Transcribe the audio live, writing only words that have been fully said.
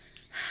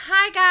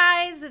Hi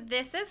guys,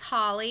 this is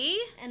Holly.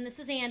 And this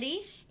is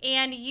Andi.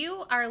 And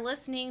you are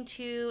listening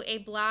to a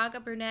Blog, a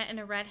Brunette, and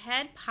a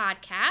Redhead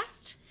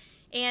podcast.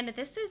 And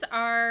this is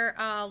our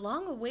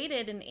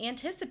long-awaited and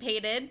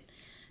anticipated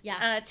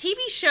TV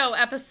show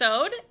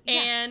episode. Yeah.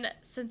 And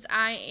since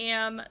I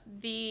am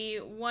the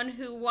one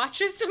who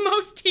watches the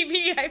most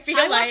TV,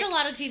 I watch a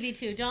lot of TV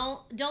too.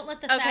 Don't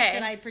let the fact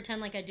that I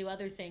pretend like I do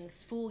other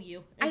things fool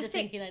you into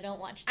thinking I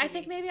don't watch TV. I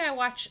think maybe I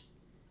watch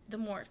the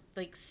more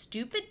like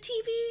stupid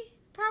TV.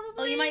 Probably.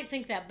 Well, you might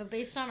think that, but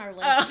based on our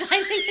list,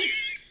 I think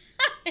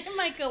it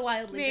might go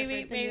wildly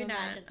different than you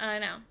imagine. I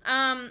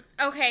know.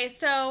 Okay,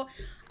 so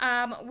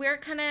we're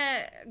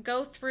gonna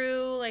go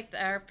through like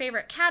our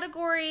favorite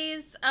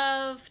categories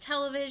of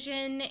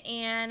television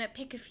and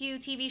pick a few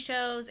TV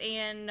shows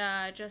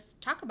and just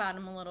talk about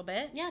them a little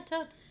bit. Yeah,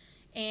 totes.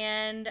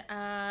 And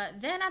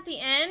then at the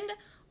end,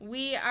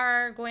 we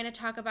are going to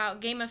talk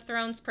about Game of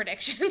Thrones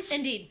predictions.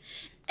 Indeed.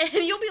 And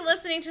you'll be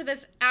listening to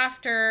this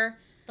after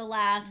the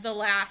last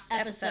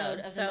episode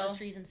of the most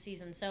recent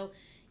season. So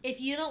if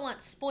you don't want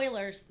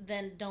spoilers,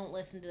 then don't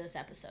listen to this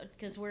episode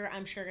because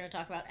I'm sure going to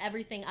talk about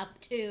everything up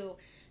to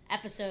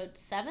episode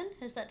 7.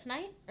 Is that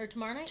tonight or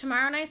tomorrow night?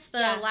 Tomorrow night's the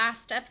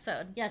last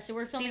episode. Yeah, so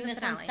we're filming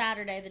this on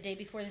Saturday, the day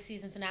before the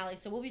season finale.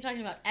 So we'll be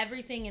talking about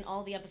everything in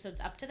all the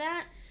episodes up to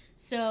that.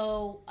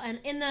 So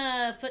and in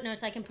the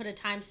footnotes, I can put a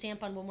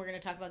timestamp on when we're going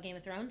to talk about Game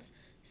of Thrones,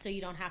 so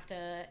you don't have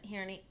to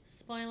hear any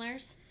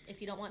spoilers. If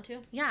you don't want to.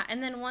 Yeah,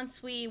 and then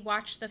once we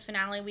watch the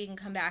finale, we can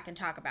come back and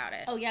talk about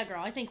it. Oh, yeah,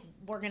 girl. I think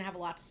we're going to have a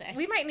lot to say.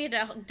 We might need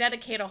to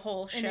dedicate a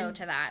whole show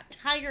to that.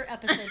 Entire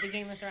episode to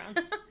Game of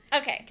Thrones.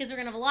 Okay. Because we're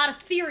going to have a lot of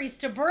theories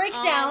to break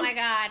down. Oh, my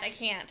God. I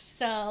can't.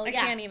 So, I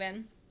can't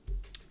even.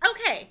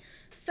 Okay.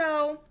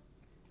 So,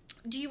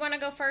 do you want to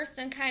go first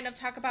and kind of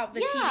talk about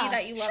the TV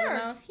that you love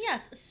the most?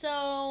 Yes.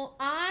 So,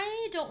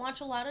 I don't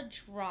watch a lot of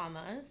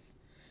dramas.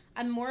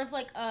 I'm more of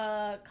like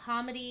a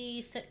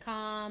comedy,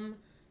 sitcom,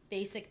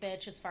 basic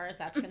bitch as far as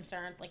that's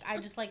concerned. Like, I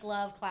just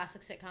love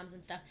classic sitcoms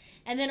and stuff.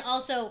 And then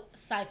also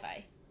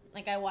sci-fi.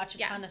 Like, I watch a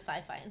ton of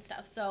sci-fi and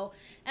stuff. So,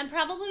 and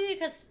probably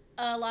because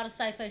a lot of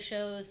sci-fi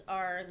shows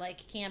are like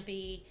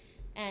campy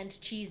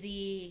and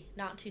cheesy,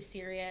 not too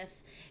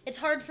serious. It's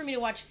hard for me to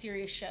watch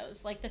serious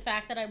shows. Like, the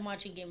fact that I'm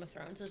watching Game of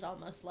Thrones is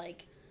almost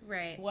like,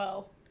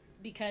 whoa,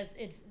 because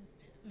it's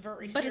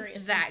very serious. But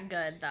it's that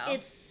good, though.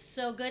 It's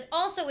so good.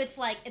 Also, it's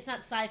like, it's not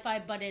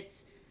sci-fi, but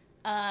it's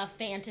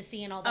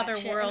fantasy and all that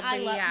shit. Otherworldly,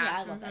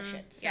 I love that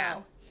shit.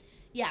 So,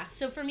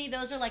 so for me,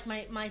 those are like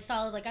my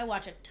solid, like, I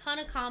watch a ton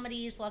of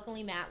comedies.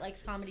 Luckily, Matt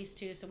likes comedies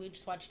too, so we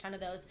just watch a ton of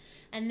those.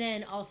 And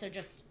then also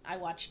I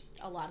watch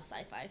a lot of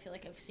sci-fi. I feel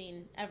like I've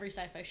seen every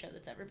sci-fi show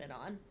that's ever been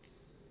on,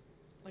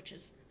 which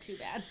is too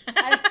bad.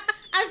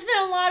 I've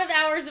spent a lot of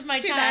hours of my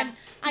time.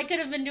 I could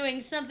have been doing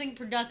something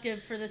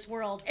productive for this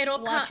world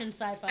watching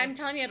sci-fi. I'm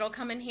telling you, it'll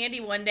come in handy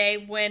one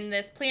day when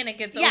this planet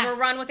gets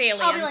overrun with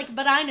aliens. I'll be like,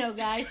 but I know,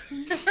 guys.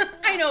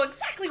 I know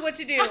exactly what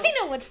to do. I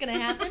know what's going to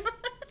happen.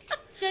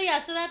 So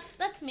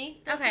that's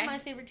me. Those are my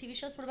favorite TV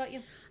shows. What about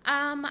you?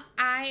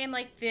 I am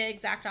like the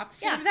exact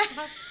opposite of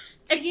that.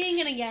 A yin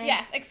and a yang.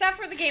 Yes, except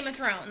for the Game of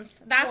Thrones.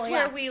 That's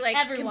where we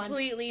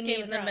completely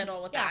meet in the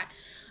middle with that.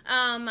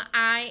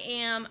 I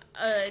am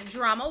a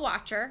drama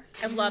watcher.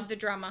 I love the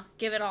drama.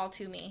 Give it all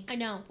to me. I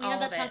know. We had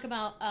that talk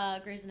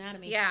about Grey's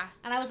Anatomy. Yeah.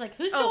 And I was like,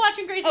 who's still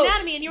watching Grey's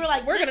Anatomy? And you were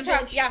like, we're gonna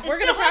talk. Yeah, we're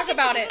gonna talk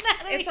about it.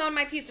 It's on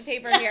my piece of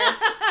paper here.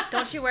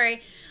 Don't you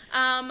worry.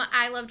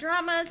 I love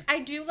dramas. I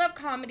do love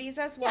comedies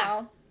as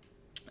well.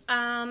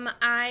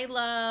 I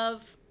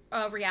love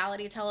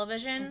reality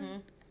television. Mm-hmm.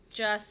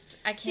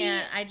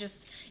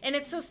 And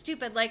it's so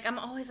stupid. Like, I'm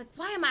always like,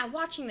 why am I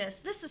watching this?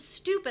 This is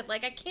stupid.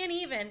 Like, I can't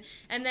even.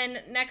 And then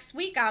next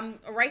week, I'm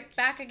right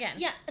back again.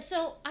 Yeah,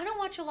 so I don't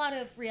watch a lot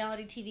of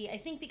reality TV. I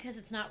think because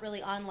it's not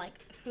really on, like,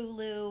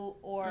 Hulu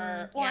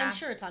or... I'm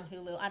sure it's on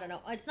Hulu. I don't know.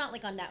 It's not,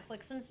 like, on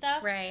Netflix and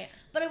stuff. Right.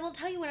 But I will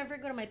tell you, whenever I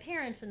go to my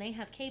parents and they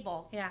have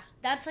cable... Yeah.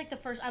 That's, like, the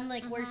first... I'm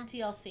like, where's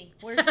TLC?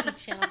 Where's E!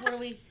 Channel?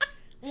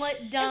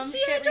 What dumb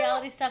shit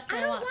reality stuff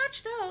can I watch? I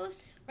don't watch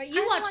those. Right,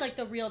 you watch like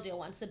the real deal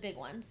ones, the big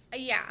ones.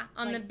 Yeah,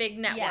 on the big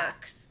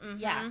networks. Yeah. Mm-hmm.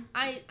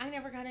 Yeah, I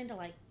never got into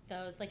like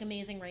those, like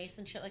Amazing Race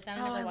and shit like that.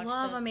 I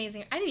love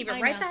Amazing. I didn't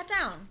even write that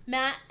down.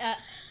 Matt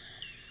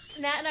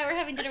and I were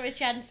having dinner with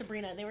Chad and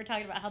Sabrina. They were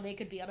talking about how they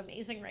could be on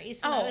Amazing Race.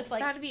 And I was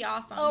like, that'd be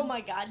awesome. Oh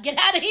my God, get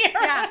out of here.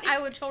 Yeah,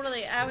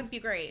 I would be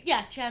great.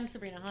 Yeah, Chad and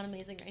Sabrina on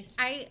Amazing Race.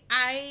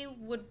 I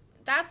would,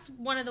 that's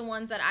one of the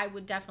ones that I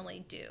would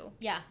definitely do.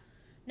 Yeah.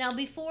 Now,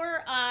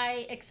 before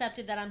I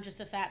accepted that I'm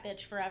just a fat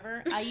bitch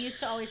forever, I used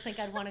to always think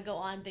I'd want to go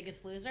on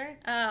Biggest Loser.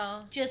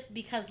 Oh. Just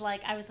because,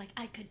 like, I was like,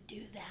 I could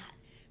do that.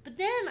 But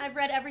then I've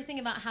read everything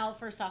about how,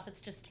 first off, it's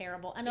just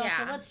terrible. And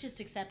also, let's just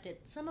accept it.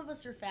 Some of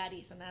us are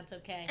fatties, and that's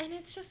okay. And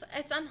it's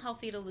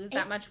unhealthy to lose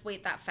that much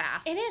weight that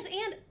fast. It is,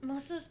 and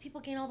most of those people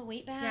gain all the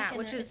weight back. Yeah,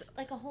 which is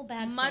like a whole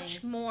bad much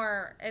thing.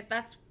 More,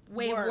 that's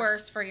way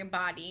worse for your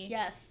body.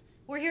 Yes.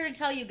 We're here to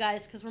tell you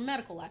guys because we're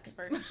medical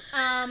experts.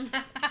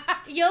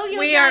 Yo-yo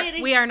we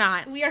dieting. We are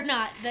not. We are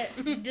not.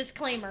 The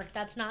disclaimer.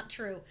 That's not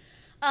true.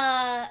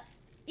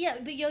 Yeah,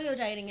 but yo-yo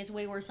dieting is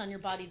way worse on your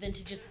body than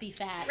to just be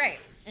fat. Right.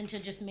 And to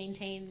just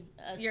maintain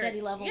a steady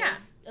level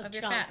of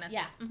your chunk. fatness.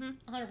 Yeah,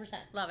 100%.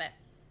 Love it.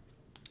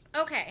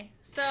 Okay,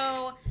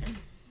 so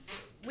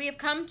we have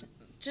come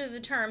to the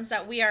terms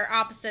that we are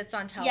opposites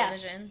on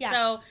television. Yes. Yeah.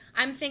 So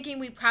I'm thinking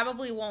we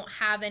probably won't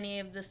have any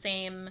of the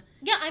same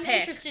I'm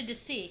picks. interested to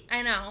see.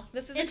 I know.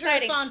 This is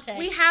exciting.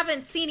 We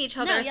haven't seen each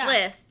other's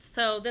lists,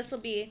 so this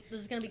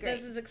is going to be great.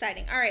 This is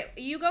exciting. All right,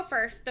 you go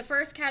first. The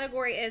first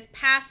category is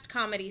past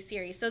comedy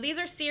series. So these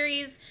are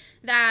series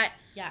that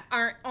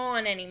aren't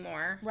on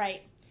anymore.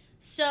 Right.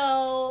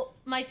 So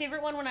my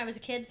favorite one when I was a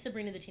kid,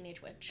 Sabrina the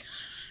Teenage Witch.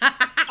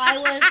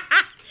 That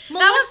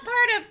was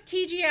part of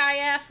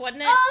TGIF,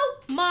 wasn't it? Oh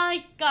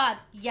my God,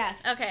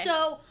 yes. Okay.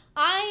 So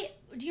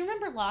do you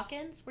remember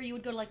lock-ins where you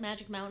would go to like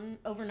Magic Mountain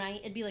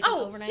overnight? It'd be like an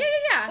overnight.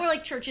 Yeah. Or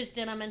like Church's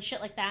Denim and shit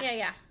like that.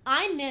 Yeah.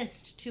 I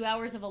missed 2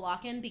 hours of a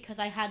lock-in because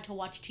I had to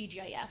watch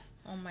TGIF.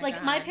 Oh my God.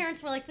 Like my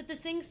parents were like, but the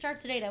thing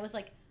starts at 8. I was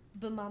like,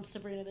 but Mom's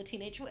Sabrina the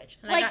Teenage Witch.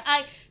 And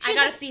I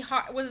gotta see.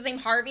 Was his name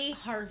Harvey?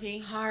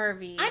 Harvey.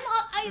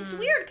 It's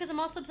weird because I'm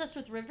also obsessed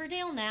with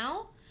Riverdale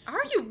now.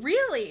 Are you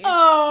really?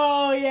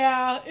 Oh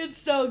yeah, it's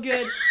so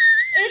good.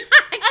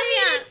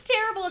 It's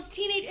terrible. It's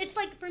teenage. It's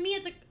like for me,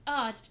 it's like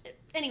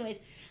anyways.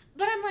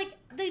 But I'm like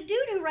the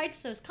dude who writes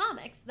those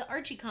comics, the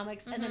Archie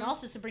comics, and then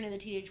also Sabrina the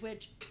Teenage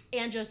Witch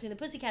and Josie and the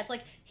Pussycats.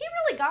 Like he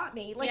really got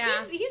me. Like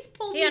he's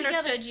pulled me together. He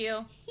understood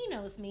you. He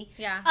knows me.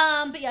 Yeah.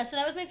 But yeah, so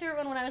that was my favorite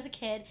one when I was a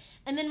kid.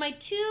 And then my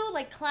 2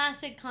 like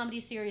classic comedy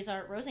series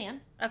are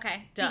Roseanne.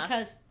 Okay. Duh.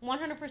 Because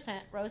 100%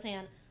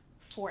 Roseanne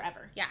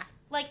forever. Yeah.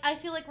 Like, I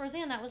feel like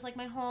Roseanne, that was like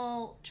my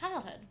whole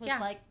childhood, was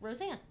like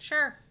Roseanne.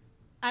 Sure.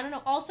 I don't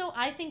know. Also,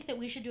 I think that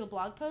we should do a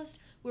blog post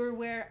where we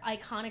wear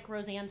iconic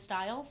Roseanne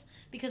styles,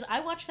 because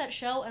I watched that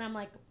show and I'm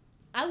like,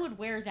 I would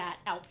wear that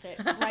outfit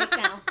right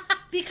now.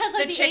 Because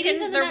like the chicken,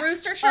 80s and the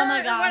rooster shirt, oh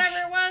my gosh. Or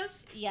whatever it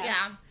was. Yes.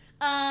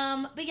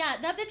 Yeah. But yeah,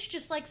 that bitch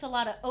just likes a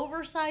lot of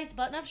oversized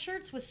button-up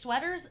shirts with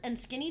sweaters and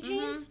skinny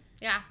jeans.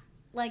 Yeah.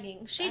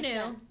 Leggings. She knew.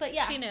 Then. But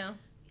yeah. She knew.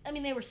 I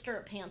mean, they were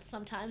stirrup pants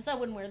sometimes. I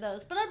wouldn't wear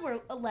those, but I'd wear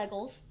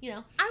leggings, you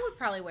know. I would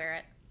probably wear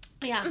it.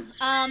 Yeah.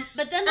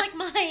 But then like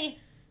my,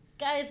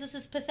 guys, this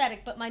is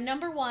pathetic, but my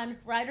number 1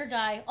 ride or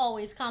die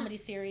always comedy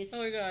series. Oh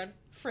my God.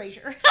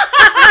 Frasier.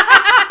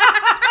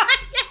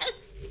 Yes.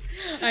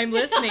 I'm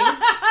listening.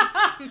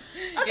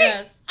 Okay.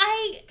 Yes.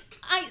 I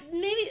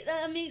maybe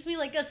that makes me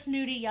like a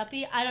snooty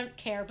yuppie. I don't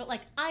care, but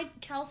like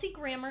Kelsey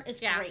Grammer is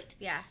great.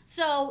 Yeah.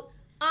 So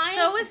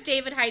is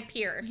David Hyde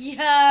Pierce. Yes.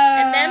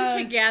 And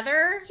them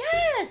together.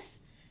 Yes.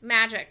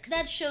 Magic.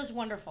 That show's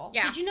wonderful.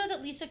 Yeah. Did you know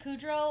that Lisa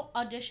Kudrow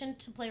auditioned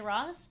to play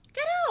Roz?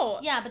 Get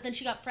out. Yeah, but then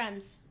she got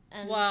Friends.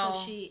 And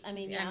so she,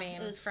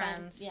 it was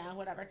Friends. Fun. Yeah,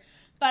 whatever.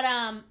 But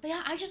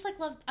yeah, I just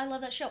I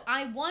love that show.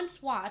 I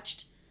once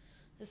watched,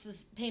 this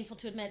is painful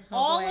to admit,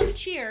 all of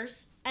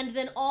Cheers and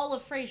then all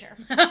of Frasier.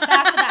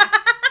 Back to back.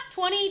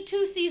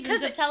 22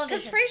 seasons of television.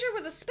 Because Frasier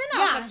was a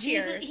spinoff of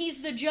Cheers.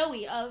 He's the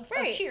Joey of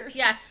Cheers.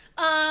 Yeah.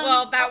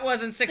 Well, that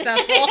wasn't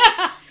successful.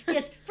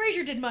 Yes,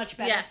 Frasier did much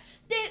better. Yes.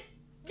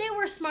 They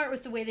were smart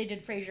with the way they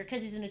did Frasier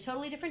because he's in a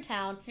totally different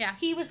town. Yeah.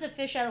 He was the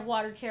fish out of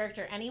water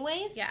character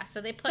anyways. Yeah, so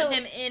they put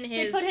him in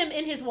his... They put him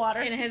in his water.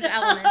 In his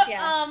element,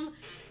 yes.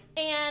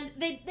 And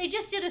they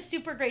just did a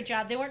super great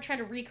job. They weren't trying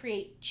to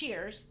recreate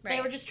Cheers. Right.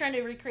 They were just trying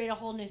to recreate a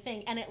whole new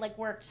thing. And it, like,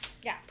 worked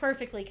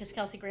perfectly because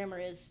Kelsey Grammer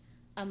is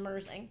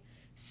amazing.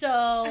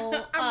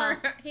 So...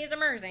 he's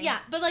amazing. Yeah,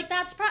 but, like,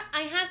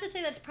 I have to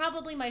say that's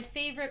probably my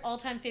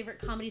all-time favorite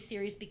comedy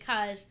series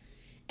because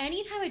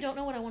anytime I don't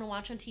know what I want to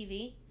watch on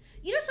TV...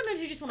 You know, sometimes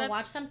you just want to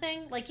watch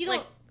something. Like, you don't...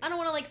 Like, I don't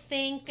want to, like,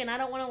 think, and I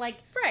don't want to, like...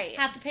 Right.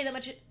 Have to pay that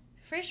much...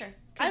 Frasier.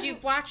 Because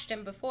you've watched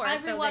him before.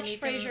 I've rewatched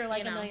Frasier,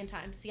 like, a million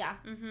times. Yeah.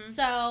 Mm-hmm.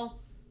 So,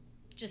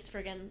 just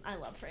friggin'... I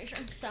love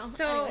Frasier.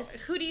 So anyways.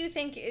 Who do you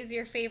think is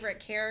your favorite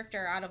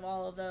character out of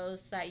all of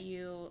those that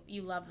you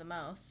love the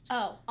most?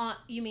 Oh,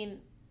 you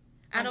mean...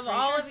 Out of Frasier?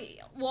 All of...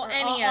 Well,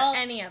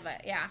 any of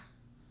it, yeah.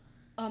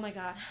 Oh, my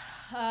God.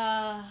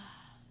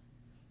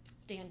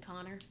 Dan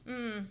Connor.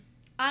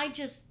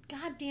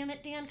 God damn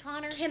it, Dan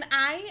Connor. Can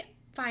I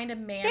find a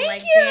man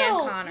Dan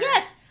Connor?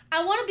 Yes.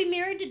 I want to be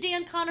married to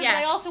Dan Connor, but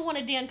I also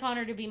wanted Dan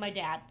Connor to be my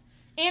dad.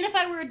 And if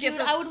I were a dude,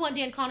 I would want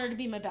Dan Connor to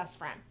be my best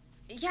friend.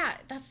 Yeah,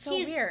 that's so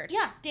weird.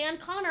 Yeah, Dan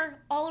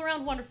Connor, all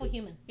around wonderful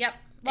human. Yep.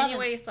 Any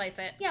way you slice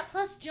it. Yeah,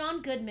 plus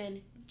John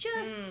Goodman.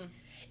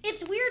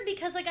 It's weird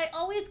because, like, I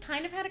always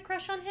kind of had a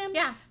crush on him.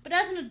 Yeah. But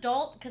as an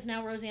adult, because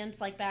now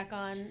Roseanne's, like, back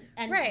on.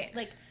 And,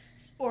 like,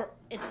 or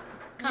it's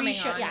coming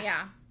on,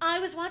 yeah. I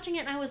was watching it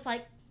and I was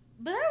like,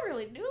 but I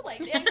really do like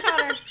Dan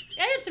Connor.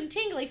 I had some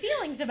tingly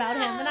feelings about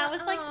him, and I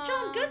was like,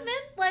 John Goodman,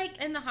 like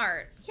in the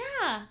heart.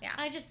 Yeah.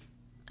 I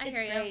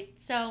hear you. Great.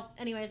 So,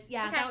 anyways,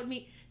 that would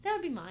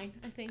be mine.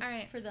 I think. All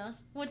right. For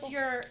those. What's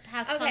your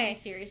past comedy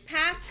series?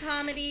 Past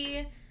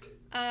comedy.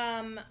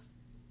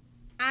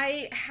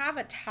 I have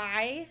a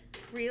tie,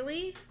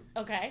 really.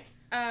 Okay.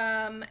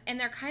 And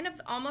they're kind of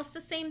almost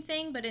the same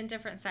thing, but in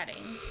different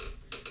settings.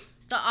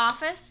 The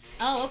Office.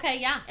 Oh, okay,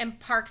 yeah. And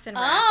Parks and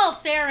Rec. Oh,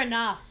 fair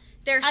enough.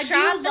 They're I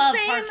shot do the love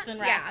same. Parks and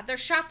Rec. Yeah, they're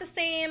shot the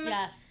same.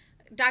 Yes.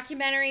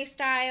 Documentary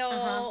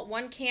style,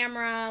 one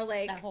camera,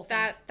 like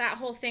that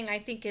whole thing. I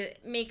think it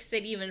makes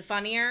it even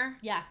funnier.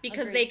 Yeah,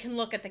 because agreed. they can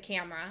look at the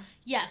camera.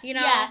 Yes, you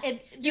know,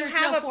 you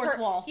have no fourth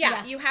wall.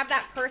 Yeah, you have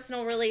that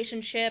personal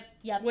relationship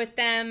Yep. with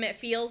them. It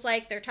feels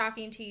like they're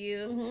talking to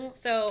you. Mm-hmm.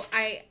 So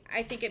I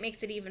think it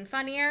makes it even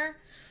funnier.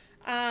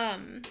 I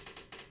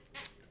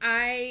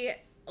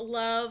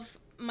love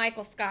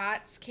Michael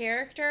Scott's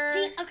character.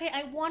 See, okay,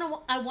 I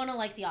wanna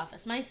like The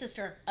Office. My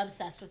sister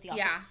obsessed with The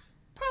Office. Yeah.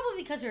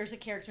 Probably because there's a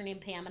character named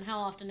Pam, and how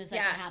often is that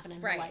going to happen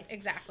in her life?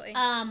 Exactly.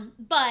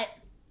 But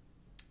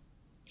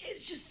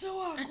it's just so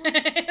awkward.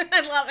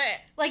 I love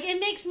it. Like, it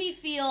makes me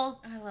feel...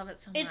 I love it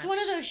so much. It's one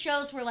of those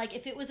shows where, like,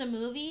 if it was a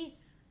movie,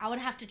 I would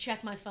have to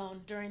check my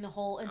phone during the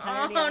whole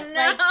entirety of it. Oh,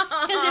 no.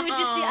 Because it would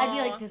just be... I'd be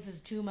like, this is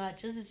too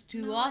much. This is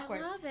too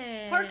awkward. I love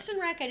it. Parks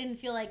and Rec, I didn't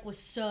feel like was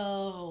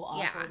so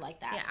awkward like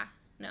that. Yeah.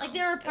 No. Like,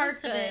 there are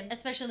parts of it,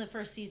 especially in the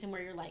first season,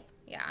 where you're like...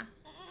 Yeah.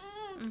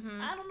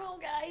 I don't know,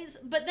 guys.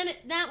 But then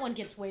that one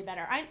gets way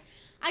better. I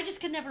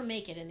just could never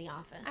make it in The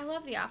Office. I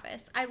love The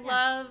Office. I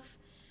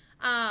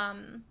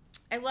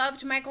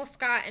loved Michael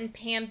Scott and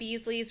Pam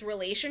Beesly's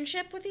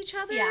relationship with each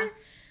other. Yeah.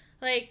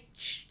 Like,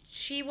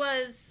 she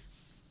was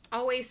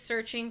always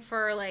searching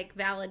for, like,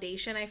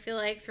 validation, I feel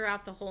like,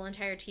 throughout the whole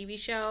entire TV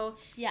show.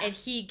 Yeah. And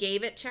he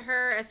gave it to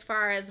her as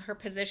far as her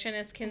position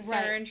is concerned,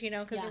 right. you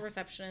know, because a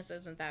receptionist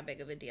isn't that big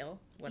of a deal.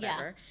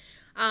 Whatever. Yeah.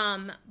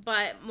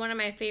 But one of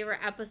my favorite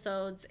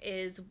episodes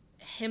is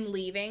him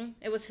leaving.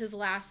 It was his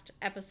last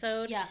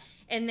episode. Yeah.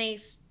 And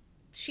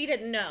she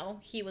didn't know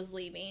he was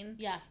leaving.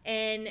 Yeah.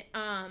 And,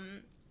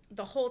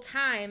 the whole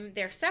time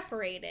they're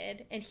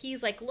separated and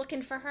he's like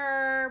looking for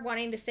her,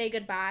 wanting to say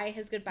goodbye,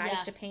 his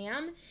goodbyes to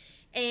Pam.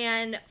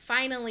 And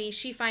finally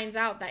she finds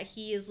out that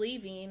he is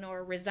leaving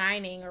or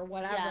resigning or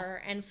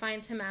whatever and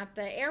finds him at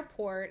the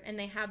airport and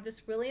they have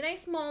this really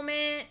nice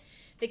moment.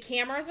 The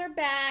cameras are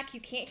back. You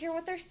can't hear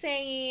what they're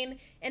saying.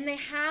 And they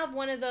have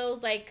one of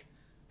those, like,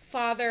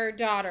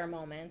 father-daughter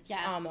moments,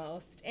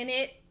 almost. And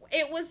it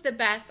was the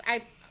best,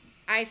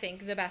 I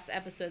think, the best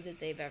episode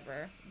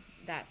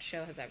that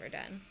show has ever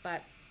done.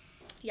 But,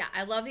 yeah,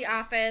 I love The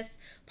Office.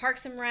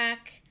 Parks and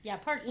Rec. Yeah,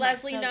 Parks and Rec.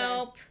 Leslie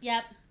Knope.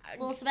 Yep.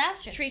 Little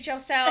Sebastian. Treat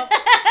yourself.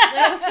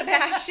 Little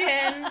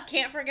Sebastian.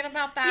 Can't forget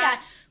about that.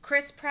 Yeah.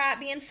 Chris Pratt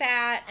being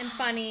fat and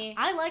funny.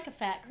 I like a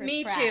fat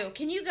Chris Pratt. Me too.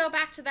 Can you go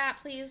back to that,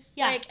 please?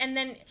 Yeah. Like, and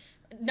then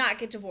not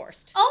get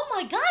divorced. Oh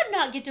my God,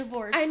 not get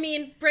divorced. I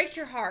mean, break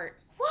your heart.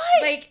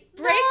 What? Like,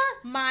 break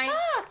my...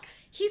 Fuck.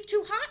 He's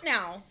too hot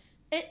now.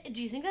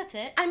 Do you think that's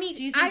it? I mean...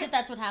 Do you think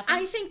that's what happened?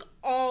 I think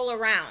all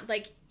around.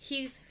 Like,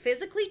 he's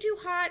physically too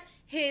hot.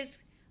 His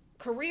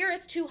career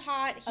is too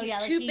hot. He's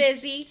too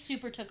busy.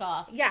 Super took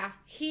off. Yeah.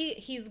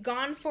 He's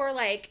gone for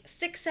like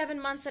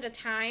 6-7 months at a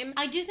time.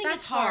 I do think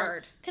it's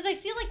hard. Because I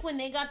feel like when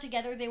they got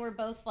together, they were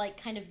both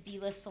like kind of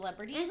B-list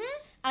celebrities.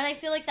 Mm-hmm. And I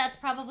feel like that's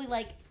probably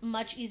like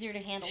much easier to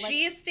handle. Like,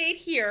 she has stayed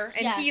here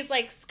and he's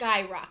like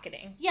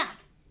skyrocketing. Yeah.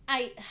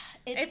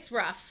 It's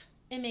rough.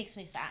 It makes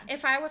me sad.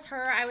 If I was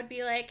her, I would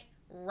be like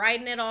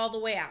riding it all the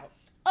way out.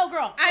 Oh,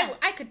 girl. Yeah.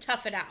 I could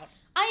tough it out.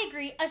 I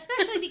agree.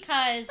 Especially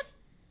because...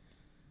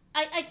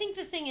 I think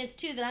the thing is,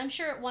 too, that I'm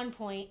sure at one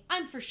point,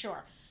 I'm for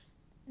sure,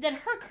 that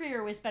her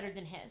career was better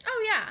than his.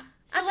 Oh, yeah.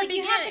 So, at like,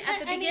 the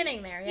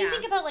beginning, there, yeah. You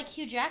think about, like,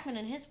 Hugh Jackman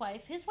and his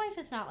wife. His wife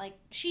is not, like,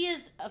 she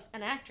is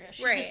an actress.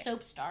 She's a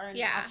soap star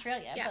in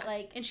Australia. Yeah. But,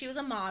 like... And she was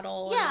a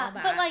model and all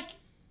that. But, like,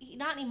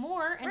 not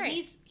anymore. And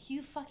he's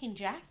Hugh fucking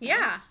Jackman.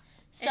 Yeah.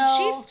 So, and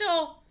she's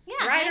still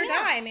ride or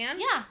die, man.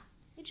 Yeah.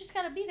 You just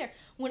gotta be there.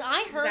 When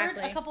I heard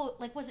a couple,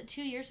 like, was it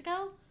 2 years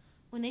ago?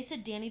 When they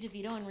said Danny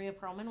DeVito and Rhea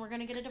Perlman were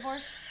gonna get a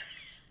divorce...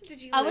 Did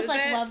you I was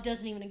like, it? Love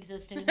doesn't even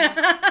exist anymore.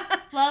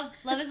 Love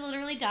has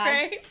literally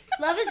died. Right?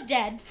 Love is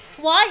dead.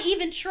 Why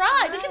even try?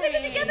 Right. Because they've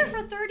been together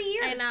for 30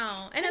 years. I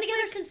know. And been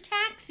together since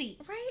Taxi.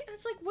 Right?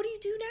 It's like, what do you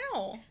do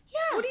now?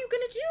 Yeah. What are you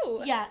going to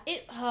do?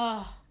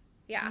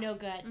 Yeah. No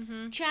good.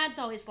 Mm-hmm. Chad's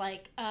always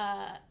like,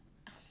 Danny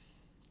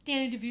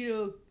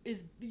DeVito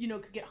is,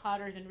 could get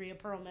hotter than Rhea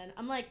Perlman.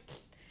 I'm like,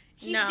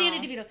 he's Danny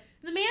DeVito.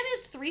 The man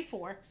is 3'4".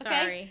 Okay?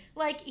 Sorry.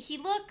 Like, he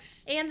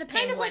looks and the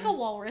kind of like a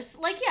walrus.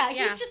 Like,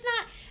 he's just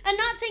not... I'm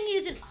not saying he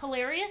isn't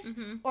hilarious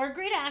or a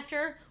great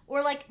actor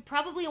or, like,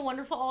 probably a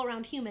wonderful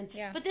all-around human.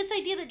 Yeah. But this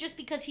idea that just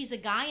because he's a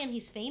guy and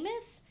he's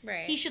famous,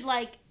 he should,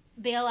 like,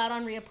 bail out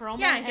on Rhea Perlman.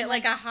 Yeah, and get,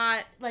 like, a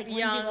hot, like,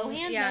 young...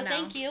 Lindsay Lohan? Yeah, no,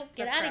 thank you.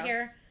 Get out of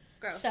here.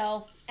 Gross.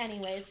 So,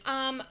 anyways.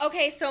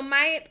 Okay, so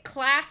my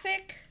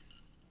classic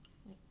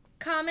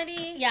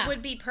comedy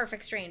would be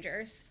Perfect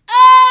Strangers.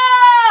 Oh!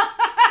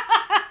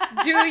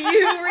 Do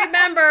you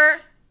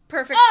remember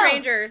Perfect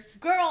Strangers?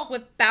 Girl.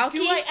 With Balky?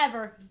 Do I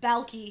ever.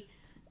 Balky.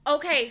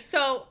 Okay,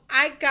 so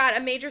I got a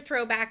major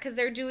throwback because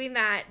they're doing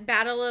that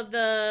Battle of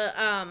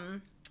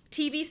the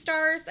TV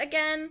Stars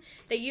again.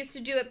 They used to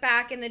do it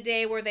back in the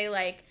day where they,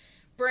 like,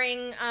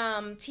 bring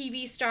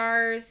TV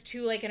stars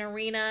to, like, an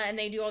arena and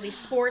they do all these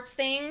sports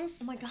things.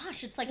 Oh my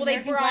gosh, it's like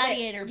American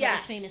Gladiator, but with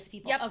famous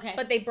people. Yep. Okay.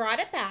 But they brought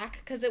it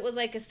back because it was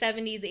like a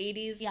 70s,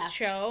 80s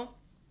show.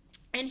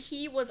 And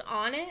he was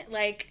on it,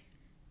 like,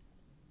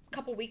 a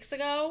couple weeks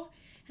ago.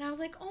 And I was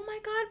like, oh my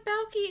God,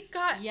 Balky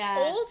got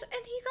old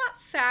and he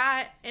got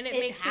fat. And it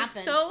makes me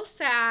so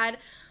sad.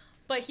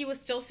 But he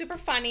was still super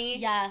funny.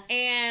 Yes.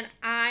 And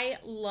I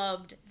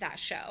loved that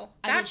show.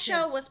 That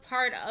show was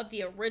part of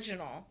the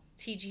original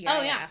TGIF.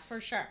 Oh, yeah,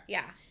 for sure.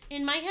 Yeah.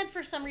 In my head,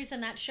 for some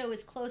reason, that show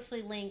is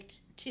closely linked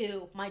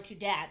to My Two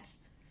Dads,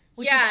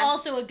 which is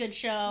also a good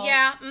show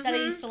that I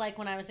used to like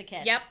when I was a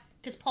kid. Yep.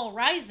 Because Paul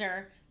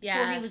Reiser,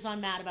 before he was on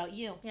Mad About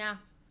You. Yeah.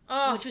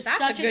 Oh, which was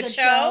such a good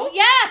show.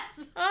 Yes.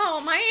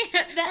 Oh,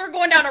 we're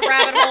going down a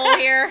rabbit hole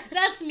here.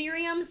 That's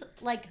Miriam's,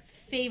 like,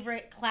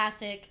 favorite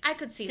classic I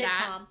could see sitcom.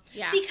 That.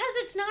 Yeah. Because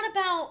it's not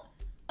about...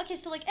 Okay,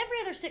 so, like, every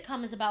other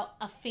sitcom is about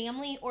a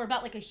family or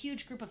about, like, a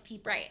huge group of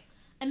people. Right.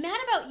 And Mad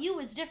About You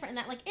is different in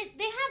that, like, they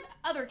have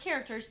other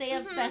characters. They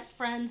have best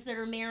friends that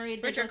are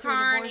married. Richard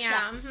Karn,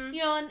 yeah. Mm-hmm.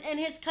 You know, and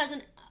his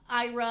cousin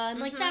Ira, and,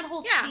 like, that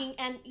whole thing,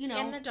 and, you know...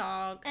 And the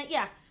dog.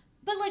 Yeah.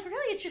 But, like,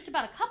 really, it's just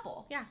about a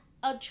couple. Yeah.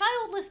 A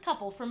childless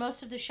couple for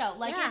most of the show.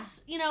 Like,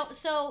 it's, you know,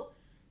 so...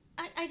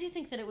 I do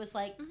think that it was,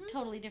 like,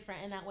 totally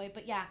different in that way,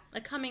 but yeah.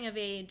 A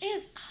coming-of-age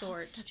sort.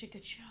 Oh, such a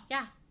good show.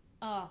 Yeah.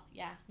 Oh,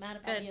 yeah. Mad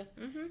About You.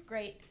 Mm-hmm.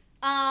 Great.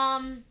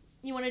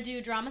 You want to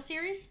do drama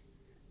series?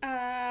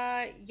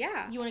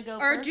 Yeah. You want to go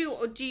or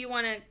first? do you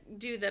want to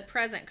do the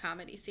present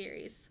comedy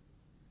series?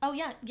 Oh,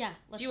 yeah.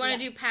 Do you want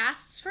to do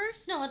pasts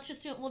first? No, we'll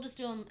just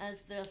do them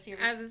as the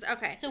series.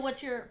 Okay. So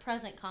what's your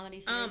present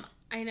comedy series?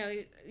 I know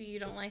you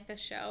don't like this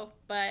show,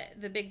 but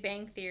The Big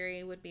Bang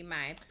Theory would be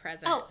my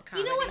present comedy.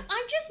 You know what?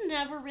 I've just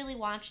never really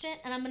watched it,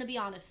 and I'm going to be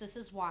honest, this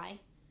is why.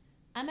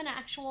 I'm an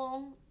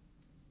actual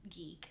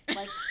geek.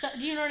 Like, so,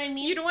 do you know what I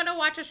mean? You don't want to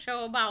watch a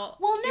show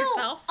about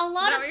yourself? A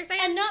lot is that what you're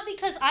saying? And not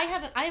because I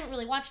haven't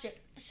really watched it.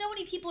 So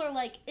many people are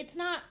like, it's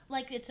not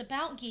like it's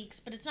about geeks,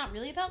 but it's not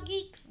really about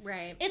geeks.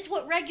 Right. It's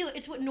what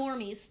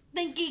normies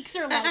think geeks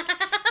are like. And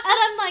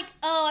I'm like,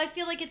 I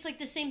feel like it's like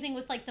the same thing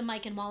with like the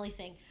Mike and Molly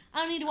thing.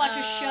 I don't need to watch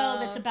a show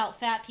that's about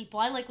fat people.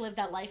 I like live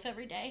that life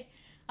every day.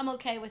 I'm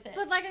okay with it.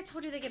 But like I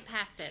told you, they get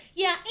past it.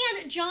 Yeah,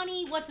 and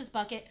Johnny, what's his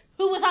bucket,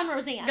 who was on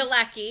Roseanne.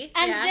 Galecki.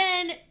 And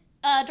then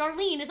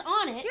Darlene is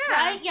on it,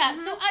 right? Yeah,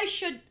 so I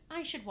should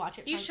watch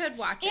it. You should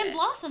watch it. And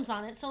Blossom's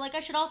on it, so like I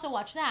should also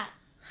watch that.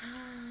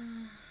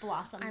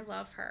 Blossom. I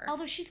love her.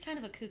 Although she's kind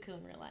of a cuckoo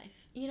in real life.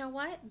 You know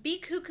what? Be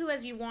cuckoo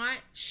as you want.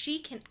 She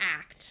can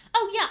act.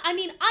 Oh, yeah. I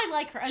mean, I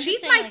like her.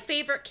 She's my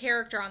favorite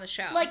character on the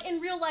show. Like, in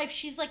real life,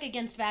 she's, like,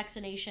 against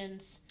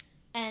vaccinations.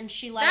 And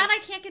she, like... That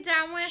I can't get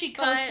down with, She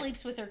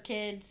co-sleeps with her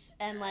kids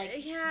and, like,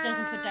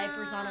 doesn't put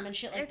diapers on them and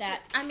shit like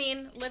that. I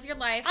mean, live your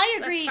life. I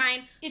agree. That's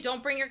fine.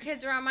 Don't bring your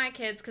kids around my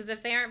kids, because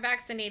if they aren't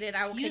vaccinated,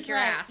 I will kick your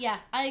ass. Yeah,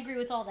 I agree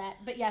with all that.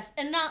 But, yes.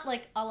 And not,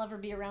 like, I'll ever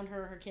be around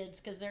her or her kids,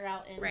 because they're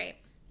out in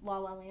La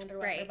La Land or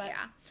whatever. Right, but,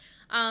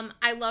 yeah.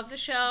 I love the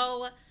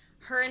show.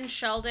 Her and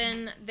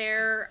Sheldon,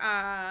 their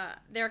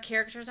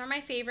characters are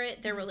my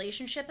favorite. Their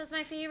relationship is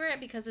my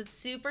favorite because it's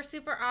super,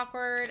 super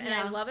awkward, and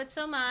I love it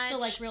so much. So,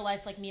 like, real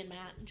life, like me and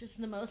Matt,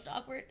 just the most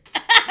awkward.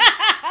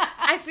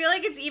 I feel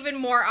like it's even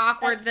more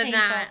awkward than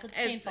that.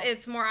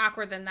 It's more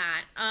awkward than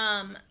that.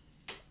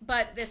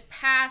 But this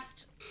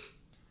past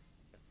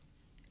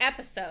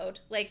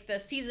episode, like the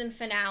season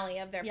finale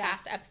of their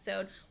past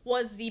episode,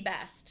 was the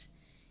best.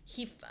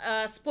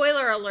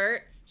 Spoiler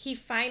alert, he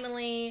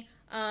finally...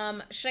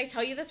 should I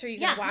tell you this or are you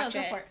going to watch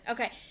it? Go for it.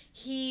 Okay.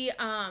 He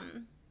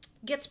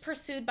gets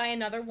pursued by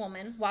another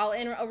woman while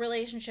in a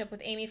relationship with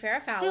Amy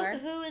Farrah Fowler.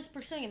 Who is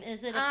pursuing him?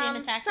 Is it a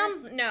famous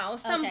actress?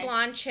 Some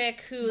blonde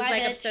chick who's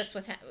obsessed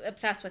with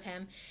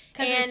him.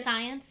 Because of his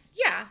science?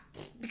 Yeah.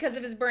 Because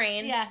of his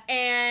brain. Yeah.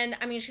 And,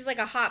 I mean, she's like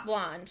a hot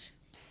blonde.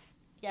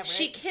 Yeah, right.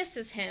 She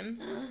kisses him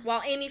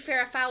while Amy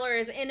Farrah Fowler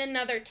is in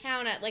another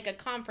town at like a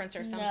conference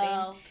or something.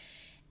 No.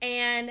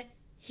 And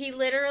he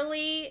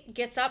literally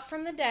gets up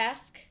from the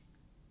desk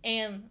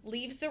and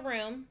leaves the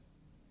room,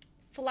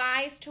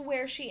 flies to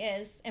where she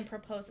is, and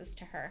proposes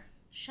to her.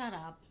 Shut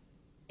up.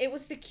 It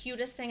was the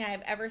cutest thing I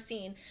have ever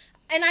seen.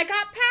 And I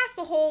got past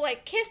the whole,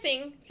 like,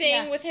 kissing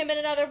thing with him and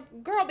another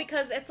girl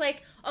because it's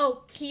like,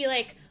 he,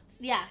 like...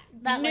 Yeah.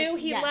 Knew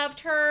he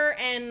loved her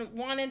and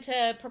wanted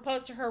to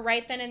propose to her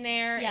right then and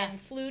there and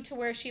flew to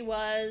where she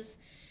was.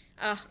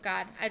 Oh,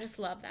 God. I just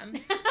love them.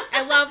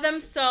 I love them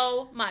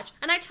so much.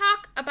 And I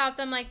talk about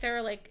them like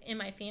they're, like, in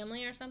my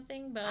family or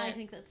something, but... I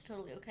think that's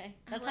totally okay.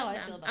 That's how I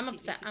feel about TV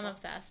people. I'm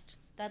obsessed.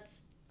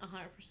 That's 100%.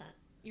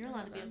 You're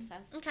allowed to be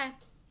obsessed. Okay.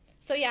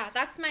 So, yeah,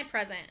 that's my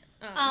present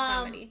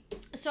comedy.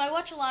 So I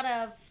watch a lot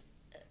of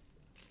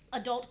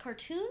adult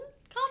cartoon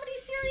comedy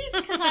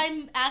series because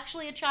I'm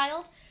actually a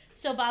child.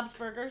 So Bob's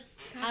Burgers.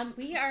 Gosh,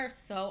 we are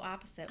so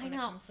opposite when it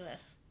comes to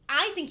this.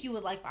 I think you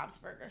would like Bob's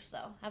Burgers,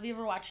 though. Have you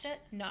ever watched it?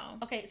 No.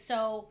 Okay,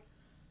 so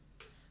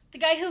the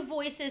guy who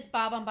voices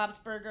Bob on Bob's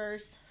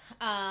Burgers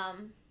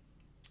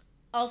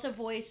also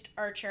voiced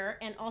Archer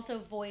and also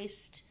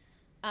voiced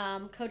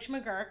Coach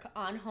McGurk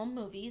on Home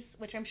Movies,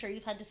 which I'm sure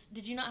you've had to...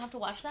 Did you not have to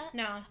watch that?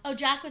 No. Oh,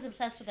 Jack was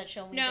obsessed with that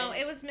show. No,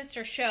 it was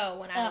Mr. Show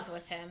when I was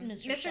with him.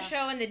 Mr.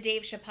 Show and the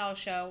Dave Chappelle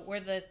Show were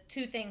the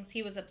two things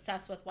he was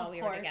obsessed with while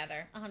we were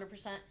together.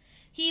 100%.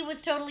 he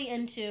was totally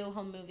into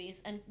home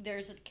movies, and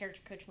there's a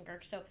character, Coach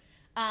McGurk. So,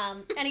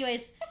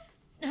 anyways,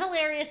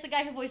 hilarious. The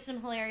guy who voices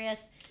him,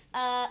 hilarious.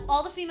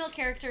 All the female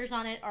characters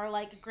on it are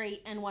like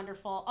great and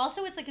wonderful.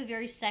 Also, it's like a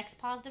very sex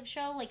positive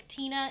show. Like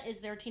Tina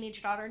is their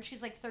teenage daughter, and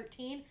she's like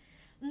 13,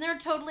 and they're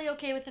totally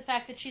okay with the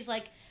fact that she's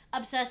like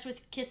obsessed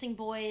with kissing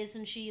boys,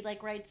 and she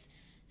like writes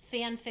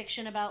fan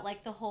fiction about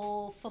like the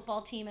whole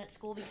football team at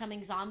school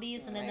becoming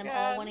zombies, and then them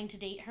all wanting to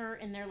date her,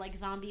 and they're like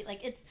zombie,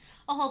 like it's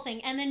a whole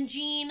thing. And then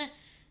Jean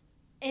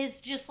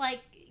is just like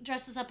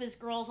dresses up as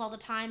girls all the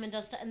time and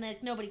does stuff, and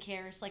like nobody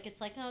cares. Like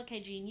it's like, oh,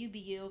 okay, Jean, you be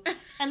you.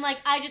 And like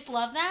I just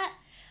love that.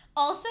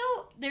 Also,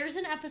 there's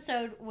an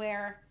episode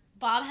where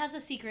Bob has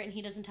a secret and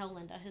he doesn't tell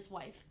Linda, his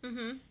wife.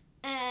 Mm-hmm.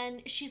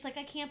 And she's like,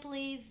 I can't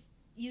believe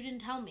you didn't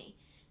tell me.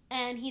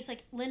 And he's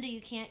like, Linda, you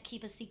can't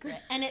keep a secret.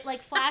 And it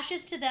like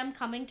flashes to them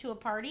coming to a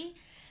party.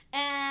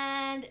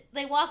 And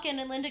they walk in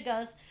and Linda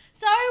goes,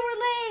 sorry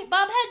we're late.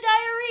 Bob had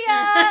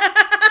diarrhea.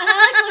 And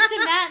I like looked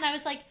at Matt and I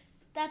was like,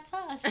 that's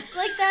us.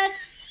 Like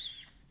that's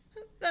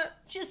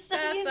just so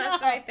that's you know.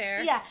 us right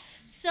there. Yeah.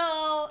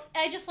 So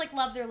I just like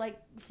love their like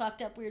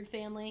fucked up weird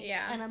family.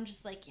 Yeah. And I'm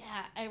just like,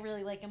 yeah, I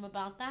really like them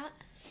about that.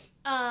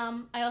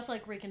 I also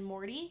like Rick and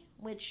Morty,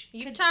 which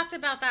you've talked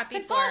about that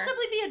before. Could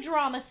possibly be a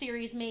drama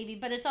series, maybe,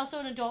 but it's also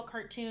an adult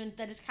cartoon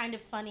that is kind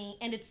of funny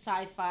and it's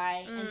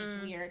sci-fi and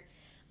just weird.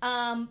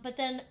 But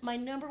then my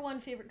number one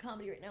favorite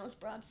comedy right now is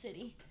Broad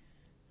City.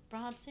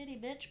 Broad City,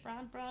 bitch.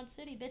 Broad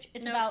City, bitch.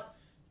 It's about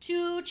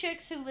two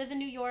chicks who live in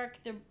New York.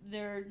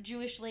 They're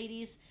Jewish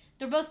ladies.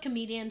 They're both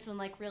comedians in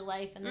like real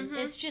life, and then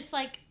it's just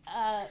like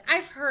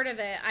I've heard of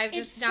it. I've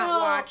just not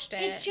watched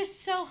it. It's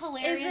just so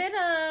hilarious. Is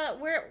it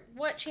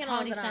what channel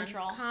Comedy is it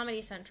Central. on?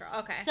 Comedy Central.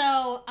 Okay.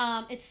 So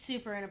it's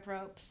super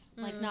inappropriate,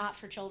 like not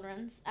for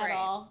children's at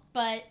all,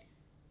 but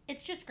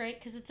it's just great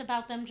because it's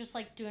about them just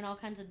like doing all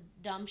kinds of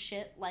dumb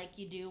shit like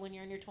you do when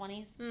you're in your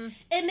 20s.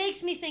 It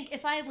makes me think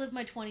if I had lived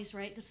my 20s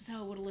right, this is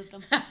how I would have lived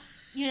them.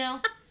 You know,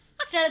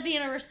 instead of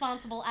being a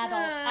responsible adult,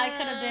 I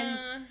could have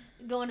been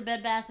going to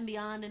Bed Bath &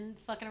 Beyond and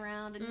fucking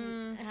around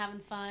and having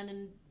fun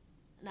and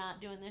not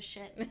doing this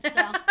shit.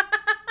 So,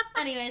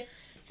 anyways,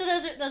 so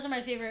those are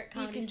my favorite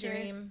comedy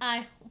series.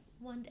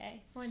 One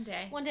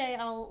day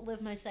I'll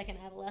live my second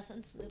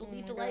adolescence and it'll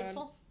be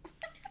delightful.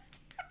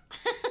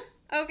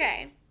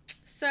 Okay,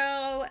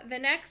 so the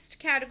next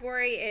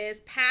category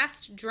is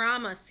past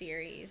drama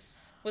series.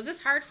 Was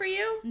this hard for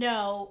you?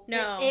 No.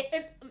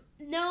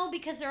 No,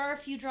 because there are a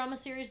few drama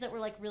series that were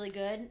like really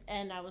good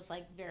and I was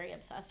like very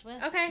obsessed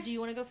with. Okay. Do you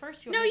want to go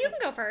first? No, you can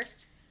go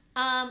first.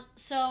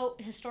 So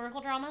historical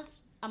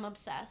dramas, I'm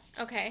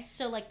obsessed. Okay.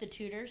 So like The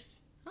Tudors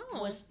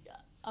was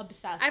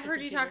obsessed. I've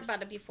heard you talk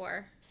about it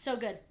before. So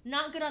good.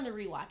 Not good on the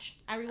rewatch.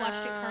 I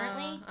rewatched it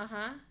currently.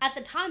 At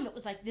the time it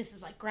was like, this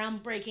is like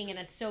groundbreaking and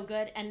it's so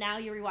good. And now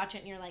you rewatch it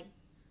and you're like,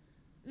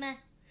 meh.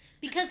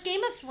 Because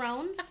Game of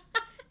Thrones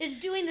is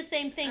doing the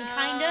same thing,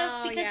 kind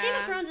of. Because Game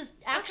of Thrones is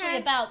actually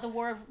about the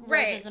War of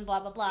Roses and blah,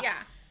 blah, blah. Yeah.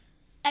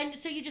 And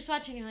so you just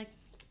watch it and you're like,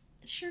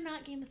 it's sure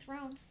not Game of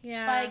Thrones.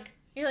 Yeah. Like,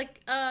 you're like,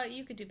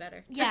 you could do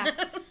better. Yeah.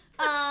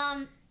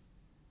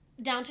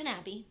 Downton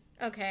Abbey.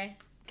 Okay.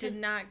 Did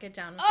not get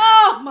down with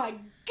that. Oh my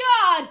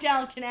God,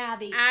 Downton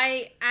Abbey.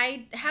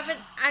 I haven't,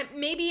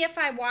 maybe if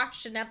I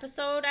watched an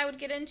episode, I would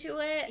get into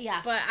it.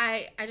 Yeah. But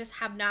I just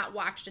have not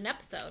watched an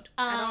episode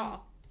at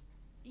all.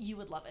 You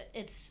would love it.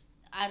 It's,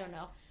 I don't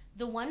know.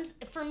 The ones,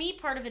 for me,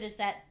 part of it is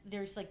that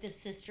there's like this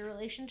sister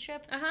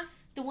relationship.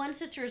 The one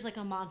sister is like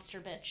a monster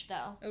bitch,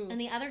 though. Ooh.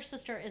 And the other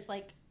sister is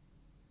like,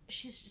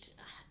 she's just,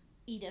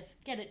 Edith.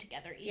 Get it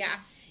together, Edith. Yeah.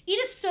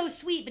 Edith's so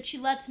sweet, but she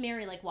lets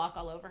Mary like walk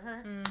all over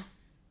her.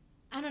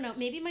 I don't know.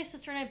 Maybe my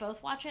sister and I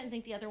both watch it and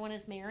think the other one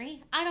is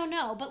Mary. I don't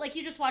know. But like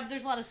you just watch,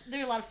 there's a lot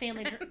of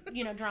family,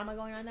 drama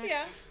going on there.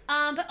 Yeah.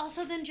 But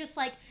also then just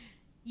like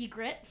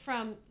Ygritte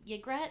from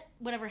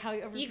whatever how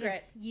you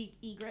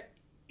Ygritte.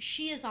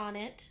 She is on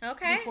it.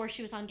 Okay. Before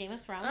she was on Game of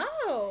Thrones.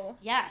 Oh.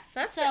 Yes.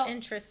 That's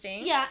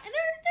interesting. Yeah, and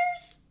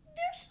there's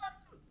some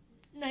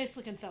nice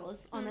looking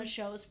fellas on that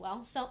show as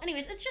well. So,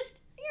 anyways, it's just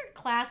your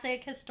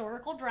classic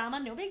historical drama,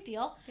 no big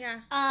deal. Yeah.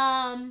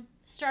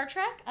 Star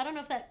Trek. I don't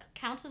know if that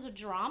counts as a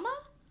drama.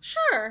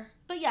 Sure.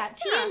 But yeah,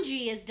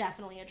 TNG is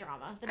definitely a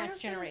drama. The Next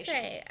Generation.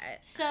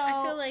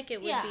 I feel like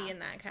it would be in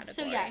that category.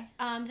 So yeah,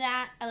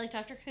 that I like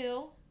Doctor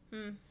Who.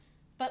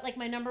 But like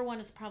my number one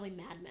is probably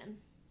Mad Men.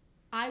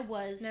 I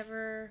was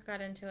never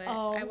got into it.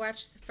 I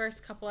watched the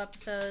first couple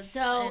episodes.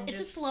 So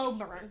it's a slow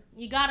burn.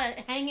 You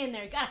gotta hang in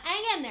there.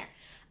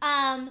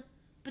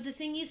 But the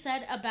thing you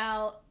said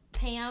about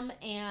Pam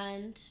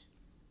and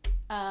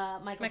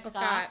Michael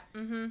Scott.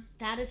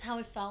 That is how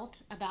I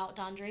felt about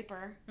Don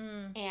Draper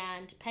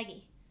and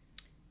Peggy,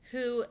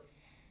 who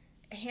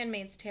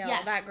Handmaid's Tale.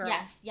 That girl.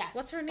 Yes.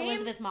 What's her name?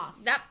 Elizabeth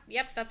Moss.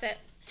 Yep. That's it.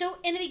 So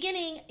in the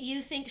beginning,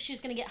 you think she's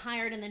going to get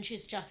hired, and then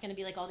she's just going to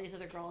be like all these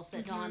other girls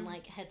that Dawn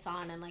like hits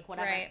on and like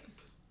whatever. Right.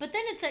 But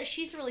then it's that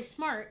she's really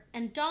smart,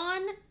 and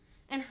Dawn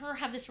and her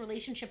have this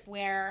relationship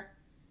where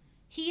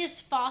he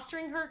is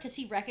fostering her because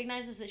he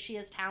recognizes that she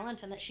has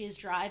talent and that she has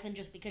drive, and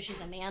just because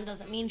she's a man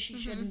doesn't mean she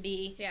shouldn't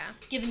be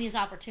given these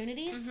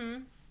opportunities.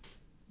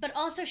 But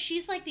also,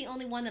 she's like the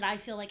only one that I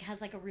feel like has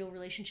like a real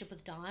relationship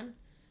with Don.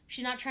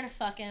 She's not trying to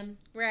fuck him.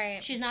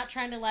 Right. She's not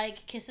trying to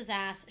like kiss his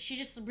ass. She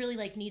just really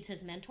like needs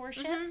his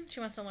mentorship. She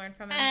wants to learn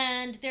from him.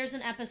 And there's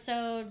an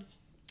episode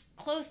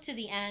close to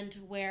the end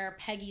where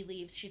Peggy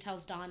leaves. She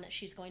tells Don that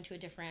she's going to a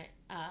different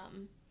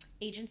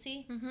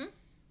agency.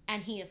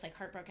 And he is like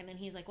heartbroken, and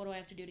he's like, "What do I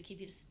have to do to get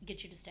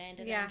you to stay?"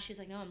 And she's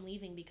like, "No, I'm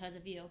leaving because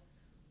of you."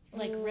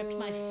 Like, ripped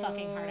my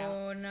fucking heart out.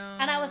 Oh no!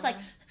 And I was like,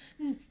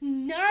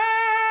 "No!"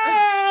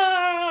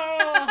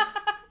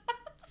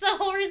 It's the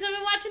whole reason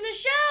I'm watching the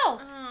show.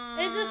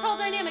 Is this whole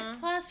dynamic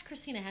plus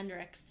Christina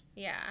Hendricks?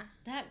 Yeah,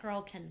 that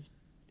girl can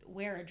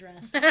wear a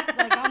dress.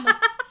 Like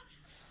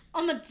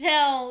I'm gonna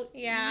tell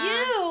you.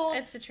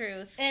 It's the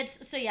truth. And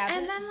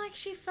then like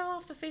she fell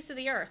off the face of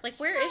the earth. Like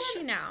where is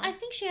she now? I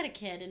think she had a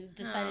kid and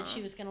decided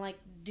she was gonna like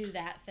do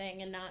that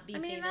thing and not be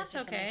famous. I mean, that's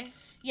okay.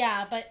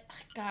 Yeah, but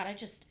God, I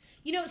just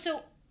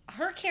so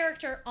her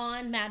character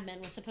on Mad Men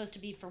was supposed to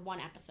be for one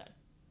episode.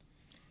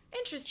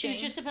 Interesting. She was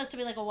just supposed to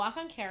be like a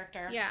walk-on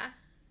character. Yeah.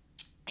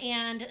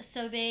 And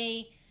so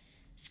they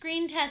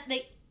screen test.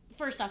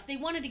 First off, they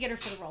wanted to get her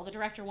for the role. The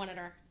director wanted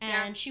her,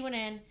 and she went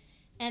in.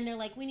 And they're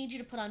like, we need you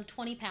to put on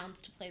 20 pounds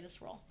to play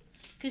this role.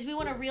 Because we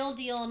want a real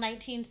deal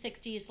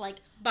 1960s, like,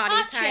 body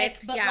hot type,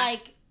 chick, but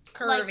like...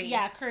 curvy.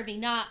 Like, curvy.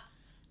 Not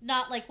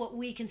like what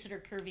we consider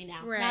curvy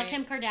now. Right. Not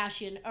Kim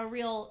Kardashian, a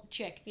real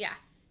chick. Yeah.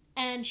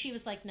 And she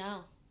was like,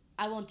 no,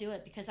 I won't do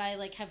it. Because I,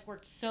 like, have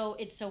worked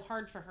it's so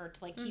hard for her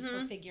to, like, keep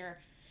her figure.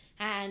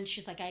 And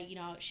she's like,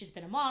 she's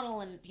been a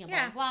model and, blah,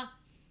 blah, blah.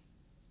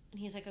 And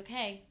he's like,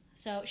 okay.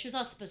 So she was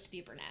also supposed to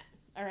be a brunette.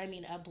 Or,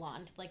 a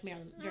blonde. Like,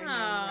 Marilyn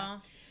Monroe.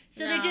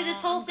 So they do this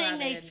whole thing.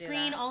 They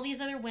screen all these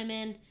other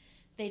women.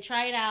 They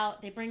try it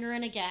out. They bring her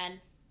in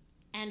again.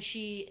 And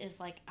she is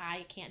like,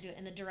 I can't do it.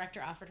 And the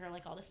director offered her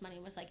like all this money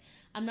and was like,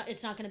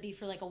 it's not going to be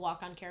for like a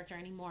walk-on character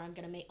anymore. I'm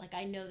going to make, like,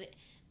 I know that.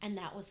 And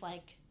that was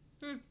like,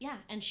 yeah.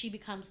 And she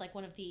becomes like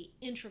one of the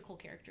integral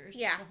characters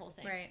of the whole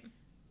thing. Right.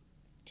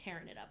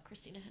 Tearing it up,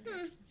 Christina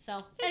Hendricks. So,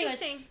 anyways,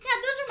 interesting. Yeah,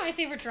 those are my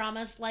favorite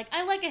dramas. Like,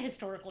 I like a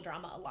historical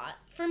drama a lot.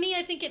 For me,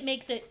 I think it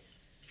makes it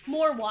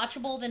more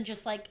watchable than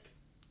just like,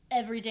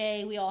 every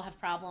day we all have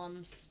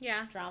problems.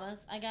 Yeah.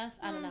 Dramas, I guess.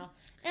 I don't know.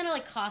 And I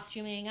like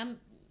costuming. I'm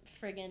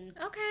friggin'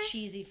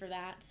 cheesy for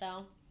that,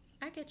 so.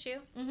 I get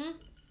you.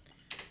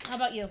 How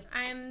about you?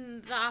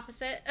 I'm the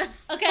opposite of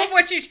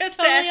what you just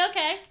said. Totally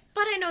okay.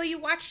 But I know you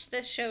watched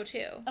this show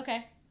too.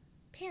 Okay.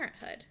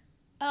 Parenthood.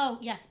 Oh,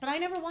 yes. But I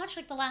never watched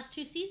like the last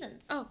 2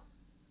 seasons. Oh.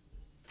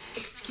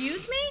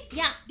 Excuse me?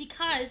 Yeah,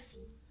 because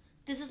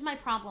this is my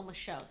problem with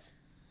shows.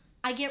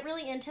 I get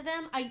really into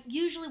them. I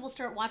usually will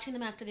start watching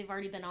them after they've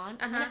already been on.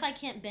 And then if I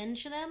can't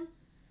binge them,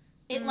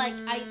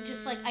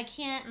 I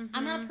can't,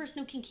 I'm not a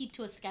person who can keep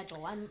to a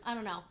schedule. I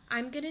don't know.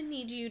 I'm going to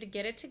need you to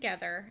get it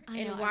together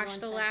and watch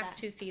the last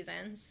 2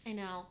 seasons. I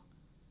know.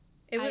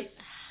 It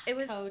was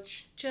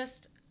Coach.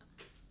 Just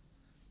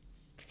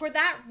for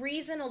that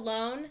reason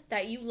alone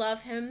that you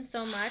love him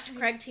so much,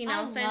 Craig T.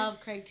 Nelson. I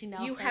love Craig T.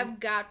 Nelson. You have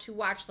got to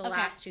watch the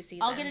last 2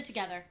 seasons. I'll get it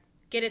together.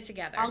 Get it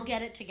together. I'll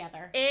get it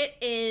together. It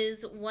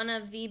is one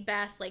of the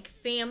best, like,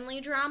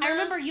 family dramas. I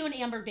remember you and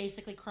Amber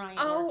basically crying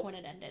at work when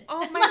it ended.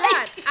 Oh my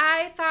God.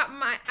 I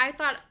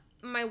thought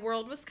my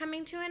world was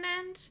coming to an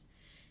end.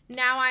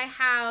 Now I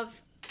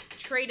have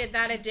traded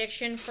that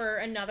addiction for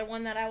another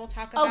one that I will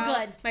talk about. Oh,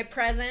 good. My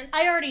present.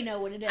 I already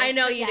know what it is. I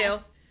know you do.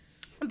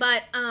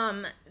 But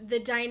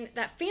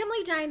that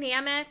family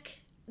dynamic,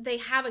 they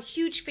have a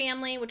huge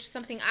family, which is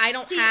something I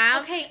don't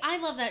have. Okay, I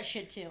love that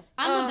shit too.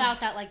 I'm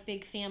about that like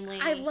big family.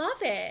 I love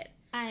it.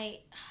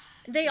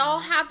 They all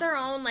have their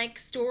own like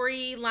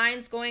story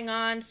lines going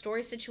on,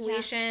 story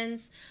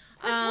situations.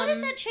 Yeah. Plus, what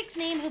is that chick's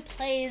name who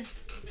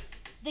plays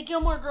the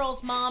Gilmore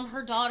Girls' mom,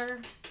 her daughter?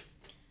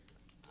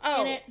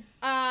 Oh, in it?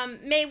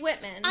 Mae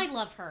Whitman. I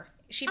love her.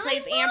 She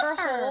plays Amber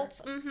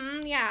Holt.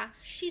 Yeah.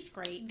 She's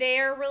great.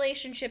 Their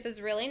relationship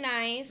is really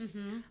nice.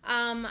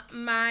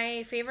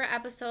 My favorite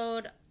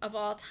episode of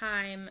all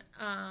time,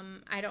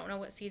 I don't know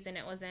what season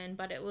it was in,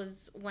 but it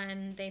was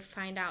when they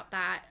find out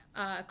that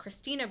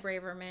Christina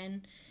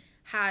Braverman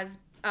has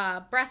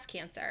breast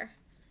cancer.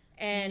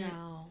 And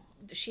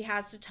she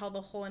has to tell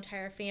the whole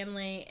entire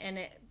family. And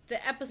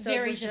the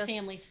episode was just...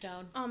 Family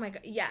Stone. Oh my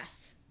God.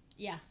 Yes.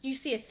 Yeah. You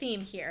see a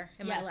theme here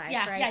in my life,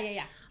 yeah, right?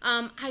 Yeah.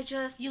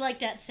 You like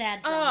that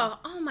sad drama.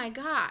 Oh my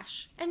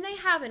gosh. And they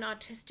have an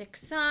autistic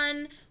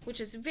son, which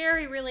is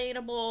very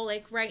relatable,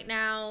 like, right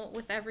now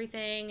with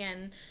everything.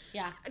 And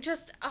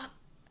just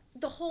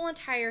the whole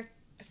entire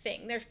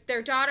thing.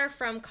 Their daughter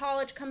from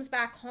college comes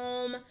back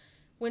home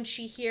when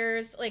she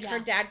hears, like, her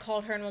dad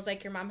called her and was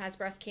like, your mom has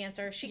breast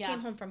cancer. She came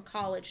home from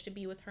college to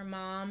be with her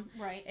mom.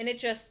 Right. And it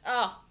just,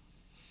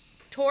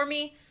 tore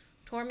me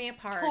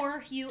apart.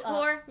 Tore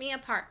me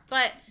apart.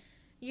 But,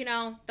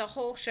 the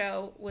whole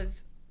show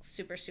was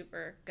super,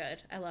 super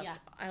good.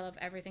 I love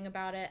everything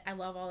about it. I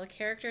love all the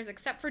characters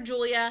except for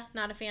Julia.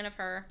 Not a fan of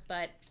her,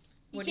 but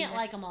You can't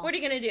like them all. What are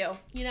you going to do?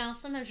 You know,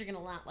 sometimes you're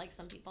going to not like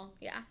some people.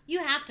 Yeah. You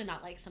have to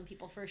not like some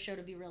people for a show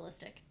to be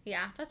realistic.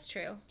 Yeah, that's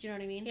true. Do you know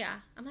what I mean? Yeah.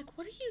 I'm like,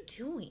 what are you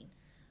doing?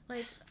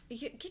 Like,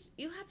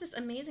 you have this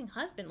amazing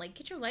husband. Like,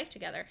 get your life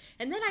together.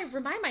 And then I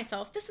remind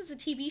myself, this is a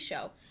TV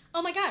show.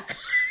 Oh, my God.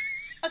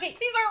 Okay.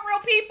 These aren't real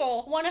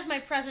people. One of my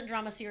present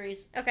drama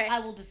series, I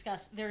will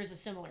discuss, there is a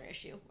similar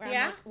issue. Where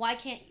I'm like, why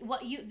can't,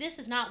 this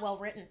is not well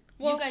written.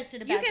 Well, you guys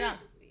did a bad job.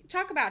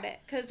 Talk about it,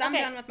 because I'm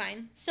done with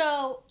mine.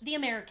 So, The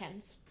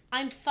Americans.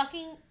 I'm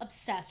fucking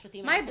obsessed with The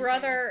Americans. My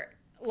brother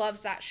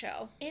loves that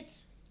show.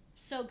 It's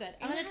so good.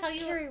 I'm going to tell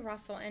you. Carrie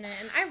Russell in it,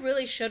 and I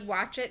really should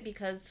watch it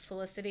because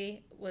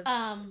Felicity was.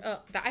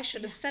 I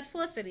should have said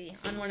Felicity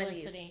on one of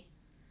these.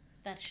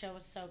 That show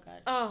is so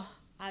good. Oh,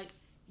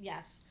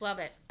 yes, love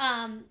it.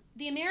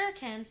 The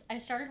Americans. I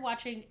started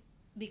watching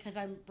because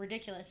I'm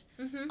ridiculous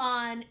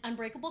on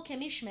Unbreakable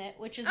Kimmy Schmidt,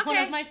 which is one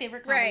of my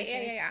favorite comedy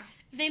series. Yeah.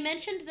 They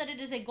mentioned that it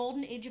is a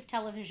golden age of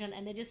television,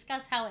 and they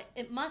discuss how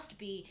it must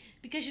be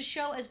because a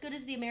show as good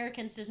as The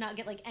Americans does not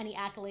get like any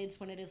accolades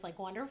when it is like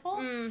wonderful.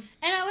 And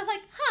I was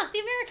like, The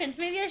Americans,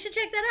 maybe I should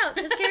check that out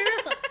because Carrie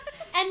Russell.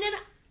 And then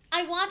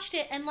I watched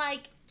it, and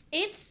like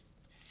it's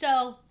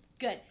so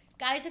good,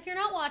 guys. If you're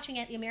not watching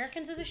it, The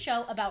Americans is a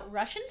show about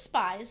Russian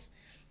spies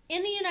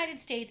in the United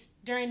States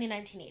during the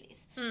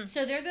 1980s.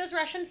 So they're those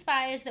Russian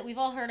spies that we've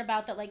all heard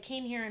about that like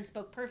came here and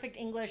spoke perfect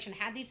English and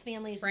had these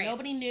families and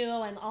nobody knew,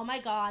 and oh my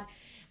God.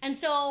 And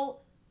so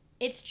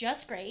it's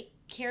just great.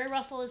 Carrie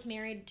Russell is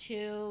married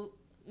to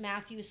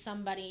Matthew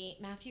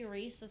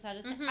Reese, is that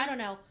his name? I don't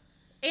know.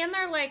 And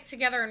they're like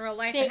together in real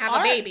life and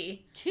have a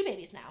baby. 2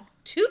 babies now.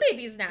 2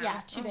 babies now.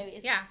 Yeah, 2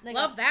 babies. Yeah,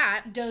 love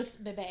that. Dos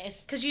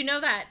bebés. Because you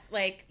know that,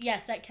 like...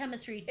 Yes, that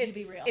chemistry to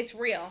be real. It's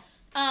real.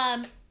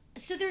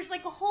 So there's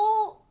like a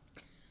whole...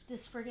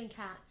 This friggin'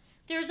 cat.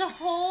 There's a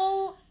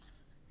whole...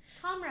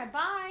 Comrade,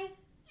 bye.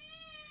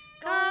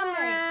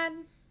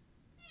 Comrade.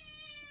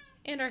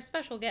 And our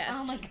special guest.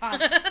 Oh my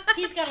God.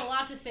 He's got a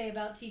lot to say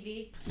about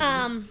TV.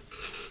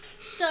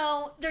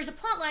 So there's a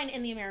plot line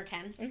in The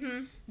Americans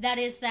that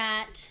is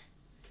that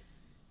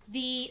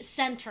the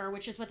center,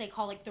 which is what they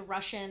call like the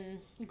Russian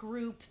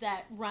group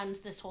that runs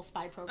this whole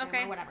spy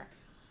program or whatever,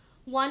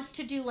 wants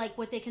to do like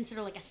what they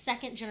consider like a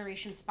second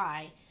generation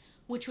spy,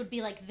 which would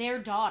be like their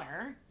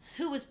daughter,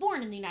 who was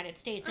born in the United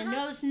States and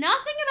knows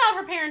nothing about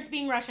her parents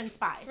being Russian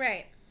spies.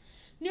 Right.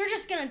 You're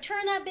just going to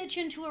turn that bitch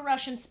into a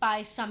Russian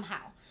spy somehow.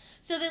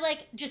 So they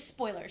like, just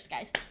spoilers,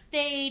 guys.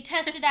 They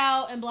test it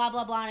out and blah,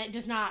 blah, blah, and it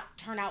does not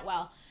turn out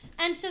well.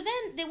 And so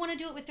then they want to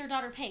do it with their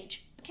daughter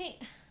Paige. Okay.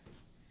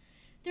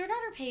 Their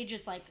daughter Paige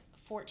is like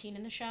 14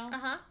 in the show.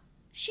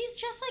 She's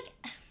just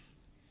like,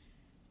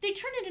 they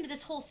turn it into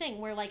this whole thing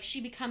where like she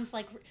becomes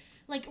like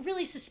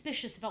really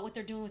suspicious about what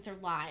they're doing with their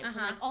lives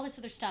and like all this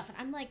other stuff. And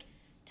I'm like,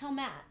 tell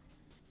Matt.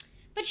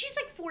 But she's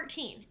like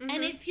 14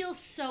 and it feels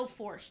so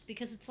forced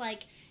because it's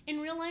like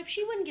in real life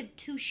she wouldn't give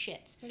 2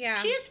 shits. Yeah.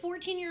 She is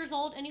 14 years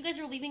old and you guys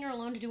are leaving her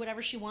alone to do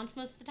whatever she wants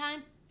most of the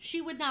time.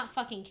 She would not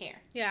fucking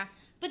care. Yeah.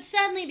 But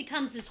suddenly it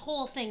becomes this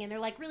whole thing and they're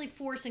like really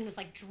forcing this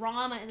like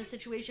drama in the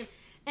situation.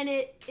 And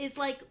it is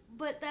like,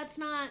 but that's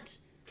not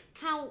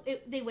how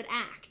they would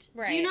act.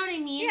 Right. Do you know what I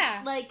mean?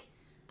 Yeah. Like,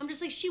 I'm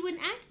just like, she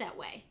wouldn't act that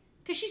way.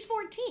 Because she's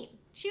 14.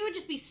 She would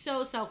just be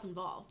so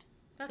self-involved.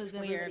 That's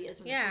weird.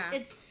 Yeah.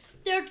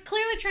 They're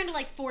clearly trying to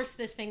like force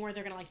this thing where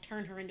they're going to like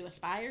turn her into a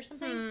spy or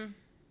something.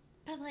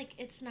 But like,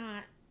 it's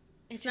not.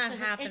 It's not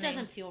happening. It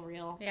doesn't feel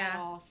real at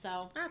all.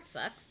 So. That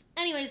sucks.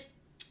 Anyways,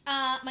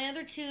 my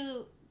other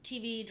 2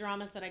 TV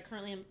dramas that I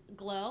currently am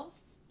Glow.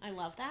 I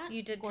love that.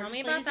 You did Gorgeous tell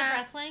me about Ladies that. Of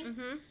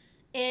Wrestling.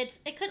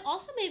 It could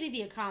also maybe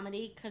be a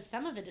comedy because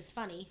some of it is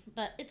funny,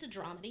 but it's a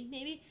dramedy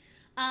maybe.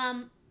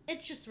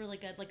 It's just really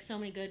good. Like so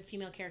many good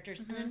female characters,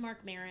 and then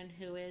Mark Maron,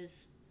 who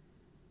is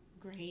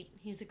great.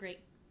 He's a great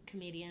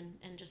comedian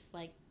and just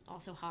like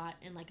also hot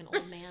in like an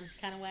old man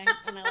kind of way,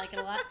 and I like it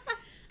a lot.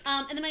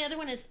 And then my other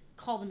one is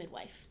Call the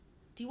Midwife.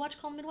 Do you watch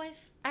Call the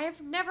Midwife? I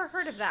have never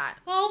heard of that.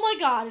 Oh my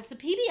God, it's a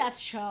PBS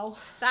show.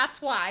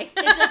 That's why.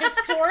 It's a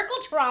historical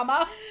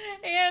drama.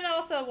 And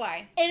also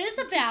why. It is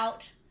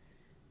about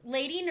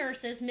lady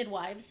nurses,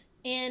 midwives,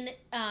 in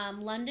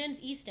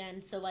London's East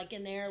End, so like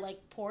in their like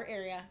poor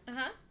area,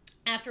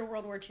 after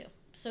World War II.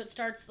 So it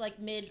starts like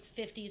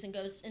mid-50s and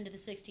goes into the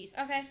 60s.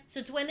 Okay. So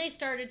it's when they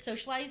started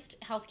socialized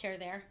healthcare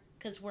there,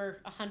 because we're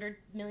 100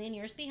 million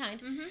years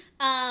behind.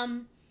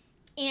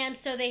 And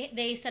so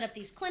they set up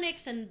these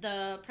clinics, and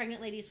the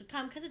pregnant ladies would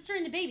come, because it's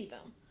during the baby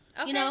boom.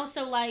 Okay. You know,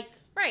 so like,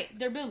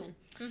 they're booming.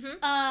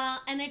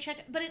 And they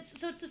check, but it's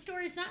the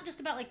story, it's not just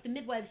about like the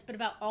midwives, but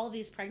about all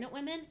these pregnant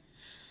women.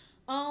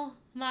 Oh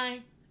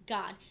my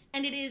God.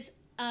 And it is,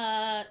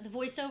 the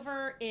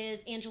voiceover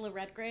is Angela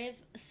Redgrave,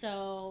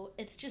 so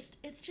it's just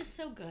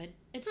so good.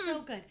 It's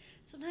so good.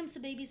 Sometimes the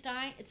babies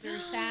die, it's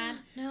very sad.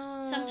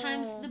 No.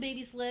 Sometimes the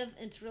babies live,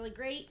 it's really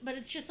great, but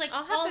it's just like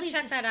I'll have to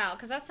check that out,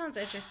 because that sounds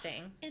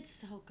interesting. It's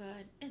so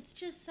good. It's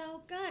just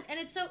so good. And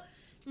it's so,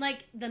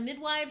 like, the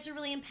midwives are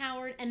really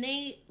empowered, and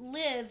they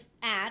live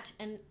at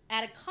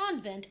a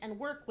convent and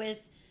work with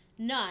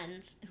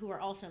nuns who are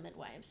also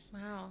midwives.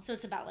 Wow. So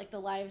it's about, like, the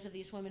lives of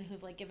these women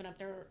who've, like, given up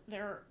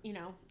their you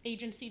know,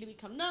 agency to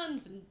become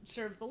nuns and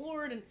serve the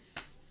Lord, and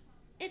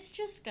it's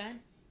just good.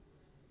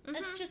 Mm-hmm.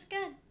 It's just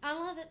good. I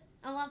love it.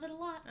 I love it a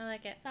lot. I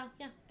like it. So,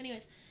 yeah.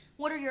 Anyways,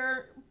 what are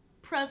your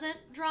present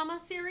drama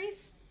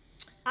series?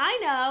 I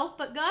know,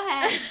 but go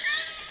ahead.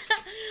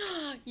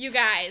 You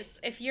guys,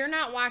 if you're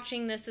not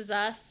watching This Is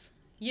Us,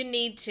 you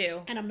need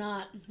to. And I'm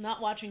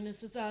not watching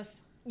This Is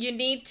Us. You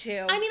need to.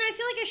 I mean, I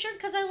feel like I should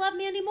because I love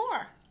Mandy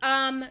Moore.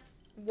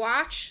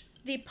 Watch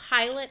the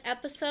pilot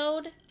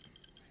episode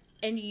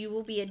and you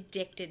will be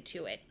addicted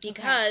to it.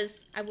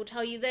 Because I will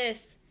tell you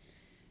this,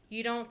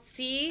 you don't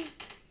see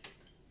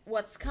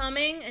what's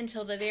coming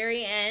until the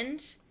very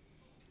end.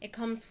 It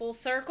comes full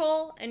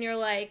circle and you're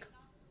like,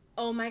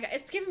 oh my God.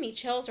 It's giving me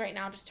chills right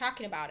now just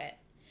talking about it.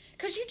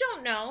 Because you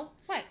don't know.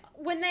 Right.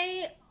 When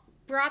they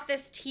brought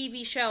this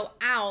TV show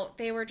out,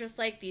 they were just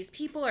like, these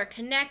people are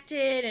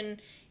connected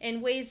and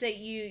in ways that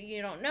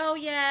you don't know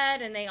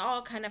yet, and they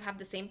all kind of have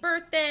the same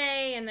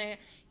birthday, and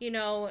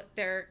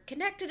they're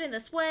connected in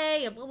this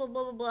way, and blah, blah,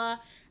 blah, blah, blah.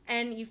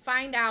 And you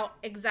find out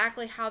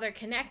exactly how they're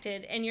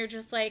connected, and you're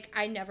just like,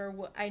 I never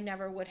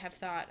would have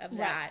thought of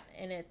that.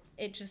 And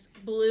it just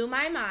blew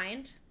my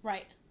mind.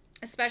 Right.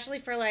 Especially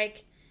for,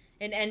 like,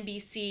 an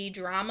NBC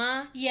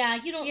drama. Yeah,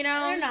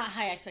 they're not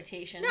high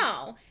expectations.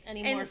 No.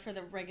 Anymore for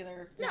the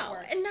regular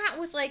networks. And not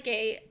with, like,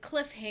 a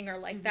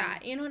cliffhanger like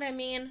that. You know what I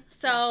mean?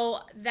 So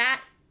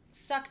that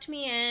sucked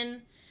me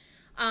in.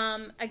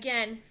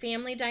 Again,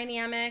 family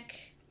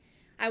dynamic.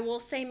 I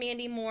will say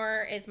Mandy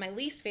Moore is my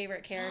least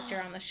favorite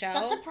character on the show.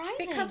 That's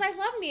surprising. Because I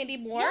love Mandy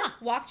Moore. Yeah.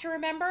 Walk to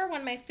Remember,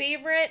 one of my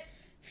favorite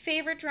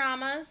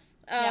dramas,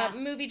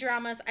 movie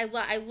dramas. I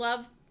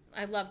loved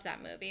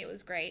that movie. It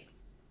was great.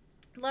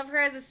 Love her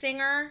as a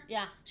singer.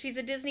 Yeah. She's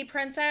a Disney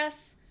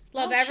princess.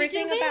 Love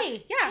everything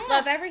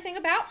love everything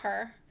about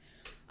her.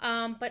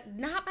 But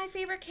not my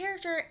favorite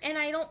character, and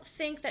I don't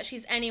think that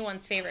she's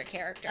anyone's favorite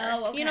character.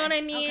 Oh, okay. You know what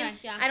I mean? Okay,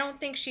 yeah. I don't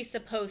think she's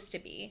supposed to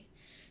be.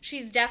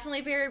 She's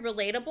definitely very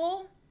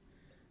relatable.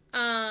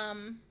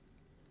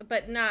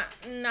 But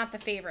not the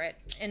favorite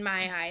in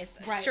my eyes.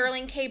 Right.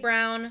 Sterling K.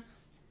 Brown,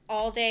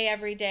 all day,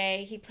 every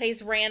day. He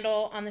plays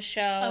Randall on the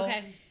show.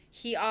 Okay.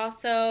 He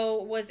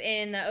also was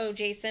in the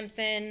O.J.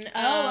 Simpson.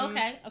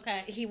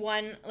 Okay. He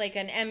won, like,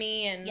 an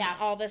Emmy and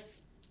all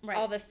this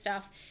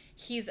stuff.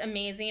 He's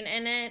amazing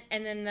in it.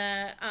 And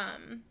then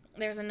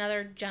there's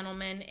another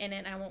gentleman in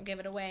it. I won't give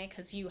it away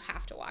because you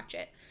have to watch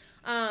it.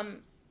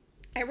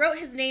 I wrote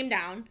his name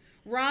down.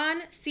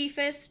 Ron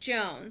Cephas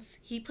Jones.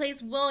 He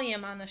plays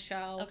William on the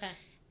show. Okay.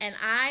 And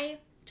I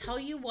tell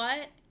you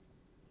what,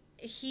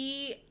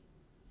 he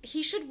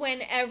should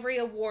win every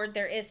award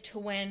there is to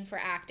win for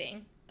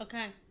acting.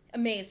 Okay.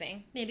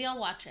 Amazing. Maybe I'll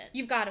watch it.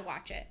 You've got to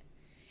watch it.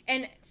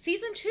 And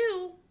season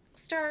 2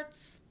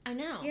 starts, I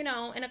know.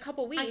 In a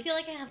couple weeks. I feel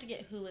like I have to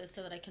get Hulu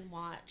so that I can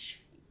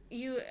watch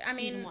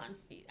season 1.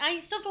 I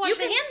still have to watch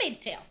The Handmaid's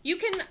Tale. You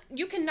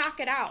can knock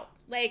it out.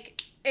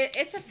 Like,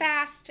 it's a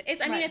fast,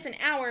 it's an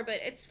hour, but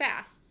it's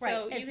fast. Right.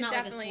 So it's you can not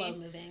definitely, like a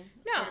slow-moving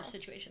sort of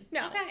situation.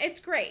 No, okay. It's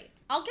great.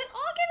 I'll give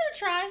it a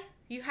try.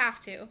 You have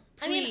to.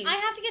 Please. I mean, I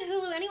have to get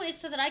Hulu anyway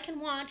so that I can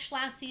watch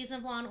last season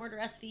of Law and Order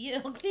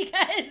SVU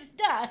because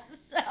duh.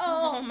 So.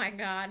 Oh my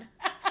God.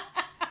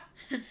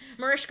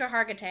 Mariska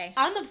Hargitay.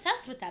 I'm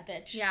obsessed with that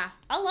bitch. Yeah.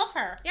 I love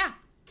her. Yeah.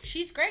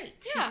 She's great.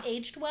 Yeah. She's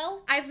aged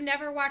well. I've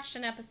never watched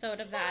an episode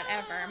of that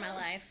ever in my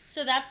life.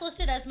 So that's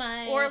listed as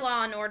my... Or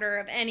Law and Order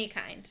of any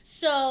kind.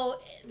 So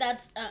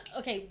that's...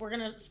 okay,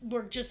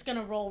 we're just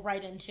gonna roll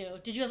right into...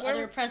 Did you have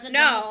other present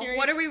drama series? No,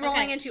 what are we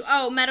rolling into?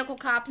 Oh, Medical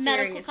Cop series.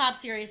 Medical Cop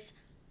series.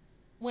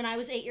 When I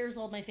was 8 years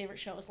old, my favorite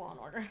show was Law and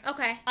Order.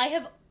 Okay. I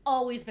have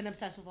always been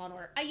obsessed with Law and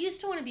Order. I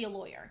used to want to be a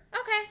lawyer.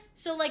 Okay.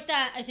 So, like,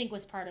 that, I think,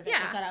 was part of it.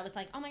 Yeah. Was that I was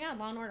like, oh, my God,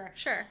 Law and Order.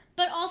 Sure.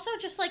 But also,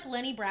 just, like,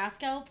 Lenny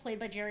Brasco, played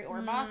by Jerry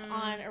Orbach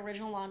on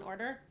original Law and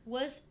Order,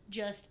 was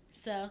just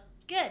so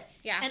good.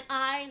 Yeah. And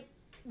I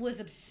was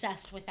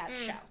obsessed with that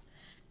show.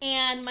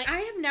 And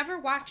I have never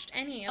watched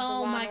any of the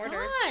Law and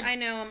Orders. God. I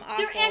know, I'm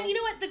awful. And you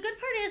know what? The good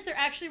part is they're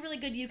actually really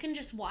good. You can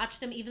just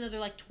watch them even though they're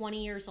like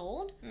 20 years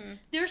old.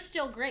 They're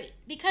still great.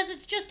 Because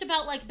it's just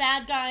about like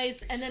bad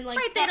guys and then like...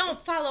 Right, they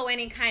don't follow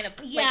any kind of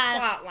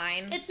plot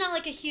line. It's not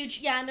like a huge...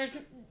 Yeah, and there's...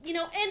 and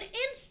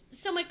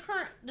so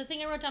the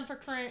thing I wrote down for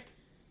current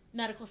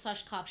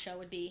medical/cop show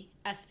would be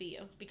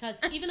SVU.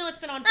 Because even though it's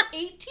been on for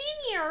 18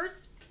 years,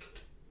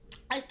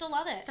 I still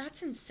love it.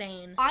 That's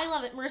insane. I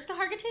love it. Mariska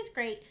Hargitay's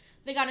great.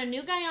 They got a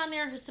new guy on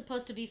there who's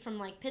supposed to be from,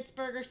 like,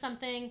 Pittsburgh or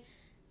something.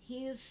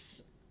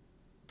 He's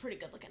pretty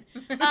good looking.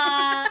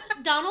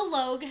 Donald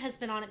Logue has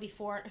been on it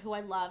before, who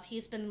I love.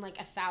 He's been in, like,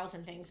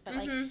 1,000 things. But,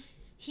 like,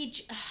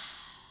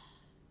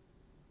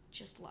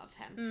 just love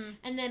him.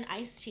 And then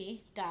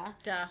Ice-T, duh.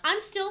 I'm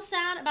still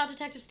sad about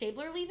Detective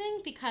Stabler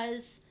leaving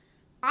because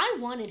I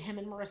wanted him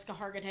and Mariska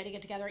Hargitay to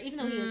get together, even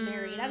though he was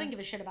married. I didn't give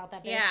a shit about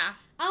that bitch. Yeah.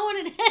 I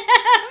wanted him. They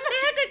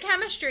had good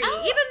chemistry. Even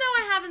though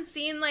I haven't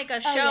seen, like, a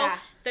show,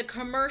 the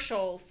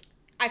commercials,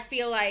 I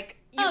feel like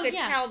you could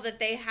tell that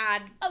they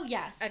had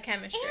a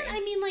chemistry. And,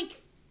 I mean,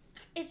 like,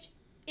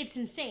 it's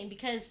insane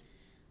because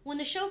when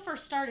the show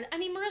first started, I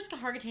mean, Mariska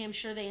Hargitay, I'm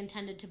sure they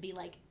intended to be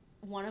like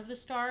one of the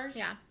stars.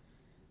 Yeah.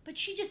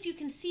 But you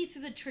can see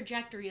through the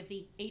trajectory of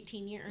the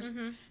 18 years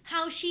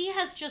how she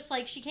has just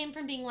like, she came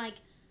from being like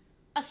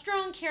a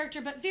strong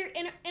character, but very,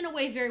 in a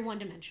way, very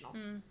one-dimensional,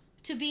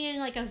 to being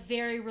like a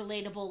very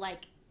relatable,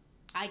 like,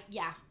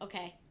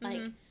 okay.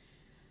 Like,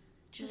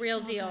 just real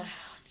so deal. Good.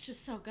 It's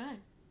just so good.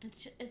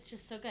 It's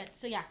just so good.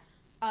 So yeah,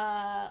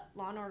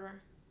 Law and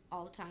Order,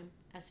 all the time.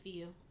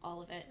 SVU,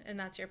 all of it. And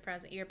that's your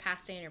present, your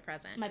past and your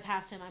present. My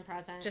past and my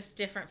present. Just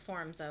different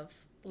forms of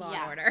Law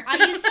and Order. I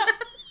used to,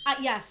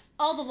 yes,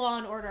 all the Law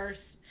and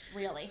Orders,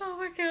 really. Oh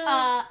my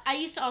god. I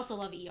used to also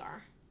love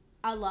ER.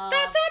 That's on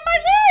my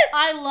list!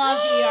 I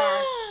loved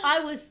ER.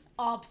 I was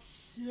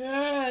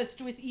obsessed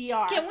with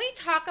ER. Can we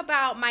talk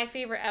about my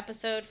favorite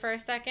episode for a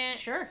second?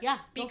 Sure, yeah.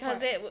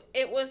 Because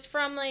it was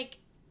from, like,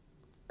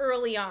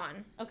 early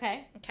on.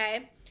 Okay.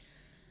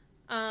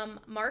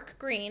 Mark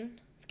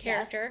Green,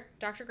 character, yes.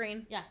 Dr.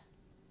 Green. Yeah.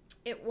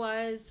 It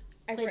was...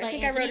 Played by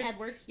Anthony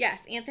Edwards.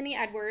 Yes, Anthony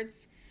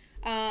Edwards.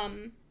 Are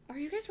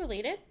you guys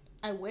related?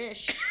 I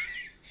wish.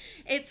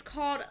 It's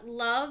called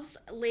Love's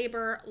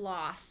Labor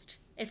Lost.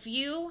 If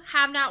you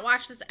have not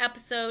watched this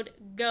episode,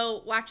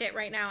 go watch it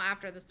right now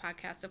after this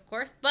podcast, of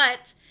course.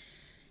 But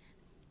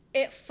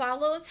it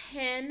follows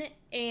him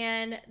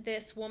and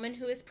this woman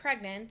who is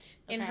pregnant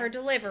in her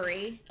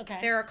delivery. Okay.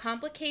 There are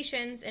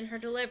complications in her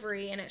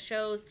delivery, and it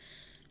shows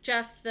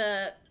just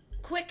the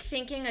quick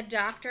thinking a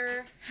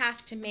doctor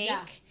has to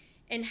make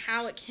and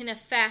how it can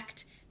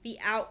affect the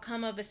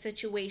outcome of a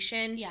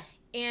situation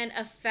and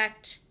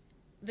affect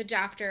the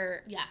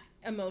doctor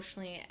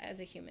emotionally as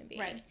a human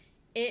being.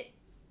 Right.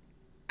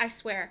 I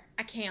swear,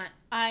 I can't.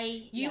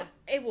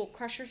 It will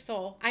crush your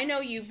soul. I know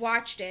you've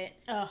watched it,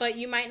 but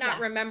you might not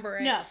remember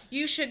it. No.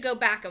 You should go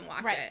back and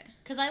watch it.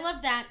 Because I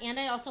love that, and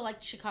I also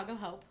liked Chicago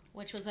Hope,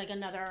 which was like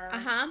another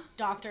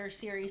doctor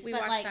series. We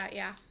watched that,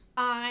 yeah.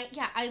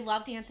 I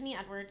loved Anthony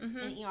Edwards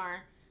in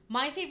ER.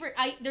 My favorite,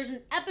 there's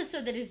an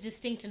episode that is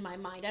distinct in my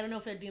mind. I don't know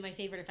if it would be my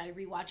favorite if I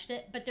rewatched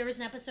it, but there was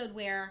an episode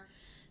where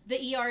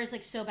the ER is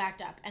like so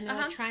backed up, and they're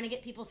like trying to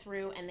get people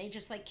through, and they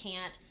just like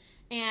can't.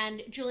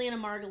 And Juliana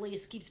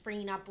Margulies keeps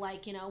bringing up,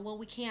 like, you know, well,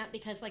 we can't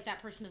because, like,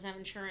 that person doesn't have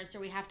insurance, or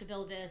we have to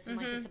bill this, and,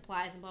 like, the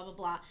supplies, and blah, blah,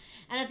 blah.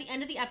 And at the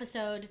end of the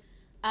episode,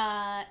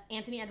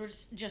 Anthony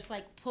Edwards just,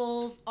 like,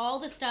 pulls all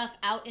the stuff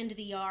out into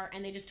the ER,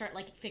 and they just start,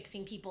 like,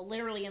 fixing people,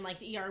 literally in, like,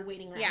 the ER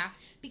waiting room. Yeah.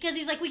 Because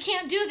he's like, we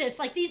can't do this.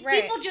 Like, these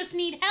people just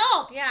need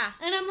help. Yeah.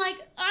 And I'm like,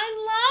 I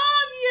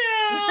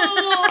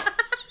love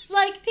you.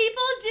 Like,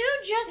 people do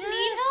just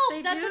need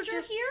help. That's what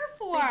you're here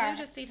for. They do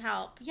just need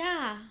help.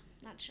 Yeah.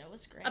 That show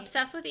was great.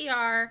 Obsessed with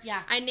ER.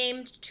 Yeah. I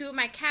named 2 of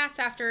my cats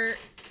after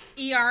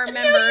ER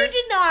members. No, you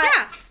did not.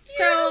 Yeah.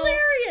 You're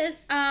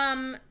hilarious.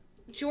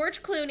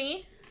 George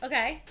Clooney.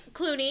 Okay.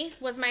 Clooney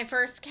was my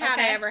first cat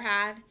I ever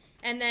had.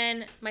 And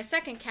then my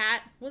second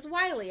cat was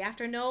Wiley,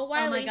 after Noah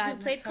Wiley, who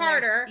played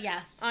Carter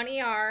on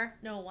ER.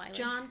 Noah Wiley.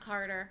 John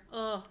Carter.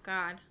 Oh,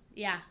 God.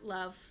 Yeah.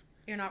 Love.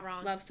 You're not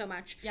wrong. Love so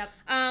much. Yep.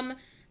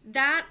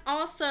 That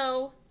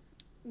also,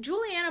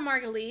 Juliana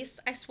Margulies,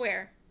 I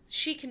swear,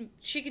 she can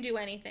do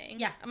anything.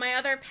 Yeah. My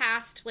other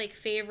past, like,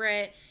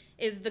 favorite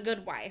is The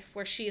Good Wife,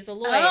 where she's a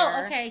lawyer.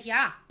 Oh, okay,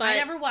 yeah. But I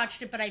never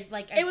watched it, but it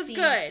was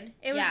good.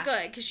 It was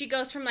good, because she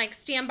goes from, like,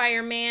 Stand By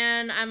Your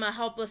Man, I'm a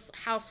helpless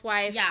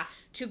housewife,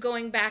 to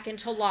going back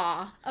into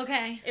law.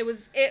 Okay.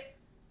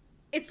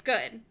 It's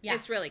good. Yeah.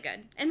 It's really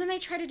good. And then they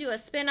try to do a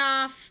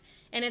spinoff,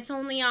 and it's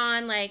only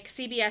on, like,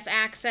 CBS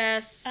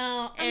Access.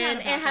 Oh, and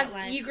it has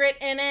Egret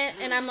in it,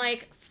 and I'm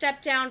like,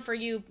 step down for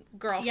you,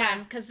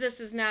 girlfriend, because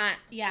this is not,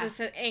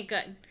 this ain't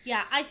good.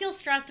 Yeah, I feel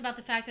stressed about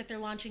the fact that they're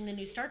launching the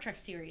new Star Trek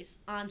series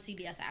on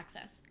CBS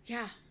Access.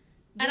 Yeah.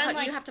 And I'm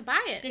like, you have to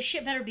buy it. This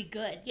shit better be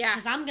good. Yeah.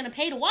 Because I'm going to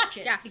pay to watch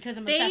it. Yeah. Because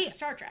I'm obsessed with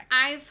Star Trek.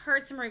 I've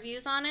heard some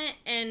reviews on it,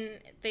 and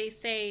they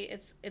say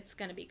it's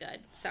going to be good.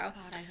 So.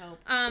 God, I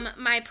hope.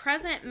 My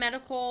present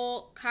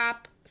medical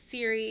cop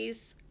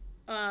series,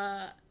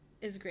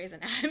 is Grey's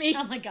Anatomy.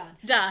 Oh my God.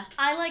 Duh.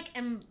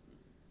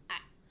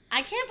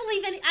 I can't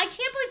believe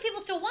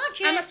people still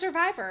watch it. I'm a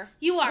survivor.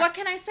 You are. What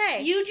can I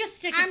say? You just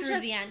stick it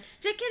through the end.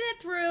 Sticking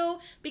it through,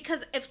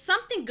 because if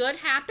something good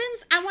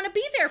happens, I want to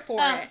be there for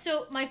it.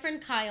 So my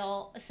friend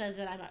Kyle says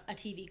that I'm a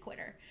TV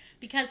quitter,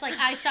 because like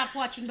I stopped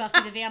watching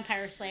Buffy the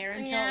Vampire Slayer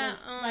until it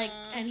was like,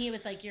 and he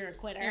was like, "You're a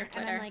quitter,"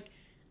 and I'm like,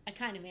 I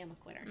kind of am a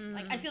quitter.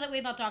 Like, I feel that way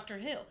about Doctor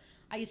Who.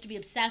 I used to be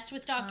obsessed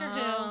with Doctor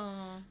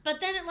Who, but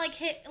then it like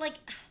hit, like,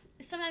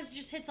 sometimes it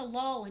just hits a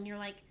lull, and you're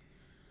like,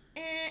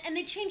 and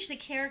they change the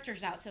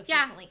characters out so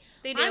frequently.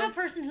 They do. I'm a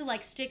person who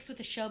like sticks with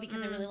the show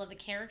because I really love the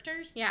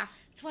characters. Yeah.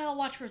 That's why I'll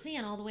watch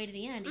Roseanne all the way to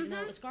the end, even though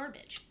it was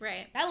garbage.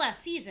 Right. That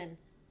last season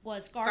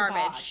was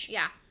garbage.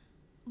 Yeah.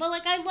 But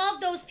like, I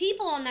love those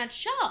people on that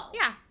show.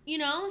 Yeah. You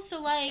know,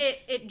 so like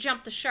it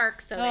jumped the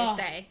shark, so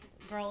they say.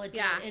 girl,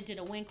 it did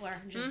a Winkler.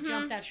 Just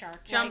jumped that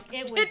shark.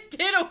 It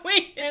did a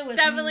wink. It was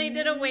definitely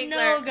did a Winkler.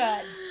 No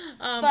good.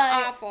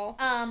 Awful.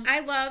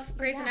 I love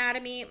Grey's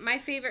Anatomy. My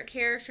favorite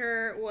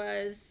character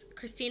was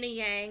Christina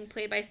Yang,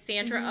 played by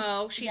Sandra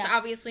Oh. She's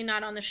obviously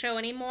not on the show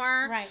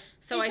anymore. Right.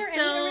 So Is there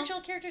any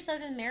original characters other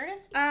than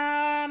Meredith?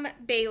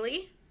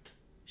 Bailey.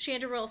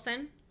 Shanda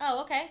Wilson.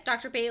 Oh, okay.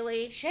 Dr.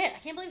 Bailey. Shit, I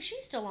can't believe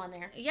she's still on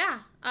there. Yeah.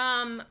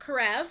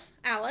 Karev,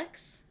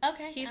 Alex.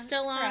 Okay. He's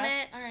still on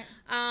it. All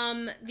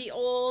right. The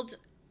old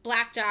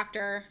black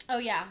doctor. Oh,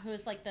 yeah.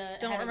 Who's like the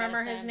Don't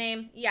remember his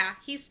name. Yeah.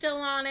 He's still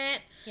on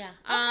it. Yeah.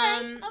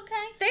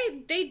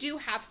 Okay. They do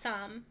have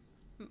some.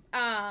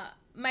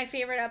 My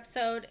favorite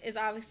episode is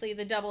obviously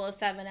the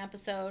 007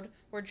 episode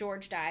where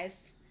George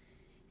dies.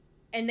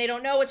 And they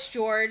don't know it's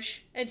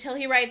George until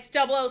he writes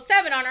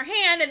 007 on her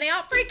hand and they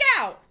all freak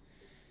out.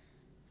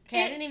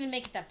 Okay, I didn't even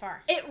make it that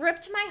far. It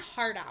ripped my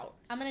heart out.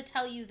 I'm going to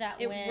tell you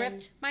that it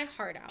ripped my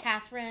heart out.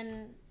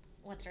 Catherine,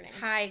 what's her name?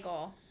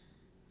 Heigl.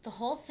 The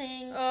whole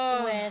thing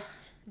with...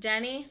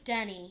 Denny?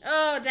 Denny.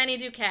 Oh, Denny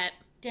Duquette.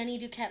 Denny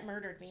Duquette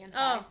murdered me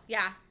inside. Oh,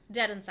 yeah.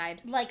 Dead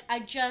inside. Like, I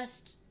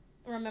just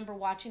remember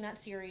watching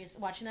that series,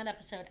 watching that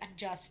episode, and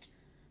just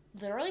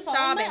literally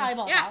bawling my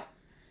eyeballs out.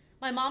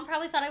 My mom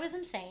probably thought I was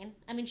insane.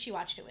 I mean, she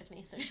watched it with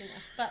me, so she knew.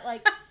 But,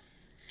 like...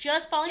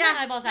 Just bawling my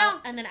eyeballs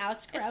out, and then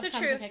Alex Karev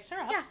comes and picks her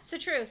up. Yeah, it's the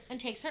truth. And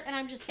takes her, and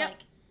I'm just like,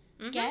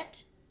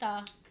 get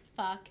the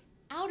fuck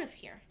out of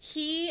here.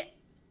 He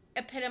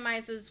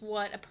epitomizes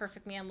what a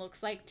perfect man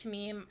looks like to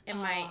me in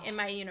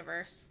my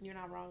universe. You're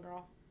not wrong,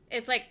 girl.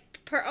 It's like,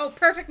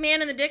 perfect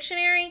man in the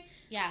dictionary?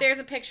 Yeah. There's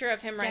a picture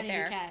of him right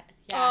there. Duquette.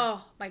 Yeah.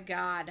 Oh, my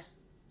God.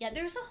 Yeah,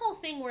 there's a whole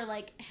thing where,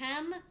 like,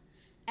 him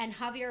and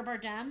Javier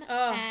Bardem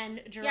and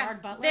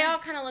Gerard Butler. They all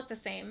kind of look the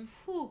same.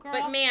 Ooh, girl.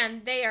 But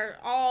man, they are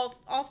all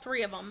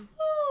three of them.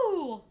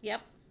 Ooh.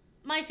 Yep.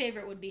 My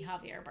favorite would be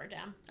Javier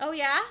Bardem. Oh,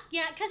 yeah?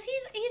 Yeah, because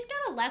he's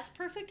got a less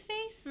perfect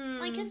face.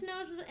 Like, his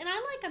nose is... And I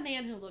like a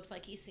man who looks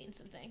like he's seen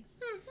some things.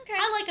 Okay.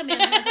 I like a man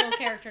who has a little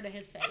character to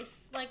his face.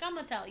 Like, I'm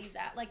going to tell you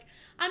that. Like,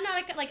 I'm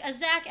not a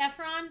Zac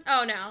Efron.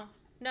 Oh, no.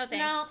 No,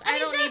 thanks. No, I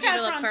don't need you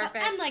to look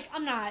perfect.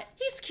 I'm not...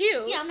 He's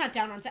cute. Yeah, I'm not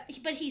down on Zac,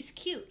 but he's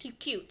cute. He's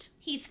cute.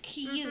 He's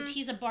cute.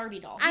 He's a Barbie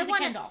doll. He's a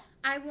Ken doll.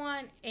 I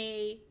want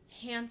a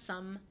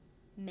handsome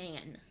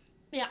man.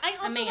 Yeah, I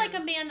also like a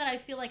man that I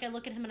feel like I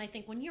look at him and I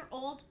think, when you're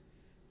old,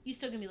 you're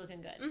still going to be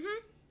looking good. Mm-hmm.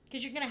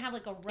 Because you're going to have,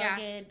 like, a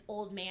rugged,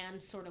 old man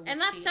sort of look. And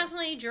that's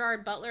definitely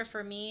Gerard Butler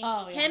for me.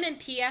 Oh, yeah. Him and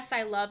P.S.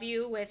 I Love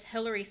You with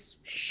Hilary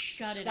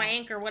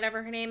Swank or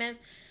whatever her name is.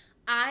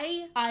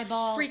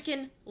 Eyeballs.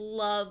 Freaking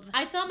love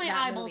I thought my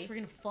eyeballs were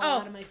going to fall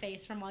out of my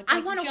face from like I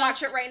want to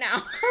watch it right now.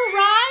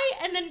 Cry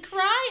and then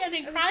cry and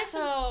then cry.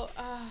 So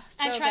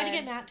I tried to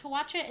get Matt to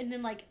watch it, and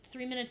then like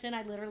 3 minutes in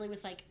I literally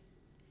was like,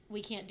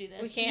 we can't do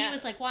this. We can't. And he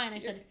was like, why? And I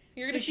said,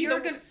 because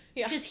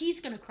he's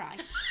going to cry.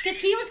 Because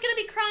he was going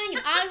to be crying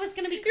and I was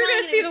going to be crying. You're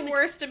going to see the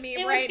worst of me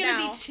right now. It was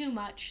going to be too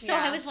much. So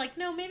I was like,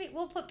 no, maybe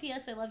we'll put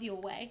P.S. I Love You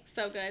away.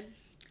 So good.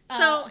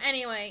 So,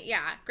 anyway,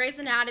 Grey's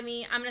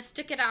Anatomy. I'm going to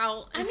stick it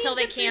out until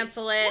they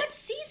cancel it. What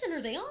season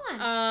are they on?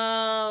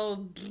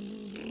 Oh,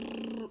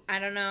 I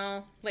don't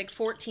know. Like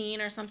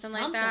 14 or something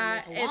like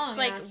that. It's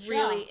like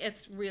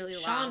it's really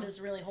long.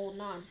 Shonda's really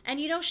holding on. And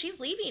she's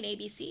leaving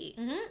ABC.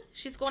 Mm-hmm.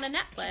 She's going to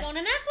Netflix. She's going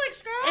to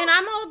Netflix, girl. And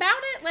I'm all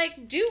about it.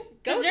 Like,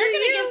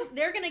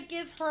 they're going to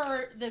give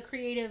her the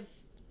creative,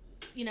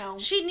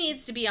 She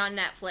needs to be on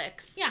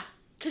Netflix. Yeah.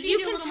 Because you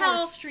can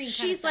tell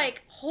she's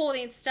like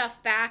holding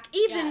stuff back,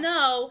 even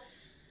though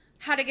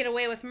How to Get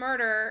Away with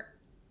Murder,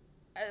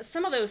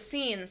 some of those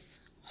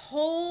scenes,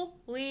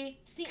 holy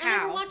cow. I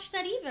never watched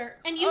that either.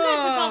 And you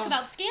guys would talk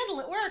about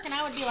Scandal at work, and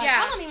I would be like,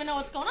 I don't even know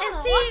what's going on. I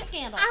don't watch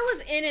Scandal. I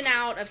was in and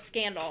out of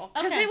Scandal.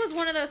 Because it was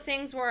one of those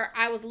things where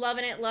I was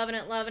loving it,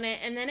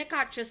 and then it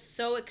got just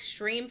so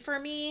extreme for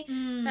me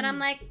that I'm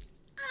like,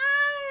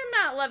 I'm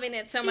not loving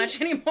it so much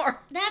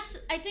anymore.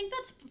 I think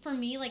that's, for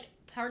me, like,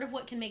 part of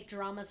what can make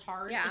dramas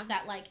hard is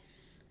that, like,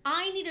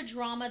 I need a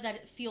drama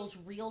that feels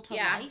real to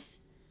life.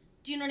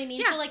 Do you know what I mean?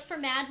 Yeah. So, like, for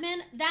Mad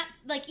Men, that,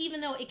 like,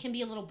 even though it can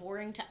be a little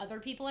boring to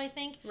other people, I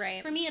think.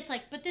 Right. For me, it's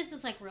like, but this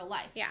is, like, real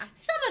life. Yeah.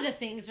 Some of the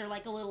things are,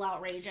 like, a little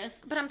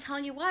outrageous. But I'm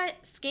telling you what,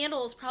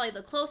 Scandal is probably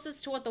the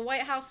closest to what the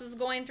White House is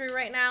going through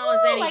right now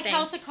as anything. Like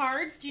House of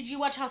Cards? Did you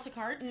watch House of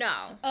Cards?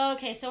 No.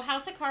 Okay, so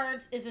House of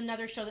Cards is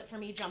another show that, for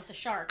me, jumped the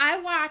shark. I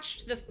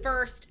watched the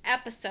first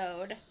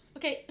episode.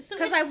 Okay, so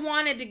because I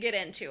wanted to get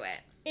into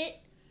it.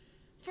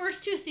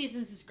 First 2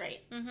 seasons is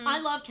great. Mm-hmm. I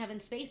love Kevin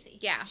Spacey.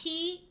 Yeah.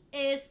 He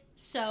is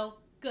so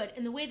good.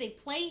 And the way they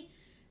play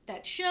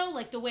that show,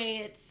 like the way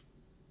it's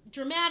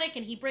dramatic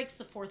and he breaks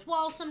the fourth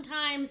wall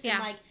sometimes and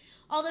like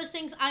all those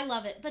things, I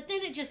love it. But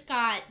then it just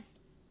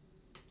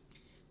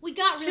we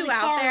got really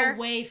far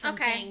away from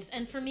things.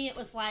 And for me it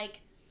was like,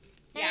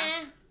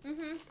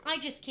 I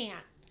just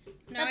can't.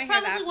 No, That's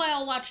probably why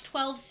I'll watch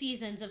 12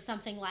 seasons of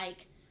something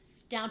like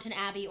Downton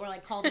Abbey or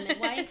like Call the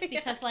Midwife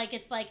because like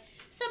it's like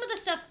some of the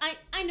stuff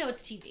I know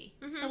it's TV,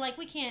 so like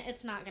we can't.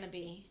 It's not gonna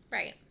be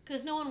right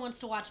because no one wants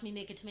to watch me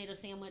make a tomato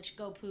sandwich,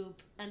 go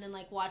poop, and then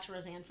like watch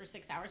Roseanne for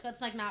 6 hours.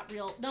 That's like not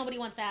real. Nobody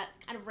wants that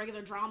kind of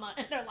regular drama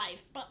in their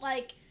life. But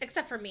like,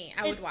 except for me,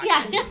 I would watch.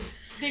 Yeah,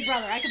 Big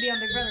Brother. I could be on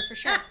Big Brother for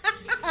sure.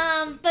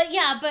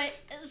 But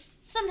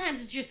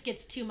sometimes it just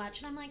gets too much,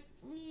 and I'm like,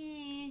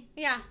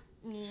 yeah.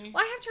 Well,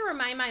 I have to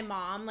remind my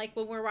mom, like,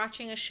 when we're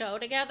watching a show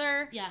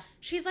together,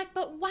 she's like,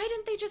 but why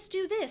didn't they just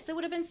do this? It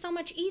would have been so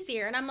much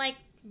easier. And I'm like,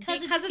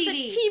 because it's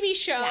a TV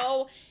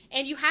show,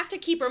 and you have to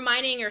keep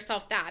reminding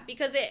yourself that.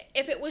 Because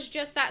if it was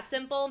just that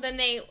simple, then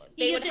they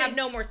would have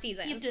no more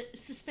seasons. You have to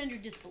suspend your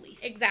disbelief.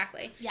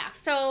 Exactly. Yeah.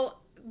 So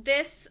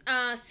this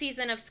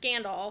season of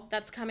Scandal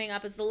that's coming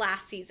up is the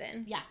last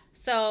season. Yeah.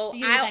 So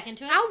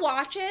I'll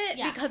watch it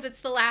because it's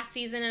the last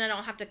season and I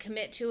don't have to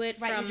commit to it.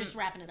 Right, you're just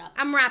wrapping it up.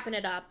 I'm wrapping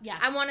it up. Yeah.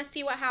 I want to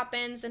see what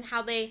happens and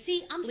how they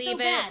I'm leave so it.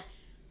 bad.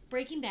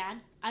 Breaking Bad,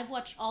 I've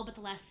watched all but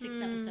the last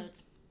 6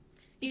 episodes.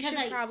 You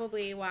should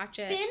probably watch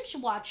it. Binge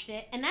watched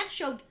it, and that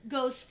show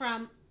goes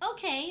from,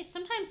 okay,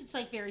 sometimes it's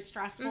like very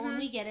stressful, and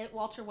we get it,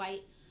 Walter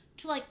White,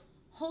 to like,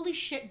 holy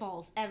shit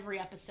balls every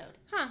episode.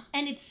 Huh.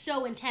 And it's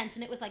so intense,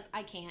 and it was like,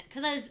 I can't.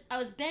 Because I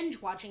was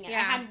binge watching it.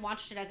 Yeah. I hadn't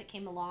watched it as it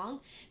came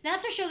along.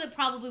 That's a show that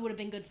probably would have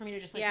been good for me to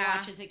just like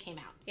watch as it came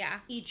out. Yeah.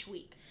 Each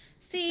week.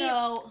 See,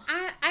 so,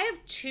 I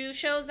have 2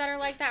 shows that are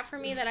like that for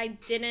me that I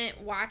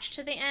didn't watch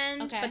to the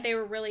end, but they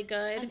were really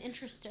good. I'm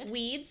interested.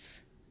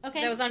 Weeds.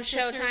 Okay. That was on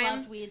Showtime.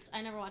 Loved Weeds.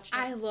 I never watched it.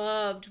 I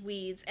loved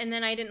Weeds. And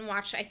then I didn't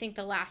watch, I think,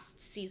 the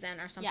last season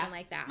or something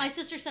like that. My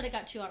sister said it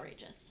got too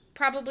outrageous.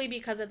 Probably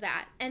because of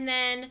that. And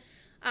then,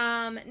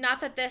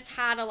 not that this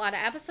had a lot of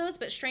episodes,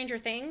 but Stranger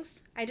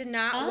Things. I did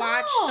not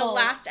watch the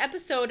last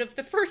episode of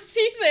the first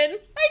season.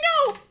 I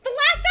know! The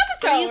last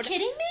episode! Are you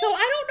kidding me? So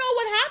I don't know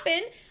what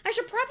happened. I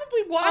should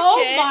probably watch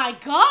it. Oh my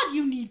god,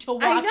 you need to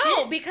watch it. I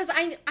know, because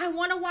I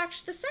want to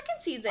watch the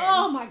second season.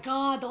 Oh my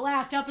god, the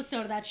last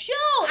episode of that show.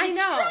 It's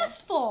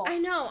stressful. I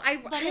know.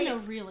 But in a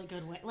really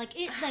good way. Like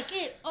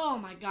it, oh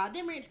my god,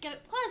 they bring it together.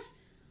 Plus,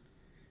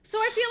 so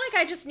I feel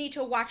like I just need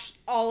to watch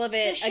all of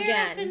it again. The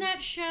sheriff in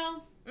that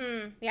show.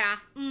 Yeah.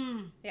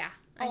 Yeah.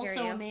 I hear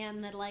you. Also a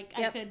man that like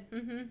I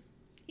could.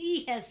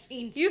 He has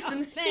seen You've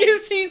some things.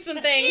 You've seen some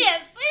things. He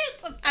has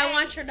seen some things. I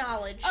want your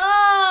knowledge.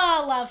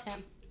 Oh, love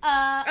him.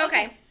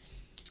 Okay.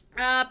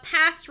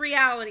 Past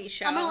reality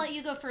show. I'm gonna let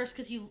you go first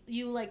because you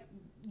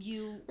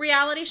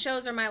reality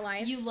shows are my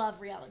life. You love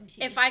reality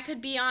TV. If I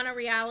could be on a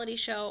reality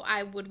show,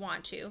 I would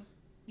want to.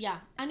 Yeah.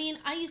 I mean,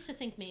 I used to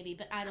think maybe,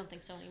 but I don't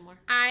think so anymore.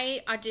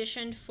 I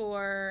auditioned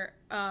for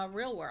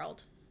Real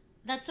World.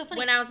 That's so funny.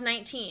 When I was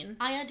 19.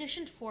 I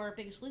auditioned for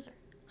Biggest Loser.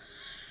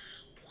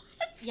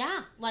 What?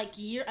 Yeah. Like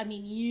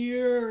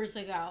years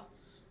ago.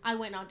 I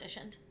went and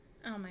auditioned.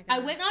 Oh my god. I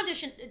went and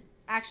auditioned.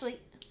 Actually,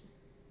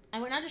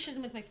 I went and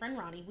auditioned with my friend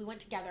Ronnie. We went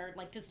together,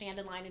 like, to stand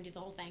in line and do the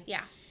whole thing.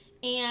 Yeah.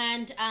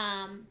 And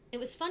it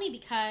was funny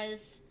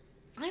because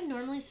I'm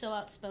normally so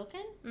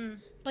outspoken,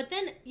 but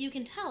then you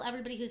can tell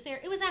everybody who's there.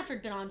 It was after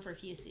it'd been on for a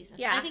few seasons.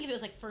 Yeah. I think if it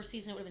was like first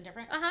season, it would have been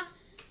different.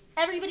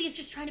 Everybody is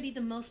just trying to be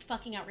the most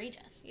fucking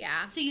outrageous.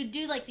 Yeah. So you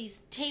do like these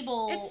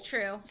table. It's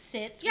true.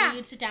 Sits where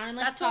you'd sit down and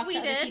like talk to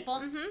other people.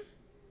 Mm-hmm.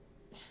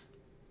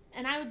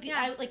 And I would be,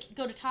 I would like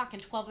go to talk,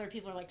 and 12 other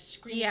people are like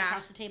screaming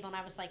across the table, and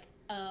I was like,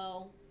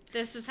 oh,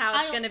 this is how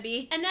it's gonna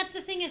be. And that's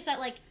the thing is that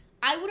like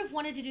I would have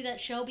wanted to do that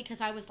show because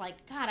I was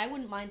like, God, I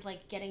wouldn't mind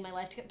like getting my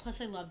life together.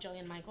 Plus, I love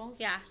Jillian Michaels.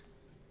 Yeah.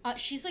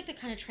 She's like the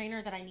kind of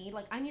trainer that I need.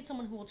 Like, I need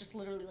someone who will just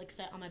literally like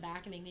sit on my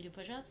back and make me do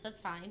push-ups.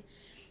 That's fine.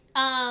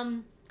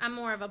 I'm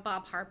more of a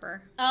Bob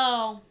Harper.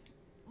 Oh,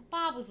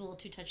 Bob was a little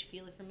too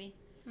touchy-feely for me.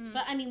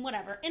 But I mean,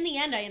 whatever. In the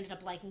end, I ended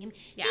up liking him.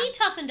 Yeah. He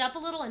toughened up a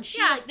little, and she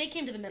like they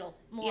came to the middle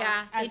more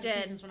as the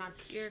seasons went on.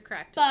 You're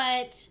correct.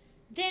 But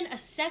then a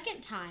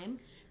second time,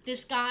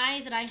 this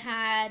guy that I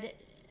had,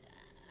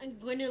 I'm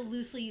going to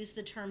loosely use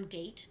the term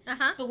date,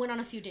 but went on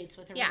a few dates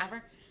with her,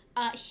 whatever.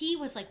 He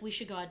was like, we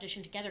should go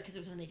audition together because it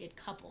was when they did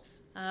couples.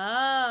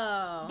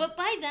 Oh. But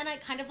by then, I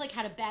kind of like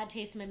had a bad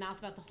taste in my mouth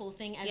about the whole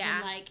thing, as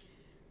in like,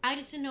 I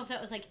just didn't know if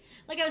that was like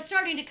I was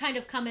starting to kind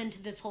of come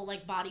into this whole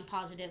like body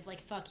positive,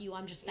 like fuck you,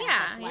 I'm just fat.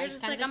 Yeah, you're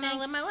just like, I'm gonna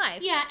live my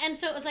life. Yeah, and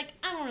so it was like,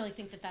 I don't really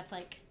think that that's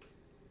like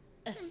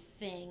a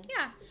thing.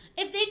 Yeah.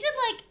 If they did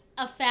like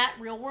a fat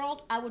Real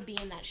World, I would be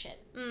in that shit.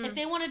 If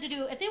they wanted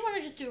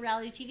to just do a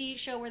reality TV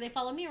show where they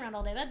follow me around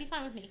all day, that'd be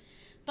fine with me.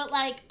 But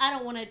like, I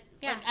don't want to.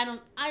 Yeah. Like,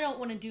 I don't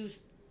want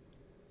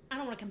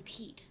to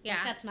compete. Yeah.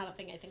 Like, that's not a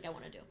thing I think I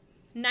want to do.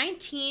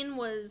 19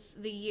 was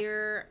the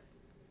year.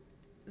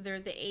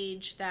 They're the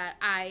age that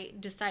I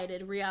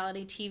decided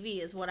reality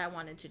TV is what I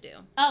wanted to do.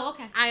 Oh,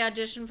 okay. I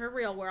auditioned for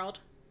Real World.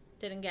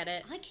 Didn't get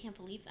it. I can't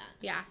believe that.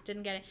 Yeah,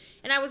 didn't get it.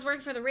 And I was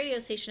working for the radio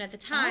station at the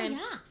time. Oh,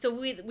 yeah. So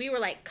we were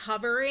like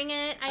covering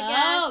it, I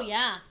guess. Oh,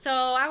 yeah. So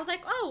I was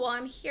like, oh, well,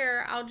 I'm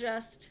here. I'll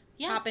just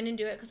hop in and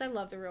do it because I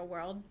love the Real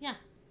World. Yeah.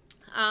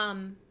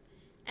 And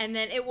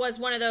then it was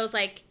one of those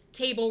like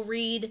table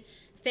read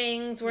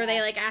things where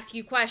they, like, ask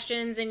you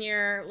questions and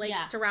you're, like,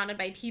 surrounded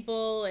by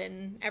people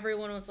and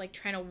everyone was, like,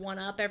 trying to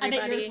one-up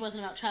everybody. I bet yours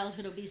wasn't about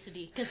childhood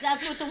obesity, because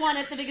that's what the one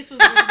at the biggest was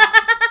about.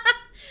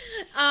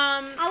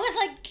 I was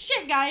like,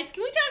 shit, guys,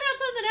 can we talk about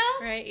something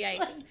else? Right, yikes.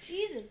 Like,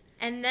 Jesus.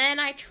 And then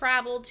I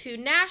traveled to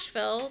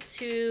Nashville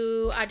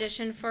to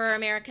audition for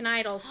American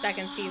Idol's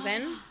second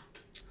season.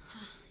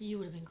 You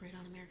would have been great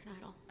on American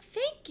Idol.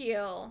 Thank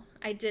you.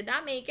 I did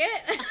not make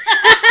it.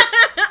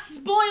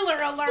 Spoiler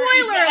alert.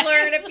 Spoiler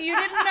alert, if you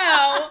didn't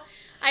know.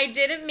 I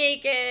didn't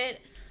make it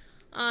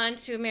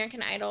onto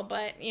American Idol,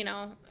 but, you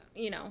know,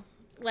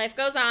 life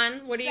goes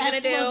on. What are you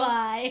going to do?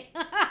 Bye.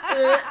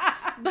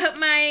 But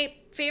my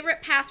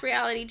favorite past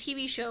reality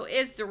TV show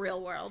is The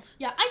Real World.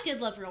 Yeah, I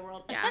did love Real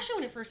World, especially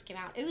when it first came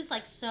out. It was,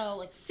 like, so,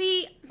 like,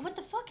 see, what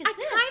the fuck is this?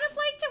 I kind of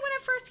liked it when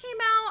it first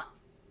came out,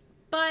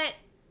 but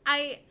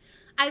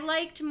I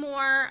liked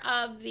more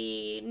of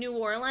the New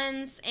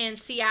Orleans and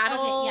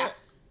Seattle. Okay, yeah.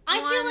 I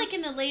feel like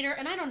in the later,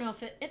 and I don't know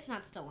if it's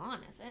not still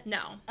on, is it?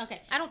 No.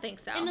 Okay. I don't think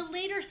so. In the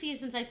later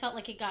seasons, I felt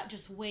like it got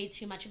just way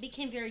too much. It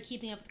became very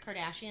Keeping Up with the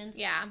Kardashians.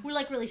 Yeah. We're,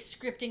 like, really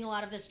scripting a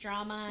lot of this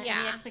drama. Yeah.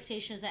 And the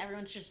expectation is that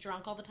everyone's just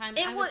drunk all the time.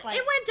 It went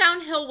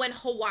downhill when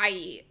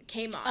Hawaii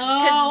came on.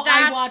 Oh,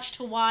 I watched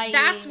Hawaii.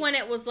 That's when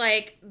it was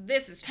like,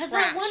 this is trash.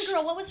 Because that one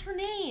girl, what was her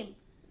name?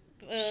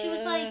 She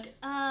was like,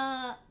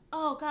 oh,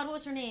 God, what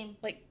was her name?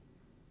 Like,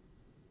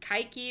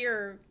 Kaiki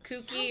or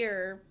Kooky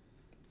or...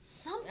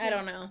 Something. I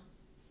don't know.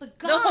 But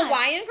God, the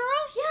Hawaiian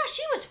girl? Yeah,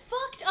 she was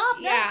fucked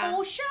up that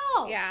whole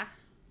show. Yeah.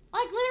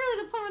 Like,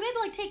 literally the point where they had to,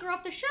 like, take her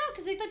off the show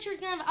because they thought she was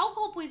going to have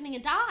alcohol poisoning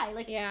and die.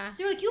 Like, they're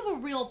like, you have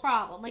a real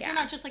problem. Like, you're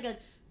not just, like, a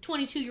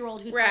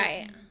 22-year-old who's,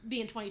 like,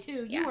 being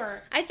 22. You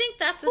were... I think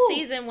that's the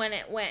season when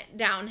it went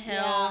downhill.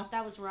 Yeah,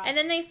 that was rough. And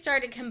then they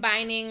started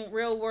combining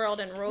Real World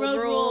and Road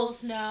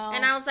Rules. No.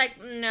 And I was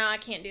like, no, I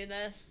can't do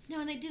this. No,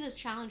 and they do those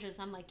challenges.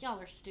 I'm like,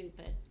 y'all are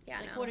stupid. Yeah,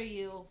 like, what are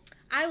you...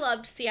 I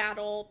loved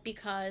Seattle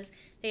because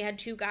they had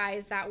two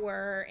guys that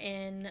were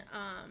in,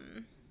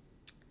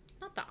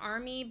 not the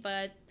Army,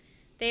 but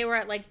they were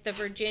at, like, the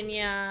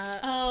Virginia...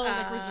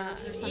 like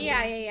reserves or something.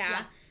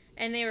 Yeah.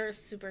 And they were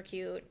super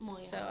cute. Well,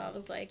 so I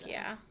was like,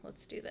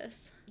 let's do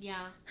this.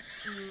 Yeah.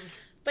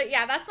 But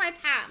yeah, that's my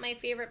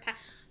favorite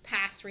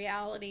past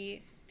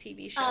reality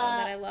TV show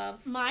that I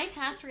love. My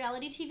past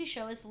reality TV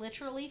show is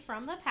literally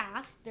from the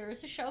past. There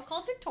is a show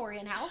called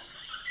Victorian House.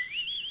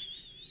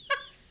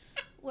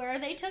 Where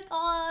they took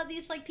all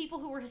these, like, people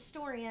who were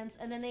historians,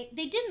 and then they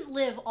didn't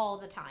live all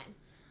the time.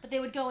 But they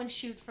would go and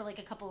shoot for, like,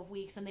 a couple of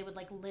weeks, and they would,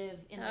 like, live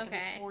in, like, a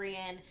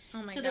Victorian. Oh,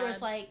 my God. So there was,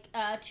 like,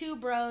 two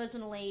bros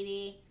and a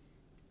lady.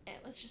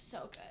 It was just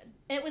so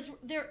good. It was,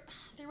 there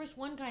was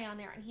one guy on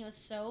there, and he was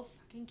so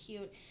fucking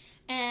cute.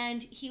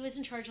 And he was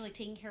in charge of, like,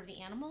 taking care of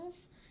the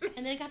animals.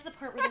 And then it got to the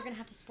part where they're going to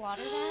have to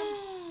slaughter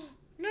them.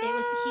 No. He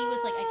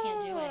was like, I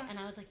can't do it. And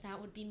I was like, that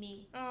would be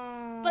me.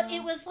 Oh. But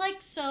it was,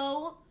 like,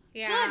 so...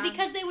 good,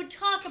 because they would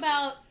talk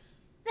about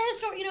the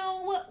history, you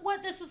know,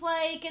 what this was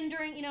like, and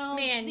during, you know...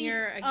 Man,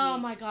 you're a geek. Oh,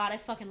 my God, I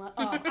fucking love...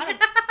 Oh, I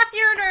don't...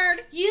 You're a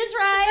nerd. Use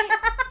right.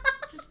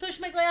 Just push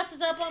my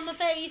glasses up on my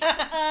face.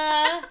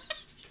 I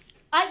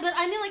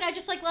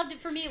just, like, loved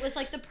it. For me, it was,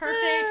 like, the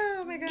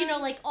perfect, you know,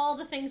 like, all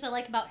the things I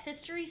like about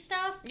history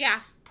stuff. Yeah.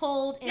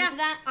 Pulled into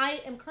that.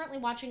 I am currently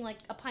watching, like,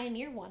 a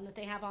Pioneer one that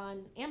they have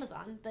on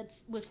Amazon that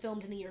was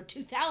filmed in the year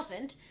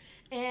 2000,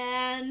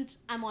 and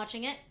I'm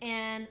watching it,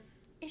 and...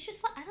 it's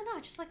just, like, I don't know, I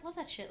just, like, love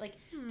that shit. Like,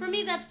 for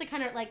me, that's the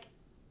kind of, like,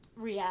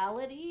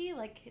 reality.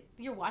 Like,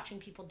 you're watching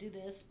people do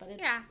this, but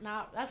it's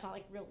not, that's not,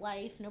 like, real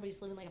life.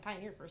 Nobody's living like a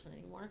pioneer person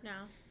anymore.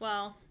 No.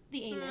 Well. The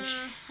Amish.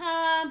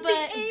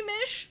 The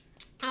Amish.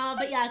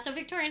 But yeah, so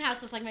Victorian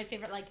House is, like, my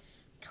favorite, like,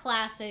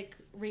 classic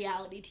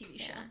reality TV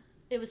show.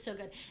 It was so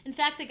good. In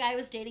fact, the guy I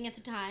was dating at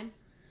the time,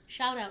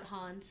 shout out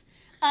Hans,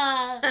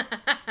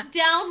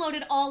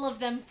 downloaded all of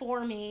them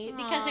for me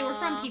because they were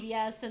from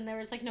PBS and there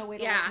was, like, no way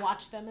to like,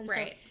 watch them, and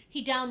so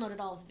he downloaded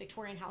all of the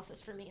Victorian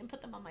houses for me and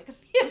put them on my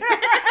computer.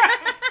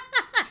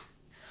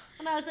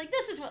 And I was like,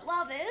 this is what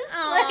love is.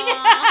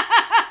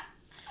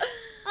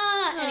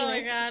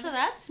 Anyways, so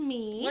that's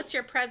me. What's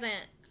your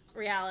present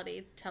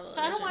reality television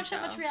So I don't watch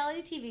that much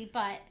reality TV,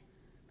 but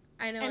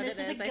I know and what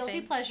this is a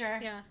guilty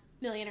pleasure. Yeah.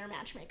 Millionaire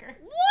Matchmaker.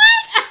 What?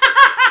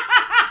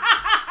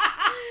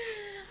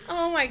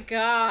 Oh my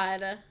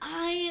God.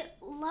 I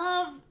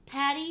love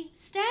Patty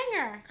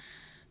Stanger.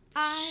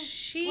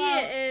 She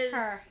is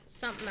her.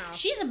 Something else.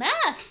 She's a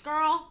mess,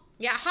 girl.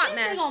 Yeah, hot She's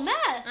mess. She's a big old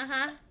mess.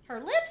 Uh-huh. Her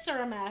lips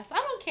are a mess. I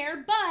don't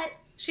care, but...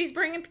 she's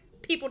bringing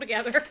people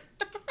together. Part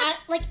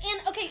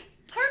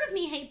of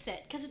me hates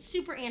it, because it's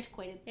super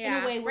antiquated in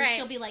a way where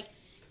she'll be like,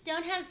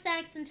 don't have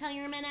sex until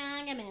you're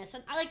monogamous.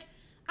 And I'm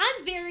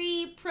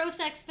very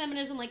pro-sex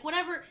feminism, like,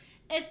 whatever...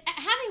 if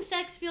having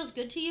sex feels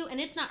good to you and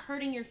it's not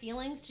hurting your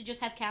feelings to just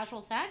have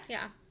casual sex,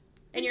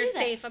 and you're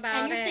safe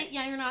about it.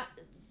 You're not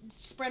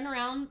spreading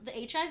around the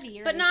HIV or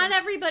anything. But not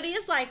everybody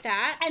is like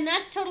that, and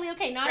that's totally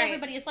okay. Not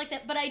everybody is like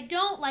that. But I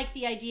don't like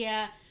the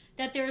idea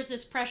that there's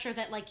this pressure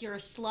that, like, you're a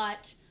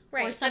slut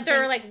Right. Or something. That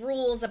there are, like,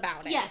 rules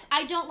about it. Yes,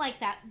 I don't like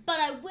that. But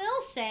I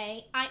will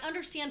say, I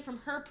understand from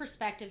her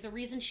perspective, the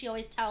reason she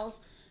always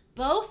tells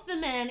both the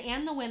men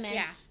and the women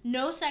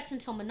no sex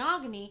until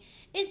monogamy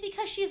is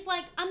because she's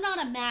like, I'm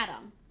not a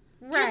madam.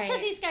 Right. Just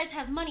because these guys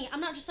have money,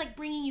 I'm not just, like,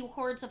 bringing you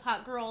hordes of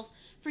hot girls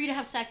for you to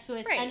have sex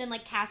with and then,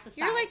 like, cast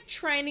aside. You're, like,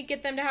 trying to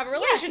get them to have a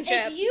relationship.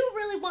 Yes, if you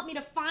really want me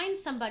to find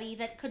somebody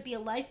that could be a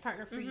life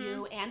partner for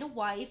you and a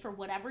wife or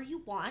whatever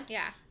you want,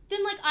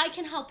 then, like, I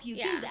can help you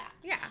do that.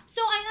 Yeah.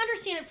 So I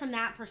understand it from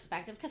that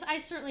perspective, because I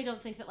certainly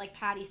don't think that, like,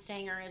 Patty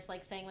Stanger is,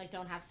 like, saying, like,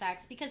 don't have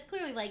sex, because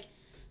clearly, like,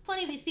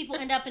 plenty of these people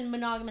end up in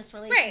monogamous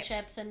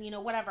relationships and, you know,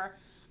 whatever.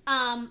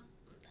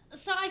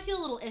 So I feel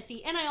a little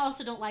iffy, and I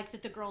also don't like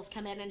that the girls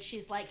come in and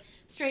she's like,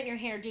 straighten your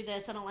hair, do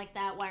this, I don't like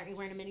that, why aren't you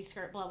wearing a mini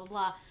skirt, blah, blah,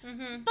 blah.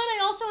 But I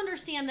also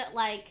understand that,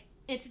 like,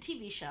 it's a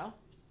TV show.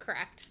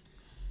 Correct.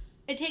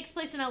 It takes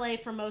place in LA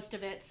for most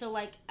of it, so,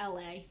 like,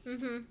 LA.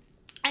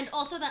 And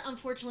also that,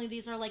 unfortunately,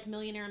 these are, like,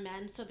 millionaire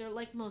men, so they're,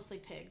 like, mostly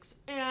pigs.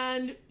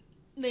 And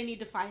they need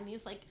to find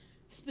these, like,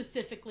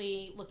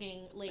 specifically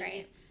looking ladies.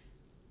 Right.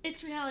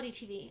 It's reality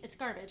TV. It's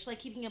garbage. Like,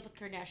 Keeping Up with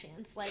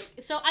Kardashians. Like,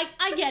 so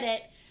I get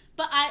it.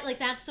 But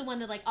that's the one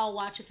that, like, I'll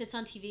watch. If it's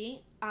on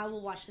TV, I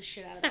will watch the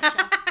shit out of that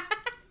show.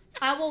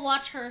 I will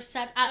watch her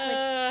set up, like,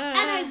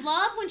 and I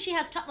love when she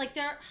has,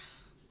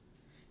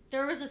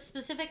 there was a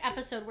specific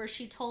episode where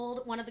she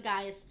told one of the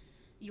guys,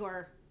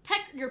 your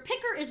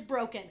picker is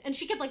broken. And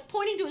she kept, like,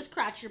 pointing to his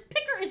crotch. Your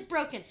picker is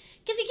broken.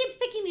 Because he keeps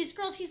picking these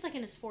girls. He's, like,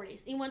 in his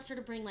 40s. He wants her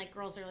to bring, like,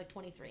 girls that are, like,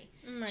 23.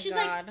 Oh, my She's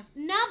God. like,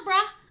 nah,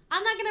 bruh.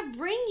 I'm not going to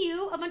bring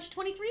you a bunch of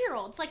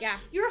 23-year-olds. Like,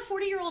 you're a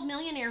 40-year-old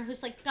millionaire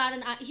who's, like, got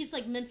he's,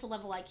 like, Mensa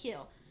level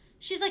IQ.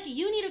 She's like,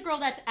 you need a girl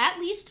that's at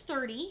least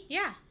 30.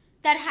 Yeah.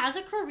 That has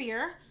a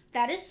career,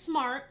 that is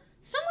smart,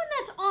 someone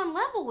that's on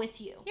level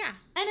with you. Yeah.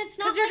 And it's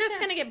not, because you're just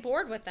going to get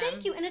bored with them.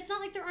 Thank you. And it's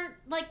not like there aren't,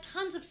 like,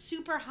 tons of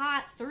super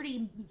hot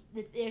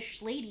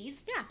 30-ish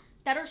ladies. Yeah.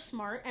 That are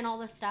smart and all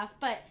this stuff.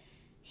 But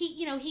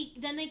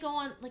then they go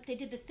on, like, they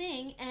did the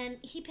thing, and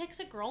he picks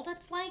a girl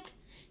that's, like,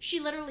 she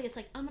literally is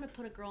like, I'm going to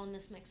put a girl in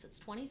this mix that's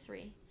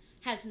 23,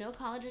 has no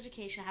college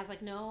education, has,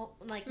 like, no,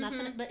 like,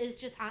 nothing, but is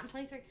just hot and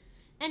 23.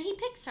 And he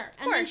picks her.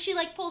 And then she,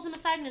 like, pulls him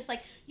aside and is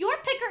like, your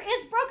picker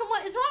is broken.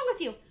 What is wrong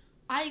with you?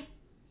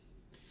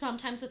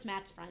 Sometimes with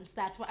Matt's friends,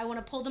 that's what I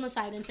want to pull them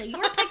aside and say,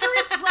 your picker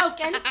is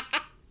broken.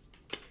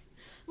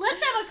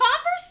 Let's have a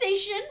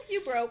conversation.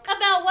 You broke.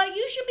 About what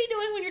you should be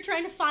doing when you're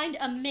trying to find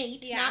a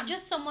mate, not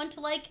just someone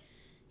to, like,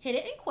 hit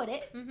it and quit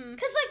it. Because,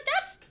 like,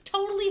 that's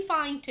totally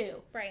fine,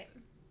 too. Right.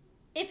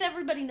 If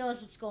everybody knows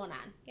what's going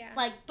on. Yeah.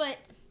 Like, but,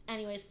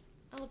 anyways,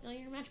 I love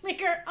Millionaire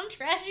Matchmaker. I'm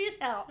trashy as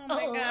hell. Oh,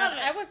 my God.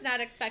 I was not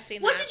expecting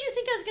that. What did you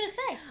think I was going to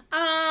say?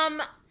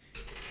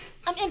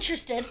 I'm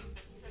interested.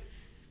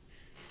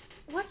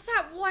 What's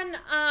that one,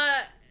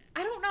 I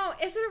don't know,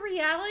 is it a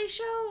reality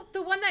show?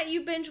 The one that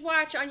you binge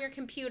watch on your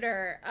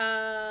computer,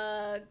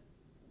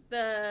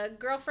 the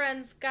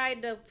Girlfriend's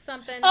Guide to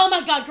something. Oh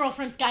my God,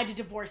 Girlfriend's Guide to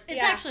Divorce.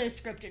 It's actually a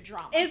scripted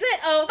drama. Is it?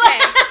 Oh, okay.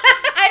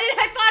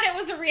 I thought it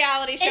was a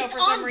reality show for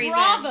some reason. It's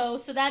on Bravo,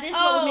 so that is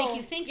what would make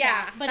you think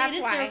that. But it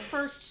is their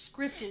first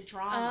scripted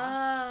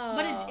drama.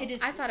 But it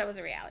is. I thought it was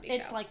a reality show.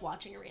 It's like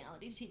watching a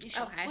reality TV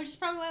show. Okay. Which is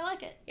probably why I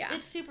like it. Yeah.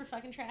 It's super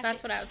fucking trashy.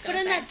 That's what I was going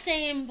to say. But in that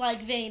same,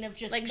 like, vein of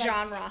just, like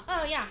genre.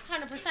 Oh, yeah,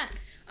 100%.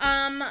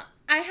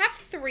 I have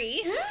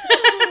 3.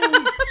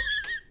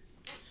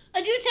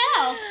 Do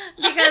tell.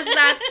 Because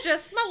that's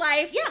just my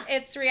life. Yeah.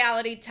 It's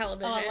reality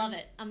television. Oh, I love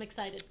it. I'm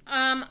excited.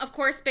 Of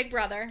course, Big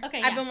Brother.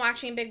 Okay, I've been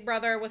watching Big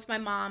Brother with my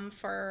mom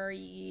for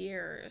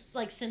years.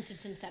 Like, since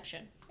its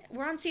inception.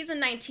 We're on season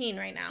 19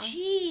 right now.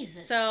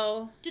 Jesus.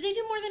 So. Do they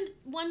do more than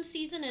one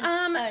season in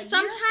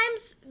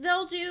sometimes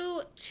they'll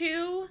do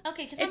 2.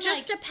 Okay, because it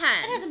just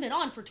depends. It hasn't been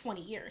on for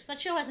 20 years.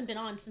 That show hasn't been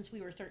on since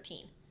we were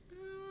 13.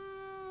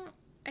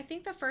 I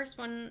think the first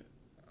one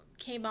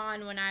came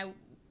on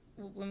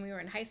when we were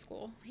in high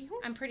school. Really?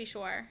 I'm pretty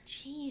sure.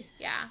 Jesus.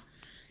 Yeah.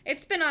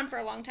 It's been on for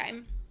a long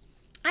time.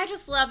 I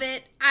just love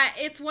it.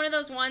 It's one of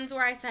those ones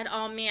where I said,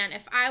 oh man,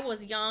 if I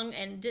was young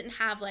and didn't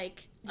have,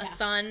 like, a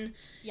son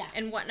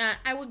and whatnot,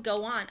 I would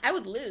go on. I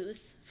would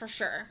lose, for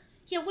sure.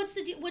 Yeah, what's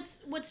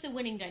the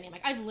winning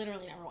dynamic? I've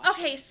literally never watched it.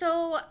 Okay,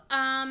 so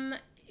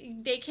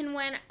they can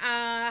win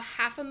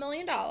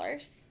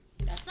 $500,000.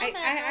 That's not bad.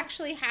 I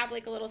actually have,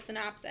 like, a little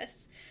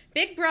synopsis.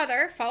 Big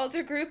Brother follows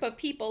a group of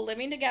people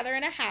living together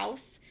in a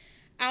house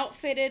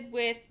outfitted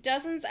with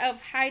dozens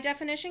of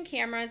high-definition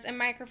cameras and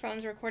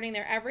microphones recording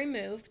their every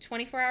move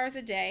 24 hours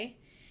a day.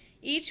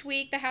 Each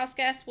week, the house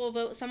guests will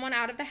vote someone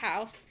out of the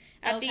house.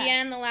 At the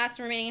end, the last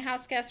remaining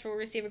house guest will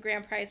receive a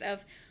grand prize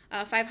of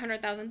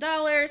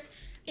 $500,000.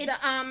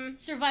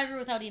 It's Survivor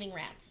without eating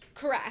rats.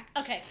 Correct.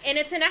 Okay. And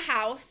it's in a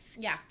house.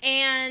 Yeah.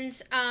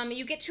 And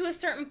you get to a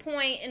certain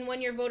point, and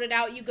when you're voted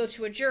out, you go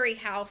to a jury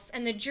house.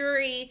 And the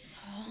jury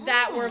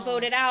that were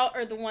voted out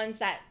are the ones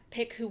that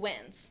pick who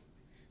wins.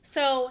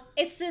 So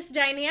it's this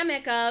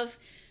dynamic of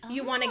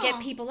you want to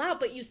get people out,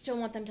 but you still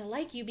want them to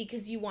like you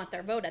because you want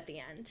their vote at the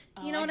end.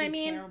 You know what I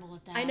mean? Terrible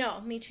at that. I know.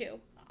 Me too.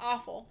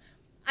 Awful.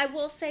 I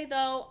will say,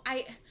 though,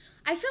 I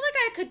feel like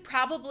I could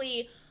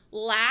probably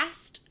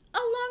last a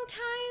long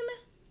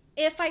time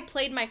if I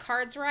played my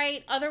cards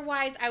right.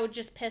 Otherwise, I would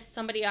just piss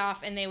somebody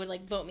off and they would,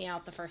 like, vote me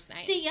out the first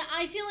night. See, yeah,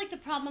 I feel like the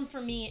problem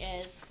for me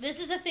is, this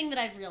is a thing that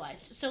I've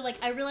realized. So, like,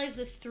 I realized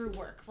this through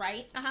work,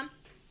 right? Uh-huh.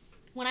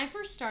 When I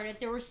first started,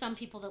 there were some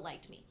people that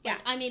liked me. Yeah.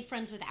 Like, I made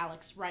friends with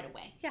Alex right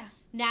away. Yeah.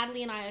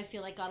 Natalie and I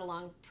feel like, got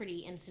along pretty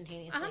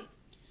instantaneously. Uh-huh.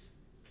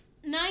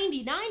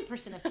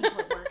 99% of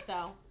people at work,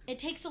 though, it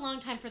takes a long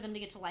time for them to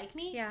get to like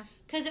me. Yeah.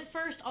 Because at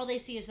first, all they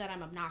see is that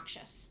I'm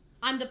obnoxious.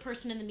 I'm the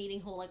person in the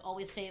meeting who will, like,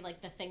 always say,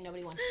 like, the thing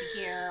nobody wants to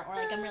hear, or,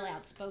 like, I'm really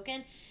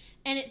outspoken.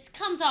 And it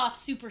comes off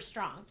super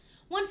strong.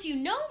 Once you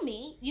know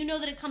me, you know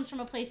that it comes from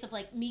a place of,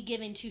 like, me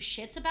giving two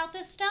shits about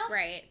this stuff.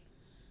 Right.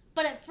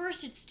 But at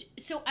first,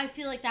 so I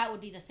feel like that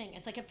would be the thing.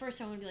 It's like, at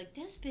first, I would be like,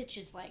 this bitch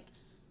is, like,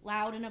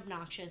 loud and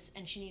obnoxious,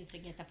 and she needs to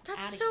get the fuck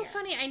out of here. That's so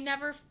funny. I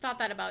never thought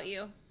that about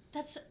you.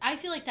 I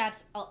feel like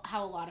that's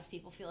how a lot of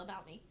people feel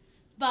about me.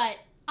 But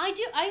I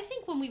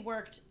think when we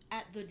worked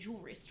at the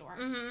jewelry store,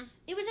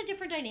 it was a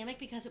different dynamic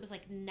because it was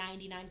like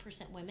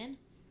 99% women.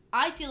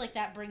 I feel like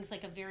that brings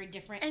like a very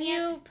different... And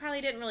you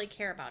probably didn't really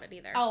care about it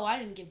either. Oh, I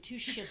didn't give two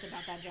shits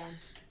about that, Jen.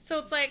 So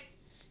it's like,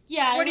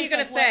 yeah, what are you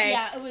going to say?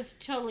 Yeah, it was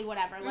totally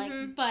whatever. Like,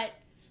 but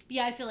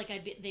yeah, I feel like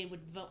I'd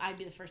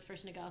be the first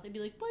person to go. They'd be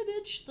like, bye,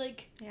 bitch.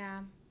 Like,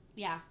 yeah.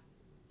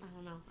 I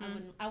don't know.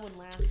 I wouldn't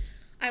last.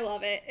 I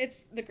love it.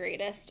 It's the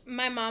greatest.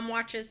 My mom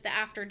watches the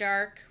After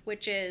Dark,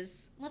 which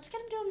is... Let's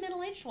get him to a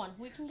middle-aged one.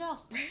 We can go.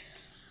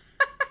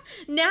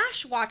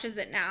 Nash watches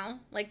it now.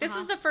 Like, this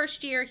is the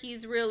first year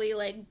he's really,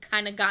 like,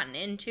 kind of gotten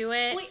into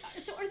it. Wait,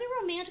 so are there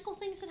romantical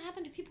things that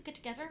happen? Do people get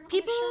together?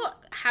 People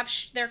have...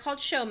 they're called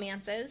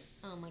showmances.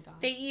 Oh, my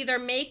God. They either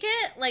make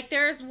it... Like,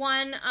 there's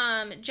one,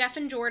 Jeff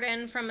and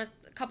Jordan from a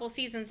couple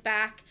seasons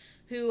back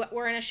who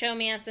were in a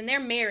showmance, and they're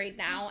married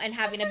now and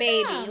having a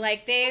baby. Them.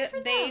 Like, they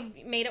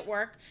made it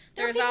work.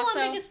 There's people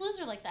also on Biggest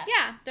Loser like that.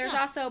 Yeah, there's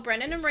also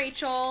Brendan and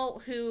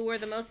Rachel, who were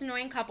the most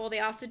annoying couple. They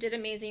also did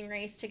Amazing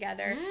Race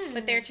together.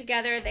 But they're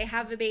together. They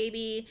have a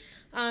baby.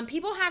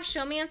 People have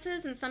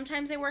showmances, and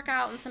sometimes they work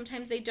out, and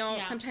sometimes they don't.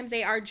 Yeah. Sometimes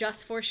they are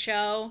just for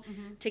show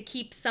to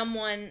keep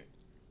someone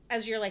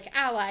as your, like,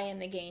 ally in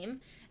the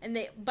game.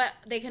 But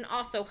they can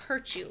also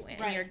hurt you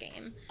in your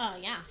game. Oh,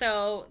 yeah.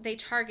 So they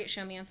target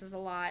showmances a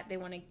lot. They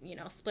want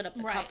to, split up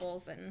the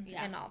couples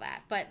and all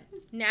that. But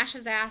Nash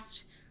has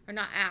asked, or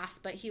not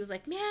asked, but he was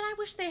like, man, I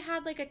wish they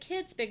had, like, a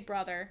kid's Big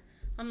Brother.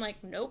 I'm like,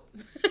 nope.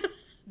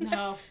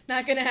 No.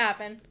 Not going to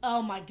happen.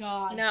 Oh, my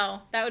God.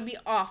 No, that would be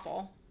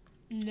awful.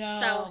 No.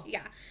 So,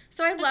 yeah.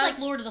 So I love... It's like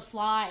Lord of the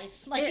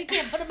Flies. Like, you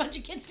can't put a bunch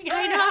of kids together.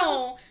 I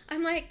know.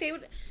 I'm like, they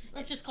would...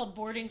 It's just called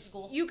boarding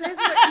school. You guys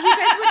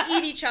would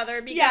eat each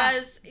other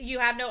because you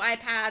have no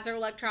iPads or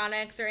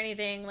electronics or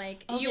anything.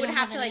 Like, you would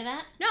have to, like...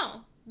 That?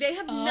 No. They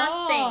have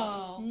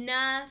nothing.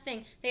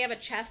 Nothing. They have a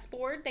chess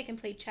board. They can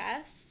play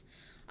chess.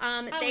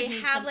 They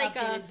have,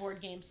 like,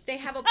 board games. They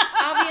have,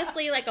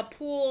 obviously, like, a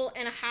pool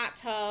and a hot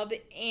tub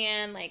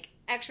and, like,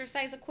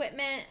 exercise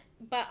equipment.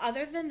 But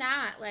other than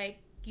that, like,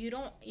 you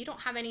don't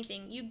have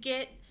anything. You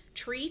get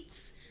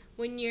treats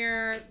when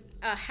you're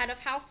a head of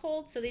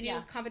household. So they do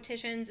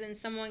competitions, and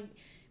someone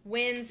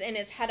wins and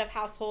is head of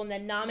household and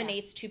then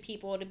nominates two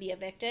people to be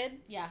evicted.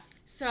 Yeah.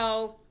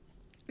 So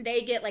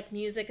they get, like,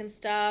 music and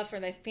stuff, or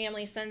their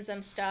family sends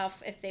them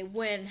stuff if they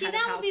win. See,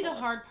 that would be the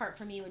hard part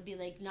for me, would be,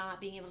 like, not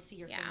being able to see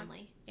your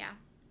family. Yeah.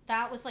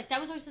 That was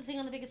always the thing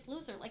on The Biggest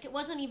Loser. Like, it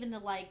wasn't even the,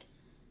 like,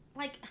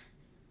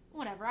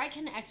 whatever. I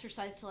can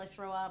exercise till I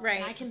throw up.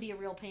 Right. And I can be a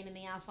real pain in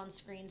the ass on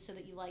screen so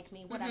that you like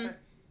me. Whatever.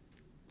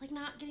 Like,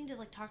 not getting to,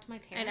 like, talk to my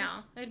parents. I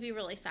know. It would be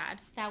really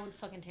sad. That would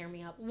fucking tear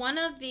me up. One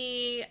of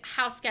the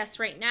house guests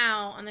right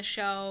now on the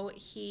show,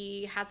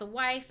 he has a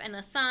wife and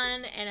a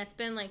son, and it's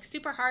been, like,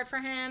 super hard for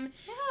him.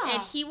 Yeah.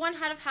 And he won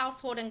head of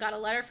household and got a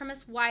letter from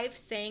his wife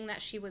saying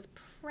that she was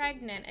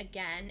pregnant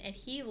again, and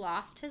he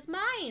lost his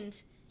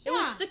mind.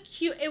 Yeah.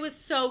 It was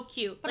so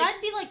cute. But like,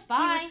 I'd be like,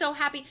 bye. He was so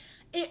happy.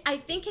 I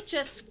think it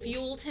just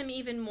fueled him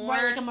even more.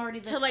 Right, like, I'm already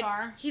this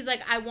far. He's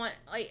like, I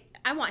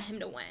want him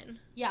to win.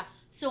 Yeah.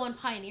 So on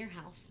Pioneer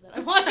House that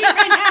I'm watching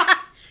right now,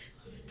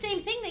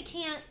 same thing. They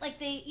can't, like,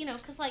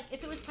 because, like,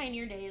 if it was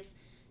Pioneer Days,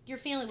 your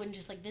family wouldn't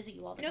just, like, visit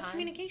you all the time. No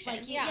communication.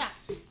 Like, yeah.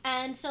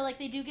 And so, like,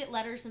 they do get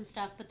letters and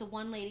stuff, but the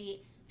one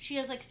lady, she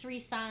has, like, 3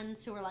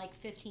 sons who are, like,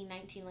 15,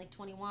 19, like,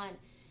 21,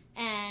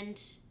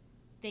 and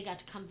they got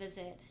to come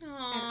visit. Aww. And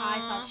I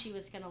thought she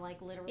was going to,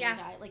 like, literally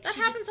die. Like, that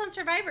happens on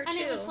Survivor, too.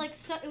 And it was, like,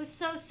 it was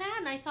so sad,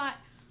 and I thought,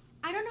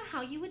 I don't know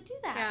how you would do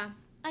that. Yeah.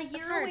 A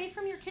year away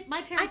from your kid.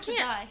 My parents would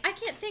die. I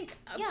can't think.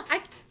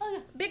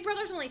 Big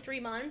Brother's only 3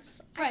 months.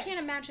 Right. I can't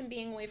imagine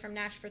being away from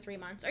Nash for 3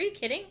 months. Are you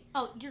kidding?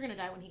 Oh, you're going to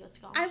die when he goes to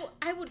college.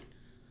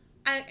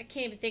 I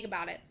can't even think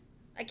about it.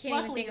 I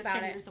can't even think about it.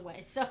 10 years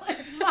away, so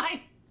it's fine.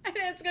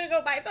 It's going to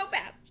go by so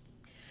fast.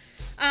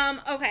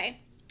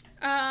 Okay.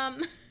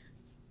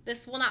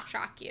 This will not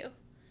shock you.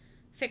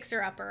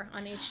 Fixer Upper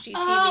on HGTV.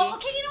 Oh,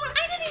 okay, you know what?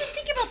 I didn't even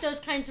think about those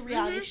kinds of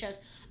reality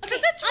shows.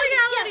 Because it's a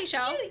reality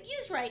show.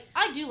 You're right.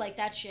 I do like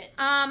that shit.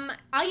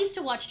 I used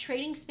to watch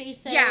Trading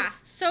Spaces. Yeah,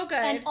 so good.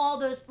 And all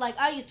those, like,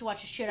 I used to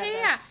watch the shit out of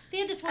those. Yeah. They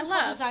had this one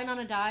called Design on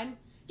a Dime.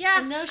 Yeah,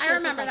 and those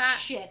shows looked like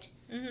shit.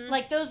 Mm-hmm.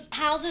 Like those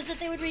houses that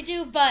they would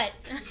redo, but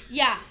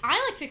yeah,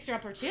 I like Fixer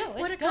Upper too. It's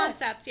what a good.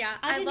 Concept, yeah.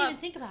 I didn't even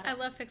think about it. I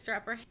love Fixer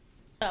Upper.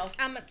 So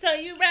I'm gonna tell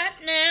you right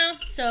now.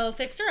 So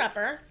Fixer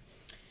Upper.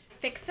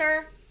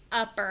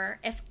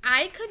 If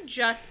I could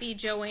just be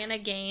Joanna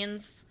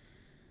Gaines,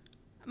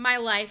 my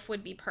life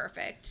would be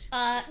perfect.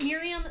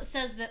 Miriam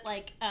says that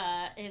like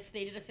if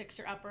they did a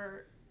Fixer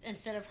Upper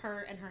instead of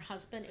her and her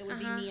husband, it would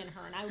be me and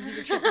her, and I would be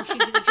the chick and she'd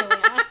be the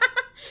Joanna.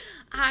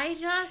 I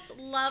just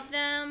love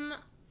them.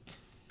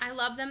 I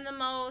love them the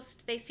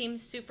most. They seem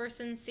super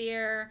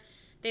sincere.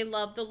 They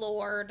love the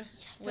Lord.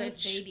 Yeah,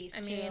 those babies,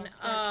 I mean,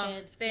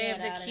 kids. They have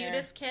the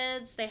cutest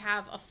kids. They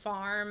have a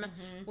farm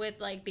with,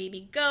 like,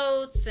 baby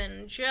goats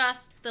and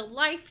just the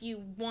life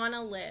you want to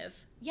live.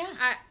 Yeah.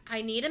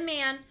 I need a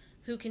man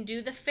who can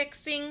do the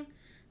fixing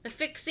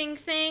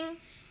thing.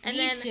 And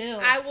Me then too.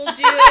 I will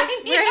do...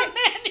 I need a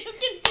man who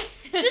can do...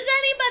 Does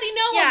anybody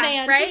know a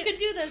man who could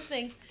do those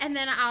things? And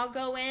then I'll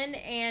go in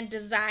and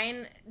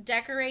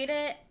decorate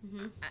it.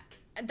 Mm-hmm.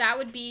 That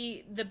would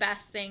be the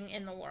best thing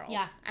in the world.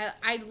 Yeah.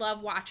 I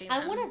love watching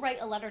them. I want to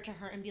write a letter to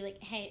her and be like,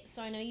 hey,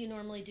 so I know you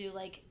normally do,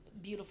 like,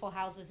 beautiful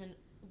houses in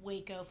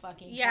Waco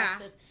fucking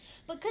Texas.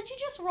 But could you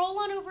just roll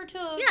on over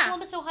to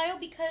Columbus, Ohio?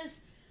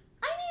 Because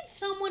I need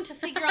someone to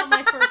figure out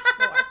my first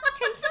floor.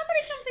 Can somebody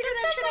come figure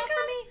that shit out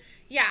for me?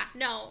 Yeah,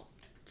 no.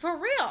 For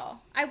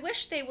real. I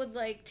wish they would,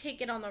 like,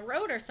 take it on the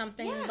road or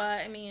something. Yeah.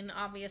 But, I mean,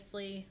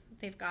 obviously,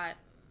 they've got...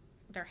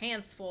 their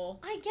hands full.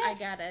 I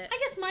get it. I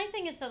guess my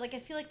thing is that, like, I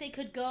feel like they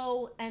could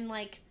go and,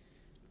 like,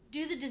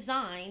 do the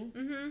design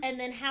and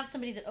then have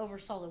somebody that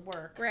oversaw the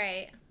work.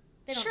 Right.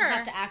 They don't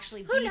have to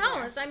actually be Who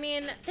knows? there. I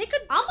mean, they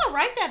could... I'm going to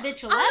write that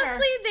bitch a letter.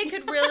 Honestly, they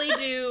could really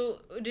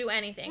do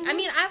anything. I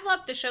mean, I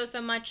loved the show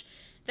so much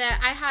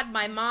that I had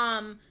my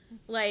mom,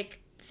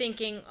 like,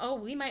 thinking, oh,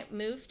 we might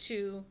move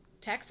to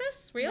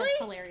Texas? Really? That's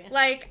hilarious.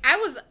 Like,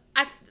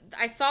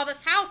 I saw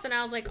this house and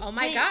I was like, oh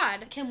my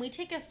God. Can we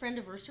take a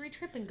friend-anniversary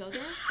trip and go there?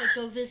 Like,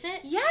 go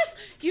visit? Yes.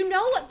 You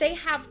know what? They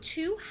have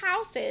 2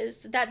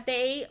 houses that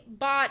they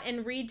bought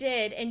and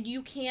redid and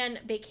you can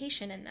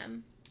vacation in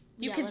them.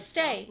 You can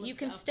stay. You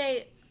can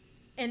stay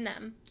in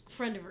them.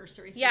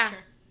 Friend-anniversary, for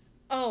sure.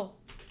 Oh,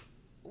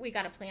 we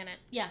got to plan it.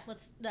 Yeah,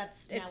 it's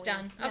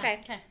done. Yeah,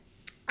 okay.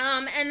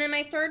 And then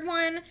my third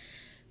one,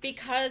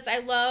 because I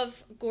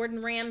love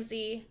Gordon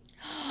Ramsay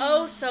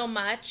so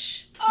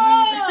much.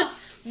 Oh!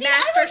 See,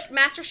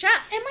 Master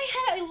Chef. In my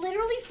head, I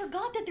literally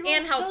forgot that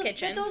and Hell's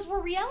Kitchen. That those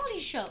were reality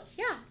shows.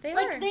 Yeah, they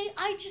were.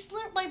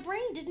 My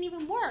brain didn't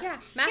even work. Yeah,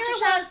 Master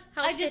Chef,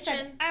 Hell's Kitchen.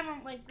 Said, I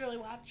don't really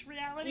watch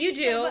reality. You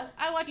do. Show, but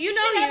I watch. You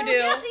know you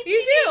do.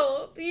 You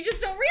do. You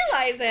just don't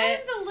realize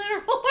it. I'm the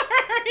literal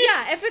word.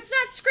 Yeah, if it's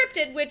not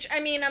scripted, which I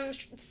mean,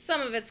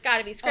 some of it's got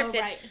to be scripted.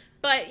 Oh, right.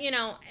 But you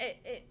know,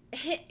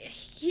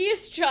 he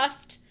is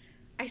just.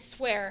 I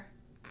swear,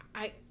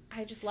 I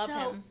just love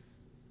him.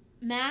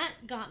 Matt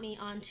got me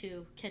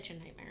onto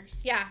Kitchen Nightmares.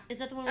 Yeah. Is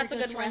that the one where he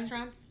goes to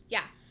restaurants?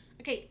 Yeah.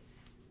 Okay.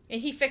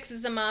 And he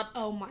fixes them up.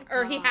 Oh my God.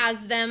 Or he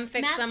has them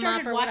fix them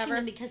up or whatever. Matt started watching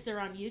them because they're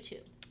on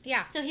YouTube.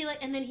 Yeah. So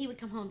and then he would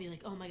come home and be like,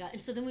 oh my God.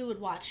 And so then we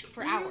would watch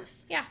for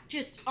hours. Yeah.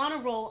 Just on a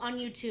roll on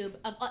YouTube.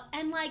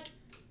 And like,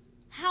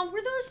 how were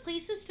those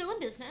places still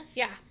in business?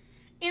 Yeah.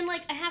 And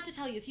like, I have to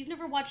tell you, if you've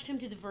never watched him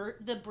do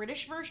the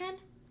British version.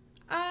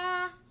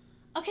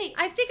 Okay.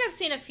 I think I've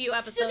seen a few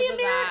episodes of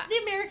that. The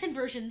American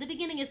version, the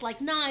beginning is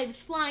like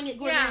knives flying at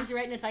Gordon Ramsay,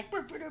 right? And it's like,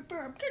 burp, burp,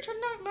 burp, Kitchen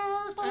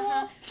Nightmares, blah,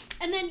 blah.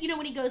 And then, you know,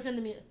 when he goes in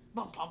the music,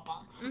 blah, blah,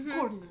 blah,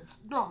 Gordon is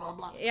blah, blah,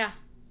 blah. Yeah.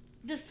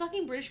 The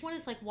fucking British one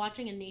is like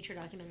watching a nature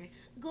documentary.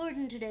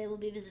 Gordon today will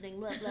be visiting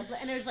blah, blah, blah.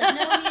 And there's like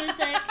no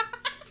music.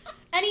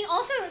 And he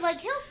also, like,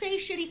 he'll say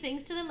shitty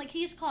things to them. Like,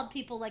 he's called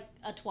people, like,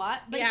 a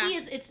twat. But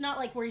it's not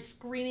like where he's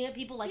screaming at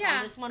people like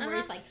on this one where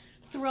he's like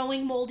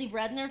throwing moldy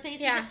bread in their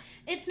face. Yeah.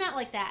 It's not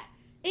like that.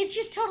 It's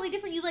just totally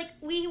different.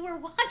 We were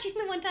watching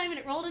the one time and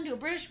it rolled into a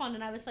British one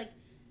and I was like,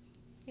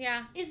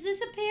 yeah. Is this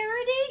a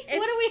parody?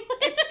 What are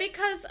we... It's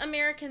because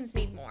Americans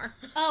need more.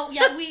 Oh,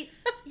 yeah, we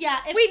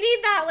need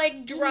that,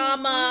 like,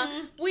 drama.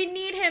 Mm-hmm. We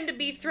need him to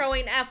be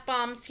throwing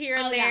F-bombs here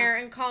and there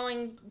and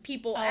calling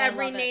people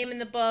every name in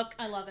the book.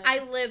 I love it. I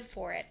live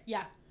for it.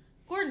 Yeah.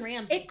 Gordon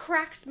Ramsay. It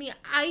cracks me.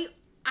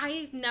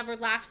 I've never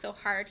laughed so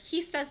hard.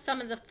 He says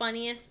some of the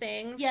funniest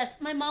things. Yes,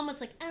 my mom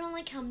was like, I don't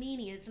like how mean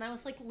he is. And I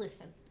was like,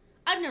 listen.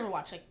 I've never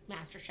watched, like,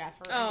 MasterChef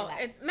or any of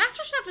that.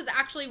 MasterChef is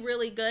actually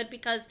really good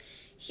because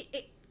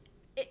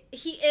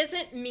he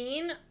isn't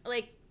mean,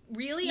 like,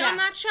 really on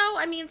that show.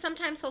 I mean,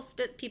 sometimes he'll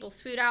spit people's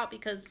food out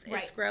because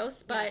it's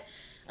gross, but,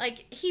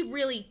 like, he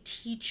really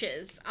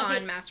teaches on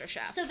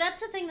MasterChef. So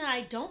that's the thing that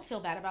I don't feel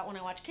bad about when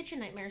I watch Kitchen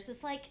Nightmares.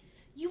 It's like,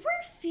 you were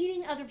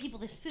feeding other people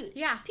this food.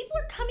 Yeah. People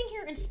are coming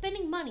here and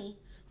spending money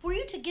for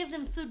you to give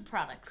them food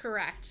products.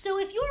 Correct. So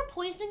if you're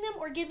poisoning them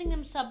or giving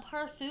them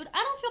subpar food,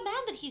 I don't feel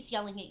bad that he's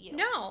yelling at you.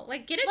 No,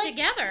 like, get it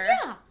together.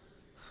 Yeah.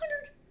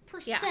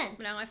 Yeah.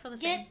 No, I feel the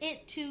same. Get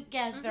it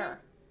together.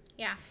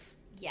 Yeah.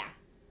 Yeah.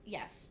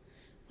 Yes.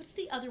 What's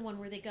the other one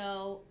where they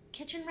go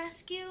kitchen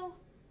rescue?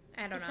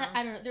 I don't know.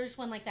 I don't know. There's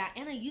one like that.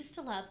 And I used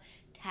to love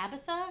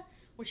Tabitha,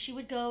 where she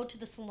would go to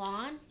the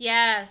salon.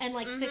 Yes. And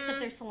like fix up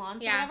their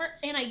salons or whatever.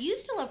 And I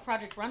used to love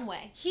Project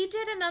Runway. He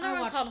did another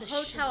one called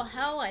Hotel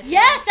Hell, I think.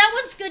 Yes, that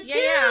one's good too.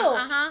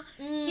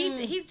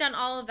 Yeah. He's done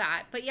all of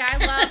that. But yeah,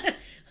 I love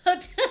one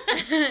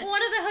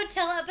of the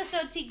hotel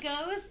episodes. He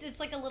goes, it's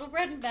like a little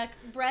bread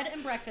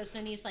and breakfast,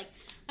 and he's like,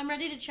 I'm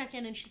ready to check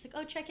in, and she's like,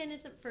 oh, check-in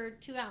isn't for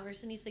 2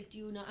 hours, and he's like, do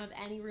you not have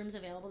any rooms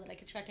available that I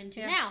could check into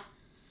now?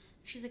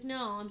 She's like,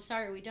 no, I'm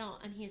sorry, we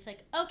don't. And he's like,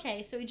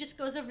 okay. So he just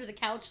goes over to the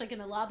couch, like in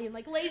the lobby, and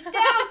like lays down.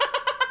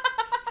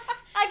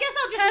 I guess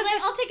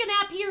I'll take a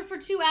nap here for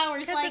 2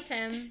 hours, like it's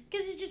him,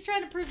 because he's just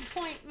trying to prove a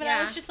point. But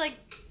I was just like,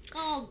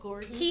 oh,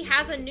 Gordon. He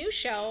has a new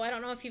show. I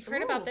don't know if you've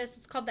heard about this.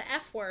 It's called The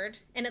F Word,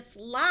 and it's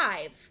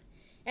live.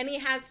 And he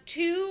has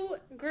 2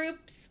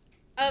 groups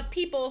of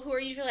people who are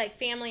usually like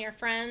family or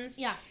friends.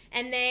 Yeah.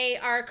 And they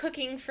are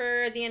cooking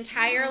for the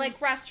entire like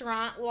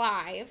restaurant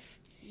live.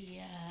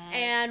 Yes.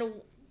 And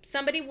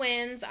somebody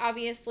wins,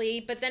 obviously,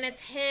 but then it's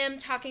him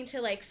talking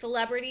to like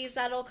celebrities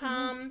that'll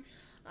come.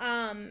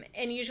 And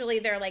usually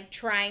they're like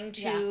trying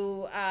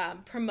to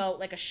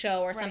promote like a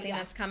show or something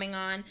that's coming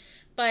on.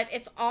 But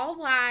it's all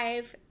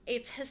live.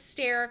 It's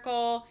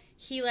hysterical.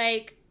 He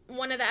like,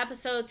 one of the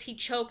episodes, he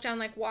choked on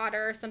like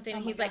water or something,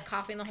 and he's like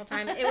coughing the whole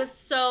time. It was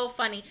so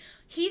funny.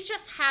 He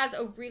just has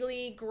a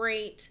really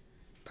great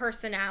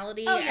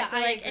personality. Oh yeah,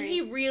 I feel agree. And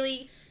he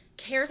really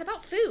cares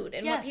about food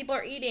and what people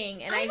are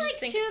eating, and I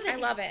just think I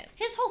love it.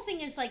 His whole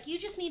thing is like, you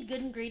just need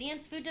good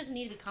ingredients. Food doesn't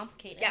need to be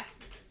complicated. Yeah.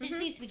 It just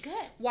needs to be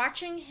good.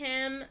 Watching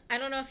him, I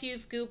don't know if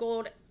you've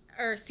Googled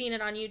or seen it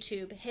on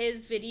YouTube,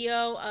 his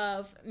video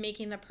of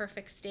making the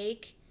perfect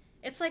steak.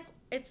 It's like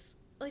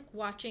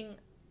watching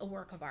a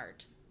work of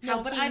art.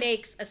 How he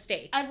makes a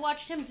steak. I've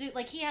watched him do,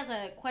 like, he has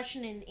a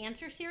question and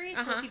answer series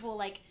where people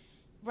like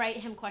write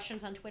him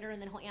questions on Twitter,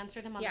 and then he'll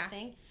answer them on the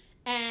thing.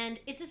 And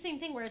it's the same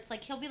thing where it's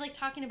like, he'll be like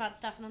talking about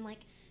stuff, and I'm like,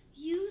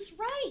 you's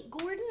right,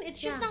 Gordon. It's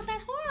just not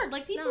that hard.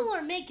 Like, people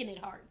are making it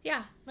hard.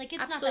 Yeah. Like,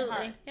 it's not that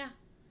hard. Yeah.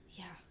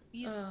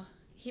 Yeah.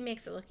 He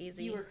makes it look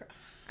easy.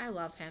 I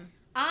love him.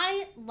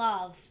 I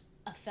love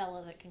a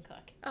fella that can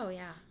cook. Oh,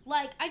 yeah.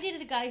 Like, I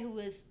dated a guy who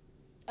was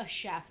a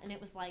chef, and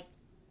it was like,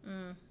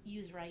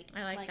 you's right.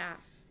 I like that.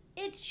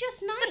 It's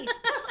just nice.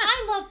 Plus,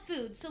 I love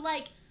food. So,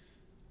 like,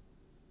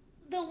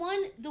 the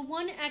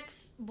one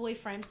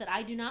ex-boyfriend that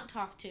I do not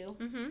talk to,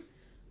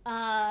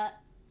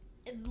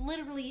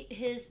 literally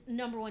his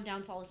number one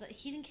downfall is that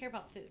he didn't care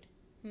about food.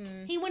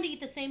 He wanted to eat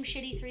the same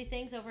shitty 3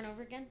 things over and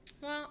over again.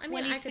 Well, I mean,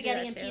 Wendy's, I could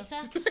spaghetti, do that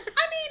and too. pizza.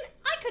 I mean,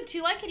 I could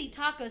too. I could eat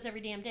tacos every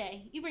damn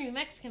day. You bring me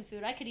Mexican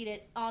food, I could eat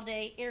it all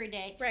day, every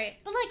day. Right.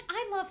 But, like,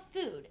 I love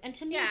food. And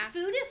to me,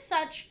 food is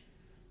such,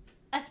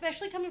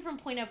 especially coming from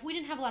a point of, we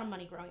didn't have a lot of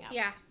money growing up.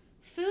 Yeah.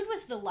 Food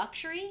was the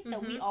luxury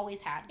that we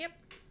always had. Yep.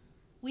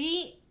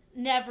 We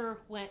never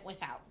went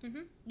without.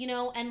 You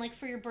know, and like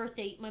for your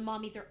birthday, my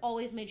mom either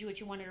always made you what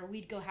you wanted, or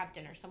we'd go have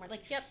dinner somewhere.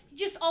 Like,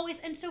 just always.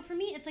 And so for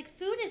me, it's like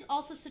food is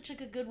also such like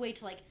a good way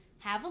to like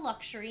have a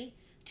luxury,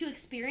 to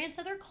experience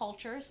other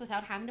cultures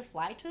without having to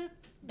fly to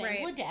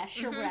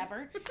Bangladesh or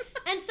wherever.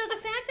 And so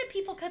the fact that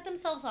people cut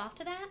themselves off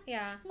to that,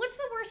 what's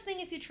the worst thing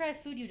if you try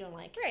food you don't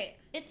like? Right.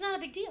 It's not a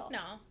big deal.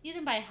 No. You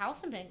didn't buy a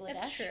house in Bangladesh.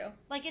 That's true.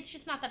 Like, it's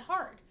just not that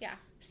hard. Yeah.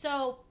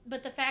 So,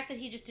 but the fact that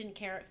he just didn't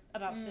care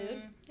about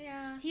food.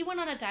 Yeah. He went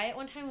on a diet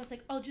one time and was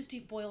like, oh, just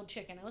eat boiled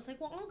chicken. I was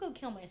like, well, I'll go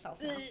kill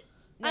myself now.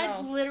 No.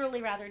 I'd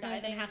literally rather die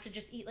than have to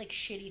just eat, like,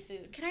 shitty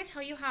food. Can I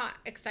tell you how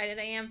excited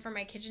I am for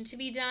my kitchen to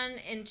be done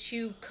and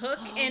to cook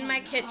in my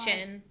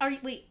kitchen?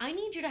 Wait, I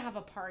need you to have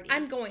a party.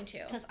 I'm going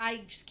to. Because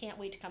I just can't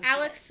wait to come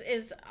Alex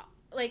is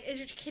like, is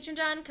your kitchen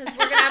done? Because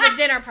we're going to have a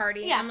dinner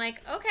party. Yeah. I'm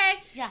like,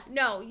 okay. Yeah.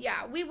 No,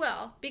 we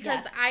will.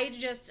 Because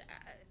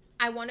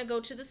I want to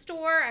go to the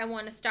store. I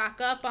want to stock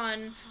up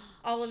on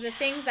all of the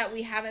things that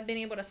we haven't been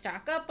able to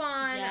stock up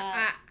on.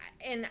 Yes.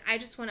 And I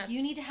just want to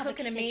You need to have cook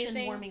a an kitchen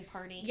amazing warming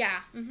party. Yeah.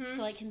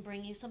 So I can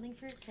bring you something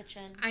for your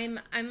kitchen. I'm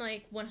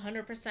like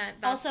 100%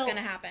 that's going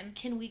to happen.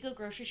 Can we go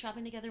grocery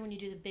shopping together when you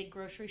do the big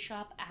grocery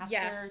shop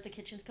after the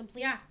kitchen's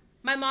complete? Yeah.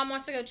 My mom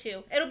wants to go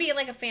too. It'll be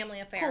like a family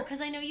affair. Cool, because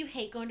I know you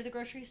hate going to the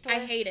grocery store. I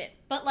hate it.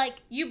 But like,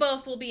 you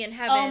both will be in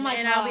heaven,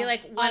 and I'll be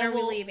like, when are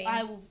we leaving?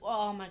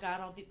 Oh my God,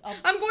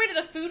 I'm going to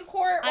the food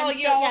court while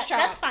you all shop.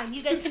 That's fine.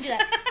 You guys can do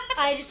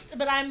that.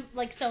 But I'm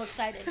like so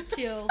excited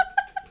to.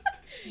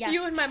 Yes.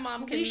 You and my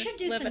mom can. We should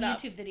do some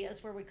YouTube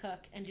videos where we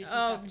cook and do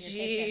some stuff in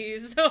your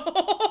kitchen. That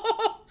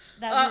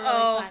would be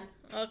really fun.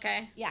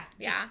 Okay.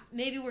 Yeah.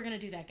 Maybe we're gonna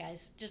do that,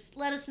 guys. Just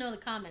let us know in the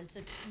comments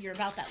if you're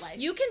about that life.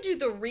 You can do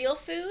the real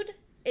food,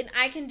 and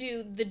I can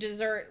do the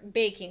dessert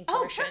baking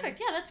portion. Oh, perfect.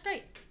 Yeah, that's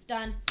great.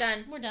 Done.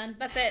 We're done.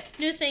 That's it.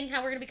 New thing,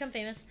 how we're going to become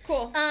famous.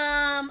 Cool.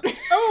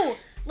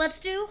 Let's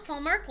do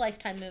Hallmark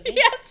Lifetime movie.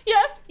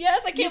 Yes.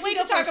 I can't wait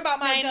to talk about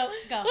mine. No,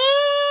 go.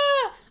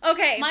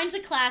 Okay. Mine's a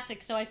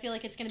classic, so I feel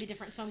like it's going to be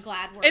different, so I'm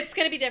glad it's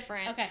going to be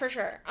different. Okay. For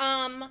sure.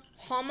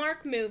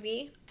 Hallmark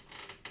movie.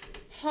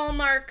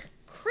 Hallmark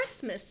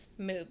Christmas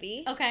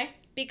movie. Okay.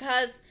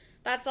 Because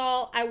that's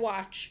all I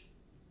watch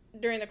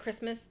during the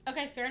Christmas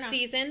fair enough.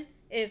 season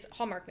is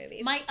Hallmark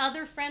movies. My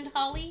other friend,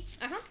 Holly,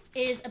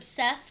 is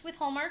obsessed with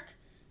Hallmark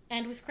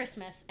and with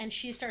Christmas, and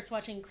she starts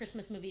watching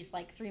Christmas movies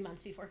like 3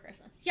 months before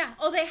Christmas. Yeah.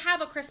 Oh, they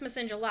have a Christmas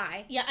in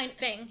July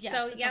thing. Yes,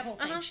 so, it's a whole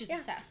thing. She's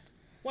obsessed.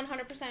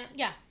 100%.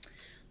 Yeah.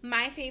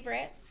 My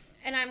favorite,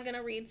 and I'm going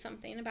to read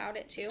something about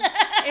it too.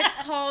 It's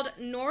called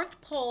North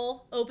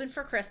Pole Open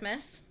for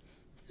Christmas.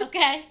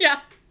 Okay. Yeah.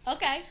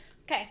 Okay.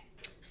 Okay.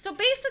 So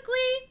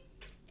basically,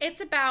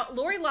 it's about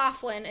Lori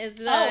Loughlin is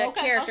the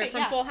character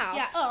from Full House.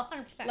 Yeah.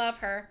 100%. Love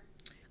her.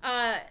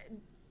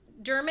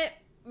 Dermot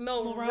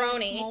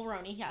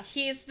Mulroney. Yes.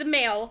 He's the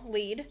male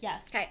lead.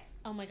 Yes. Okay.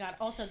 Oh my god.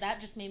 Also, that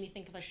just made me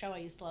think of a show I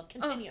used to love.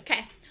 Continue.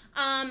 Okay.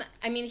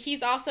 I mean,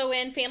 he's also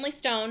in Family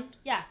Stone.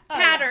 Yeah.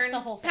 Pattern. It's a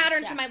whole thing.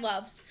 Pattern to my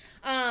loves.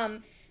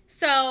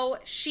 So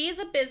she's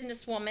a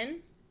businesswoman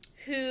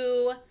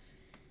who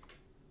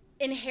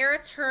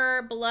inherits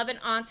her beloved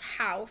aunt's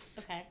house.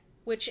 Okay.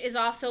 Which is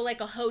also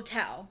like a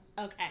hotel.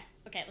 Okay.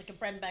 Like a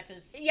bread and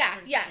Becca's. Yeah.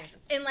 Yes.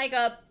 In like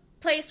a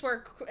place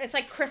where it's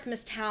like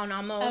Christmas town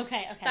almost.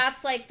 Okay.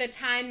 That's like the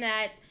time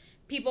that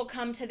people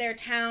come to their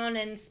town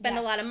and spend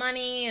a lot of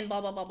money and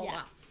blah, blah, blah, blah,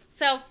 blah.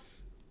 So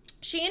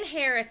she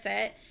inherits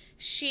it.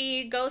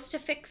 She goes to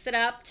fix it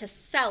up to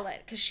sell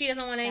it because she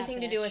doesn't want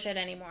anything to do with it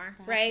anymore,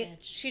 right? Bitch.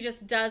 She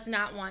just does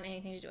not want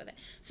anything to do with it.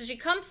 So she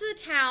comes to the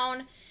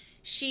town.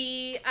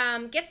 She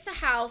gets the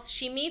house.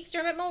 She meets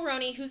Dermot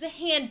Mulroney, who's a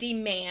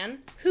handyman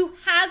who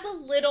has a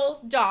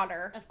little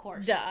daughter. Of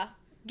course. Duh.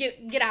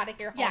 Get out of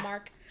here,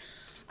 Hallmark.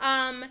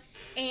 Yeah.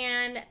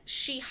 And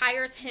she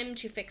hires him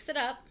to fix it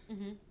up.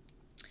 Mm-hmm.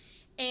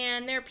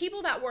 And there are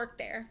people that work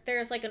there.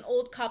 There's like an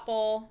old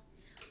couple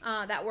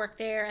that work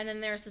there. And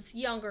then there's this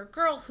younger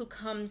girl who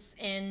comes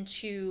in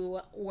to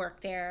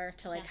work there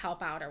to like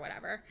help out or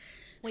whatever.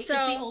 Wait, is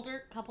the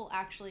older couple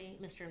actually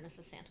Mr. and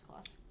Mrs. Santa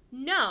Claus?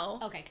 No.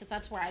 Okay, because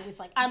that's where I was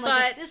like,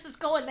 like, this is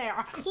going there.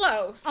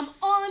 Close. I'm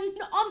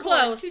on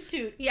close. Board.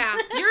 Toot. Yeah,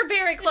 you're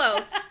very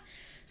close.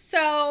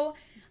 So,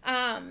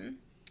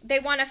 they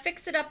want to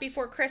fix it up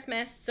before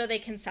Christmas so they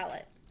can sell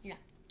it. Yeah.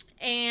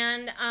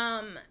 And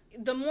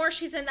the more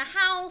she's in the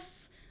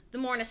house, the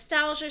more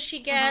nostalgia she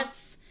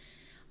gets.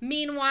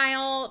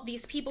 Meanwhile,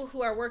 these people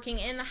who are working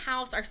in the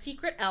house are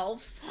secret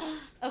elves.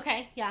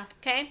 Okay, yeah.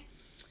 Okay?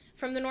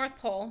 From the North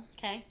Pole.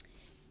 Okay.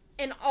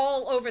 And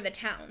all over the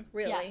town,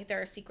 really,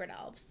 there are secret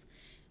elves.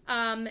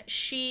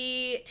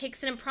 She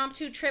takes an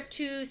impromptu trip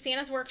to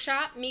Santa's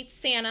workshop, meets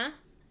Santa.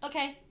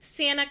 Okay.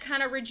 Santa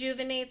kind of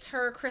rejuvenates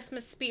her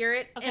Christmas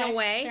spirit in a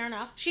way. Fair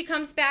enough. She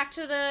comes back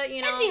to the,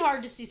 It'd be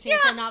hard to see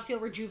Santa not feel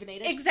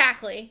rejuvenated.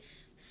 Exactly.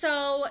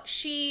 So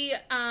she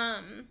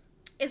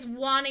is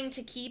wanting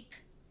to keep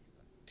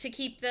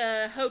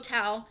the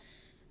hotel.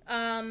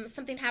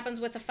 Something happens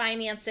with the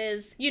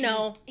finances,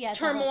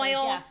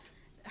 turmoil.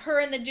 Her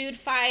and the dude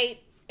fight.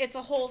 It's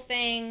a whole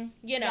thing,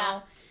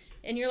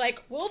 And you're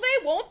like, will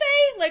they? Won't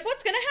they? Like,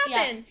 what's gonna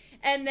happen?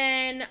 Yeah. And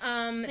then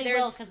they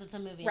will because it's a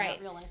movie, not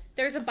really.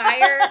 There's a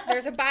buyer.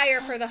 There's a buyer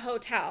for the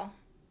hotel.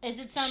 Is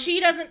it some? She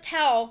doesn't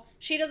tell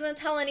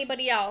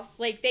anybody else.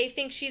 Like, they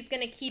think she's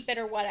gonna keep it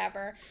or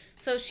whatever.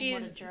 So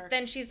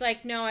she's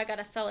like, no, I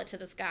gotta sell it to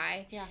this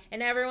guy. Yeah.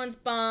 And everyone's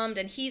bummed,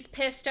 and he's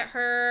pissed at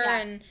her,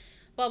 and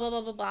blah blah blah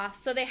blah blah.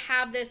 So they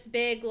have this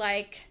big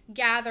like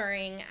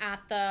gathering at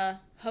the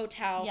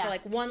hotel for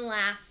like one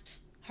last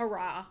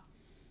hurrah.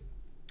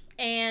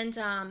 And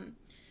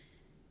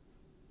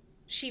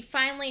she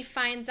finally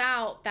finds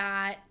out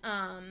that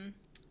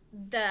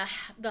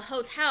the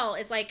hotel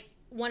is like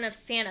one of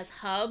Santa's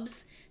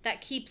hubs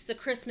that keeps the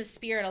Christmas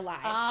spirit alive.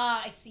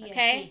 Ah, I see.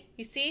 Okay?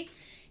 You see?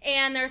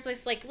 And there's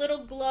this like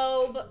little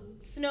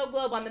snow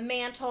globe on the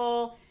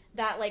mantle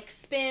that like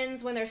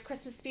spins when there's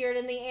Christmas spirit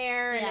in the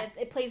air, and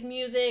it plays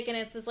music, and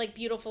it's this like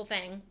beautiful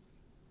thing.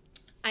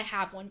 I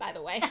have one, by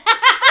the way.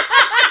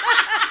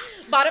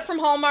 Bought it from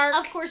Hallmark.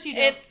 Of course you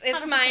do.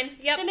 It's mine.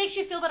 Yep. It makes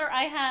you feel better.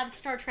 I have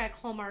Star Trek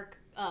Hallmark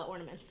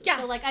ornaments. Yeah.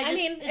 So like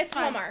it's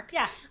Hallmark.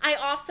 Yeah. I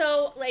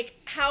also like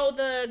how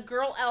the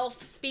girl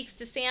elf speaks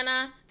to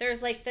Santa.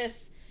 There's like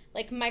this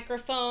like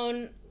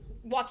microphone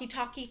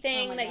walkie-talkie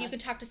thing that you can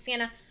talk to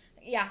Santa.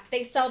 Yeah,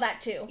 they sell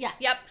that too. Yeah.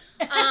 Yep.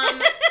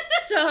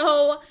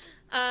 So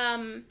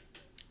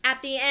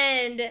at the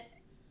end,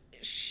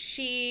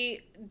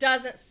 she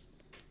doesn't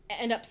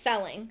end up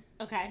selling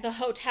the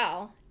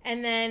hotel,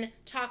 and then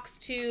talks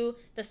to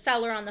the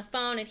seller on the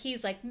phone, and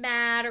he's like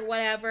mad or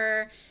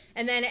whatever,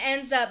 and then it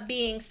ends up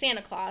being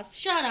Santa Claus.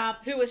 Shut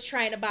up. Who was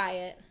trying to buy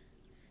it.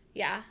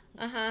 Yeah.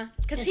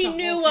 Because he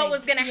knew what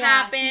was going to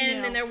happen,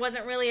 and there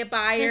wasn't really a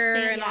buyer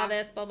and all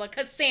this, blah, blah.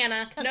 Because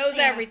Santa knows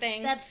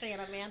everything. That's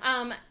Santa, man.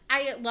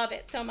 I love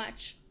it so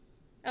much.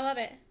 I love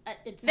it.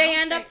 They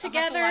end up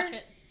together, I'll have to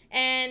watch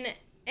it.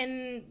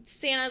 and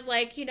Santa's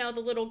like, the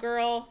little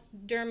girl,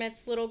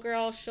 Dermot's little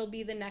girl, she'll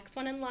be the next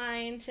one in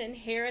line to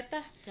inherit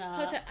the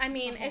hotel. I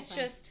mean, it's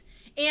just...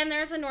 And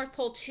there's a North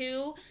Pole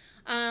 2,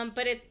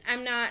 but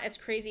I'm not as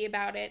crazy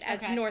about it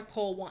as North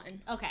Pole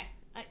 1. Okay.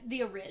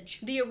 The Orig.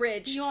 The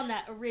Orig. You on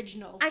that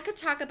originals. I could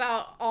talk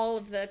about all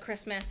of the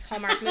Christmas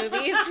Hallmark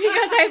movies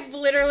because I've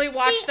literally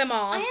watched them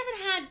all. I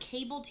haven't had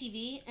cable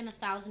TV in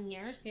 1,000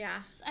 years.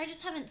 Yeah. So I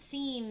just haven't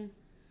seen...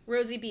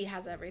 Rosie B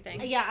has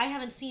everything. Yeah, I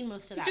haven't seen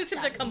most of that You just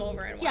have to come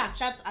over and watch.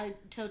 Yeah, I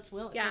totes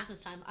will at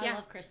Christmas time. I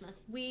love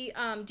Christmas. We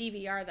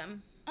DVR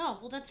them. Oh,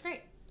 well, that's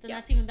great. Then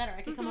that's even better.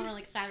 I could come over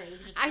like Saturday.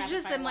 I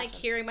just am like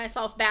hearing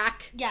myself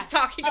back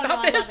talking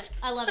about this.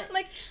 I love it.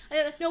 Like,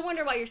 no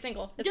wonder why you're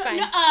single. It's fine.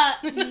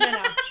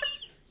 No.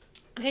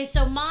 Okay,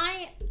 so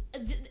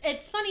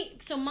it's funny.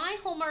 So my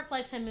Hallmark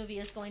Lifetime movie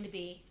is going to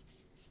be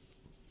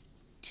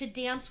To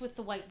Dance with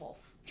the White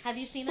Wolf. Have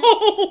you seen it?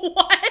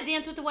 What? To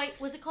Dance with the White...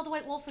 Was it called The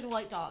White Wolf or The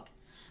White Dog?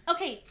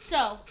 Okay,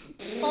 so,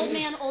 old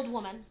man, old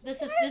woman.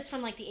 This is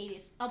from like the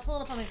 80s. I'll pull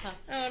it up on my phone.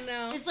 Oh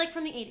no. It's like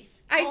from the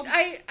 80s.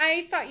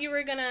 I thought you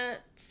were gonna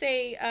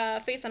say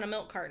Face on a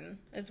Milk Carton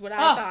is what I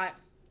thought.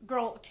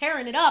 Girl,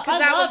 tearing it up.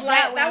 That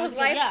was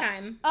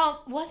Lifetime. Yeah.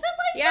 Oh, was it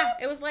Lifetime? Yeah,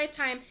 it was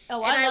Lifetime.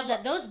 Oh, I love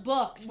that. Those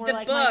books were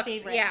like my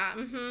favorite. Yeah.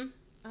 Mm-hmm.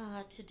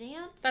 To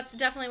Dance. That's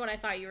definitely what I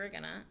thought you were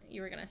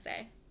gonna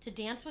say. To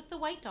Dance with the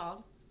White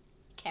Dog.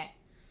 Okay.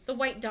 The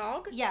White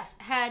Dog? Yes.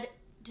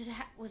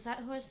 Was that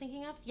who I was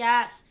thinking of?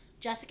 Yes.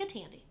 Jessica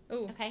Tandy.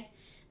 Ooh. Okay.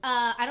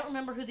 I don't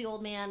remember who the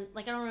old man,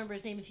 I don't remember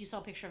his name. If you saw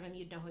a picture of him,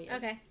 you'd know who he is.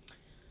 Okay.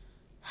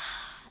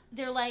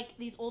 They're like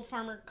these old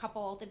farmer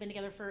couple. They've been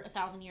together for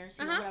 1,000 years,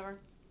 whatever.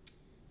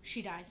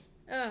 She dies.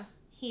 Ugh.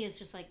 He is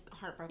just like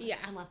heartbroken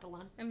and left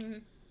alone. Mm-hmm.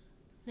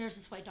 There's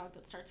this white dog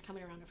that starts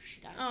coming around after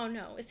she dies. Oh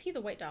no, is he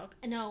the white dog?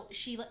 No,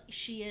 she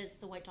is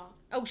the white dog.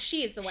 Oh,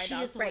 she is the white dog.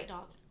 She is the white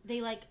dog. They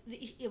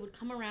it would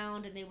come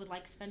around and they would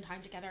like spend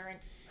time together. And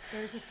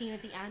there's a scene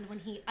at the end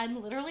when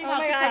I'm literally about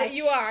to cry. Oh my god,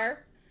 you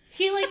are.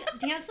 He like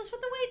dances with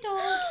the white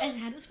dog,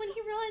 and that is when he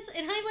realized.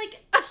 And I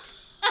like,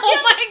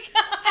 oh my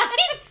god,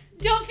 I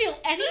don't feel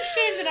any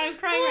shame that I'm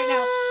crying right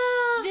now.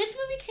 This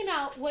movie came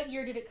out. What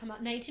year did it come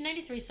out?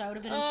 1993. So I would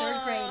have been in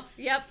 3rd grade.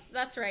 Yep,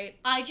 that's right.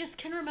 I just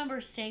can remember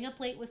staying up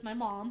late with my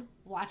mom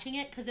watching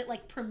it because it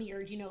like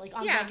premiered, like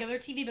on regular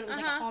TV, but it was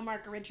like a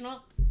Hallmark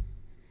original.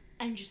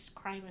 I'm just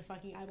crying my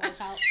fucking eyeballs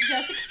out.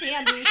 Jessica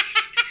Tandy. Jessica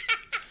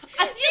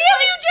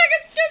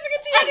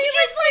Tandy.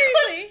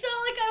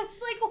 I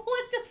was like,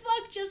 what the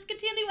fuck, Jessica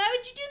Tandy? Why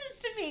would you do this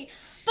to me?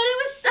 But it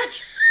was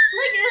such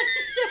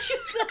a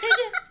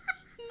good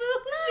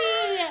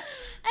movie.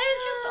 It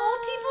was just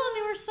old people, and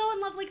they were so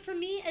in love. Like, for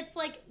me, it's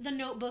like The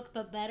Notebook,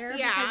 but better.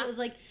 Yeah. Because it was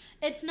like,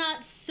 it's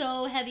not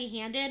so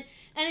heavy-handed.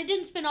 And it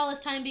didn't spend all this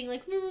time being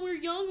like, when we were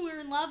young, we were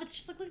in love. It's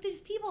just like, look, these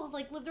people have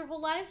like lived their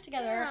whole lives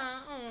together.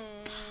 Yeah.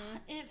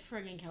 It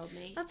friggin' killed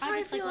me. That's how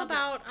I feel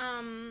about,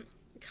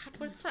 God,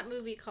 what's that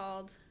movie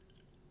called?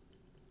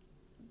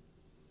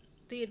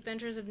 The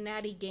Adventures of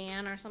Natty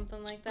Gann or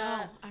something like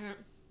that. Oh, I don't...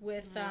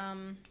 With,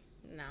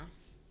 no.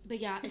 But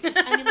yeah, it just,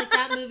 I mean, like,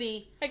 that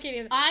movie... I can't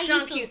even...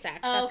 John Cusack.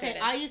 Oh, okay.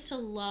 I used to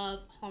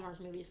love Hallmark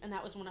movies, and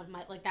that was one of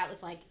my... Like, that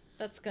was, like...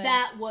 That's good.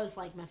 That was,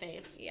 like, my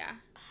faves. Yeah.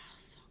 Oh,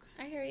 so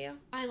good. I hear you.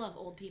 I love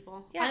old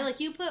people. Yeah.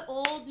 You put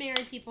old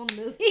married people in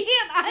a movie,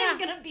 and I'm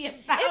gonna be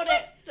about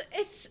it.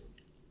 It's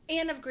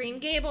Anne of Green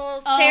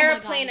Gables,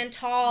 Sarah Plain and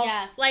Tall.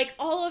 Yes. Like,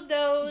 all of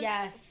those.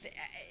 Yes.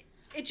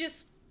 It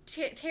just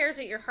tears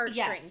at your heartstrings.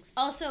 Yes.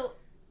 Also,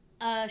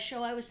 a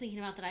show I was thinking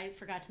about that I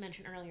forgot to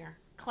mention earlier.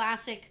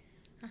 Classic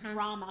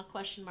drama, ?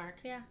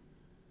 Yeah.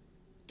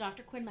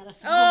 Dr. Quinn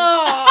Medicine. Oh!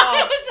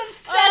 I was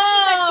obsessed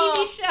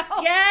with that TV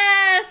show.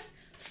 Yes!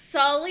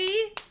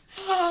 Sully.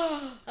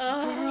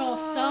 Girl,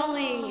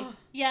 Sully.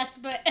 Yes,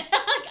 but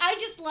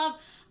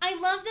I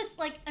love this,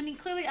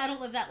 clearly I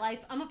don't live that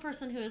life. I'm a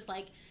person who is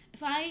like,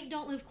 if I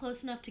don't live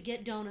close enough to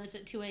get donuts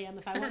at 2 a.m.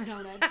 if I want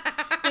donuts,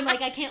 then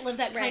I can't live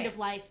that kind of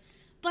life.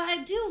 But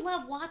I do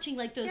love watching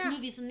those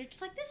movies, and they're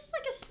just like, this is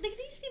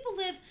these people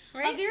live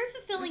a very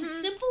fulfilling,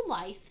 simple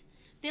life.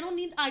 They don't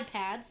need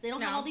iPads. They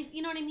don't have all these,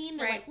 you know what I mean?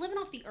 They're living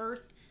off the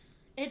earth.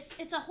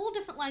 It's a whole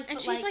different life. And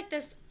she's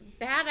this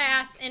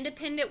badass,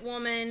 independent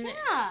woman.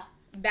 Yeah.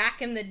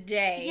 Back in the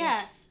day.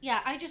 Yes. Yeah.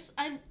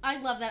 I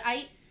love that.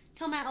 I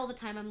tell Matt all the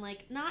time, I'm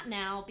like, not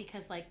now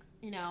because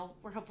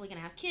we're hopefully going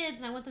to have kids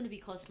and I want them to be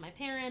close to my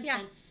parents.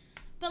 Yeah.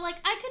 But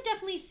I could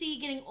definitely see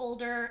getting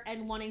older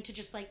and wanting to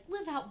just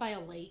live out by a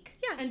lake.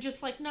 Yeah. And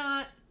just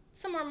not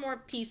somewhere more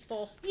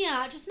peaceful.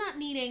 Yeah, just not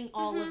needing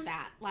all of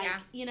that.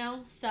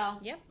 So.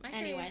 Yep.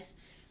 Anyways.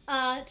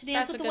 To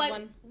Dance with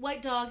the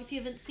White Dog, if you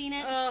haven't seen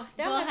it, go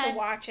ahead to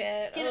watch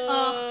it.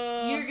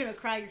 You're gonna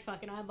cry your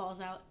fucking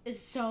eyeballs out.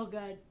 It's so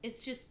good.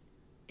 It's just,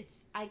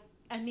 I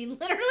mean,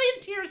 literally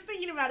in tears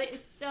thinking about it.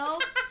 It's so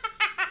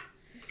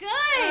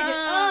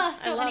good.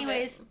 So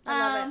anyways,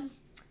 I love it.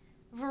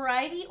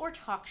 Variety or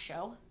talk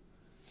show?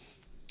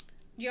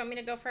 Do you want me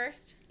to go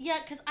first? Yeah,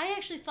 because I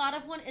actually thought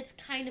of one. It's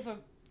kind of a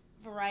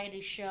variety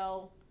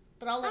show,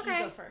 but I'll let you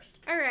go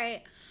first. All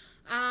right.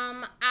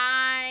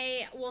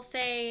 I will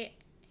say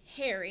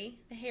Harry,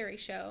 the Harry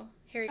Show.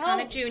 Harry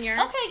Connick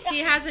Jr. Okay. He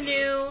has a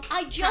new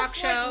I just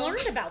talk show.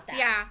 learned about that.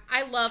 Yeah,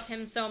 I love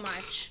him so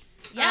much.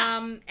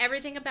 Yeah.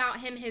 Everything about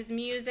him, his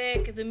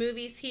music, the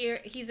movies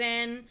he's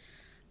in.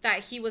 that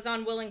he was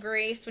on Will and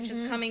Grace, which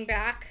is coming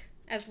back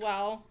as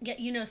well. Yeah,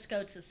 you know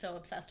Scotes is so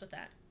obsessed with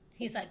that.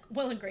 He's like,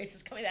 Will and Grace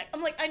is coming back.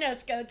 I'm like, I know,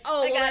 Scotes.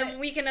 Oh, well,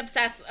 we can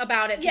obsess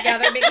about it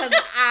together because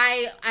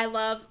I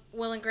love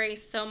Will and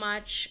Grace so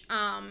much.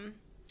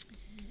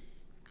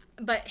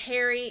 But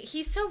Harry,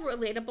 he's so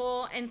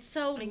relatable and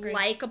so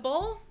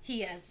likable.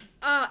 He is.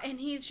 And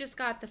he's just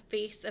got the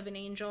face of an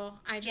angel.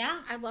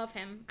 I love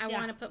him. I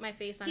want to put my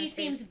face on his face.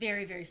 He seems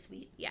very, very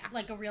sweet. Yeah.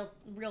 Like a real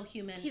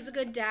human. He's a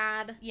good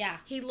dad. Yeah.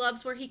 He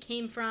loves where he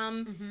came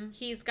from. Mm-hmm.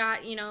 He's got,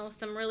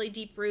 some really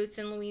deep roots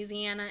in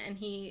Louisiana, and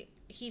he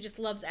just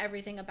loves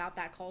everything about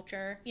that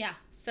culture. Yeah.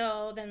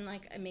 So then,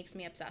 it makes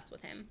me obsessed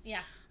with him.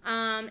 Yeah.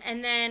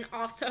 And then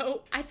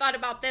also, I thought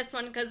about this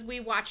one because we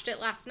watched it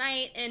last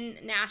night,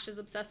 and Nash is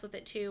obsessed with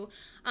it too.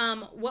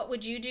 What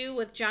would you do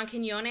with John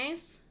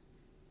Quinones?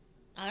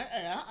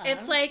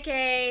 It's like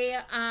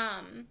a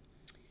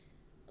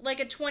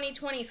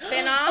 2020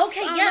 spinoff.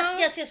 Okay,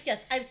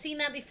 yes. I've seen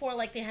that before.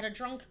 Like, they had a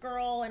drunk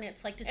girl, and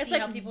it's like to see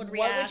how people would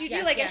react. What would you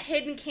do? A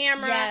hidden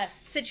camera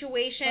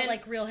situation.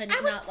 But real hidden,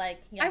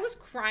 I was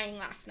crying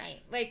last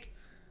night.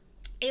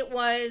 It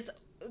was...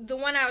 The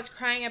one I was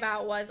crying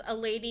about was a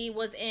lady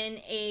was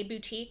in a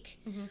boutique,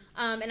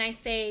 and I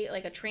say,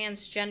 a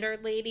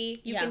transgendered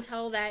lady. You can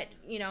tell that,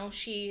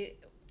 she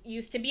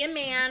used to be a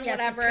man,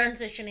 whatever.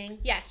 Transitioning.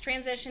 Yes,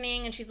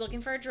 transitioning, and she's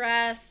looking for a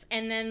dress,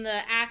 and then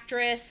the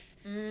actress,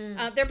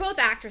 they're both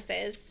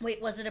actresses.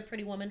 Wait, was it a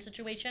Pretty Woman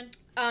situation?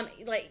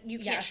 You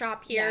can't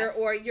shop here,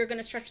 or you're going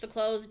to stretch the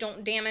clothes,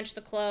 don't damage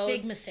the clothes.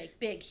 Big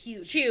mistake,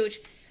 huge. Huge.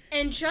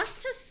 And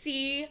just to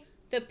see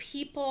the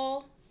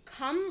people...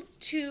 come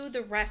to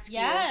the rescue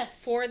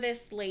for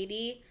this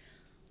lady.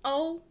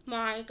 Oh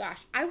my gosh.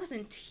 I was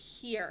in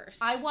tears.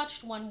 I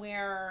watched one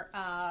where,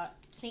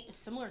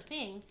 similar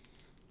thing,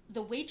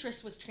 the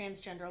waitress was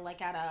transgender,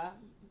 at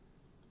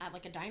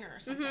a diner or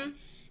something.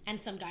 Mm-hmm.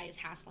 And some guy is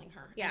hassling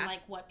her. Yeah.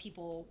 And what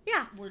people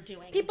were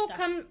doing. People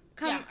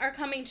are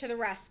coming to the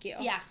rescue.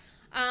 Yeah.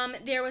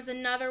 There was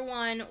another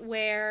one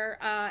where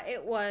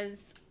it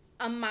was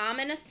a mom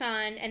and a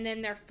son and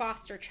then their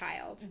foster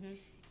child. Mm-hmm.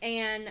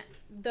 And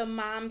the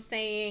mom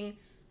saying,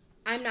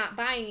 I'm not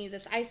buying you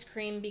this ice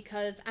cream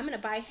because I'm going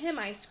to buy him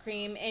ice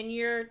cream and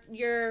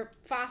your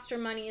foster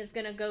money is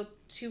going to go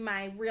to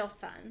my real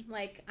son.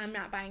 I'm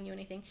not buying you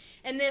anything.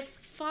 And this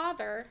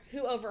father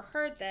who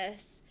overheard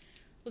this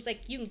was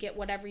like, you can get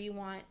whatever you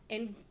want,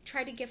 and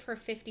tried to give her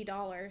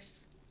 $50.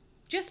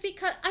 Just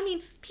because,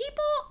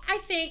 people, I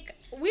think,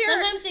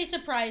 sometimes they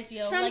surprise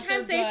you.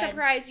 Sometimes they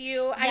surprise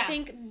you. Yeah. I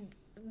think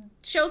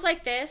shows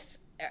like this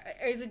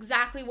is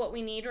exactly what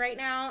we need right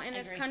now in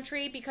this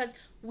country, because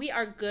we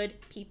are good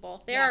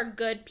people. There are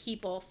good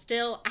people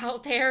still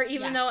out there,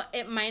 even though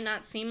it might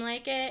not seem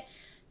like it.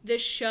 The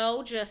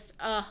show just,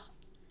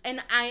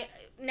 and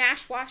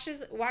Nash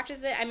watches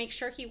it. I make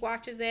sure he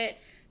watches it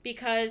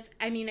because,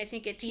 I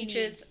think it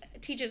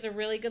teaches a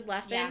really good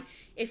lesson. Yeah.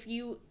 If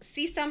you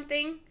see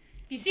something...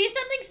 If you see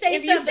something,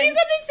 say something.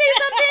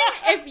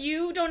 If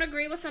you don't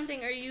agree with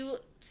something, or you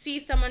see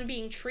someone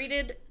being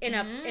treated in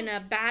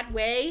a bad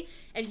way,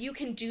 and you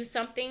can do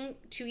something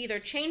to either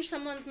change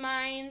someone's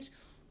mind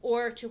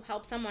or to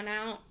help someone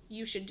out,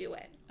 you should do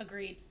it.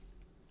 Agreed.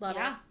 Love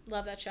it.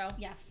 Love that show.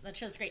 Yes, that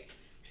show's great.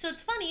 So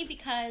it's funny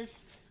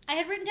because I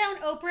had written down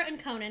Oprah and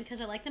Conan because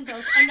I like them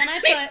both, and then I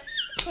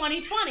put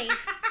 2020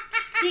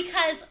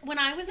 because when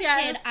I was a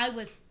kid, I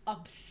was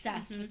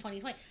obsessed with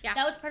 2020. Yeah.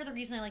 That was part of the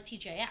reason I liked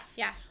TJF.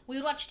 Yeah. We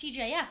would watch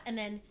TJF, and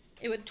then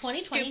it would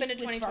 2020 scoop into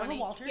 2020 with Barbara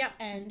Walters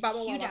and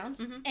Hugh Downs.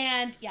 Mm-hmm.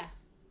 And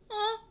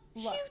oh,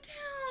 Hugh Downs.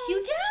 Hugh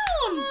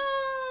Downs.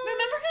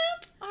 Remember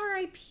him?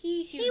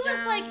 R.I.P. Hugh He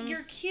Downs. was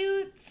your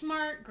cute,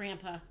 smart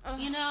grandpa.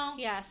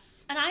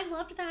 Yes. And I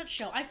loved that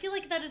show. I feel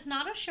like that is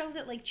not a show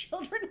that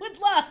children would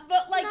love,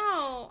 but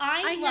no,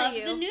 I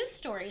loved the news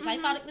stories. Mm-hmm. I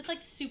thought it was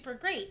super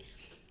great.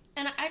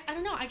 And I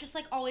don't know. I just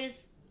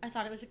always I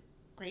thought it was a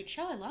great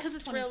show. I loved it because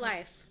it's real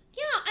life.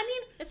 Yeah,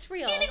 it's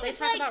real. And they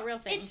talk about real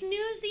things. It's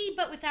newsy,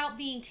 but without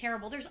being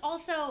terrible. There's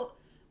also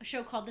a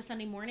show called The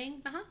Sunday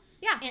Morning.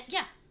 Yeah. And,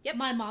 Yep.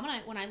 My mom and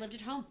I, when I lived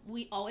at home,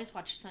 we always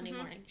watched Sunday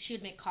Morning. She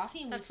would make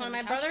coffee, and that's one of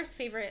my brother's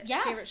favorite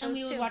shows, and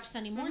we would watch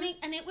Sunday Morning,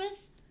 and it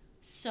was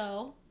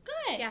so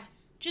good. Yeah.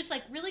 Just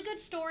really good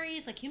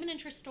stories, human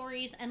interest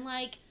stories, and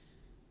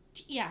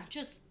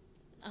just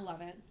I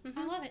love it. Mm-hmm.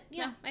 I love it.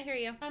 Yeah, I hear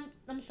you.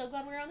 I'm so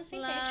glad we're on the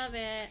same page. Love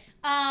it.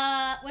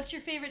 What's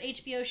your favorite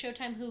HBO,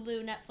 Showtime,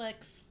 Hulu,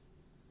 Netflix?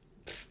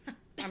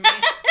 Come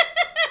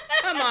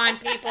on,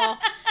 people.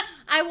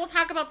 I will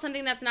talk about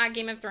something that's not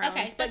Game of Thrones.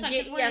 Okay, but we're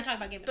going to talk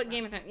about Game of Thrones. But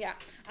Game of Thrones, yeah.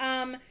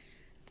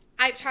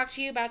 I've talked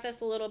to you about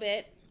this a little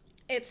bit.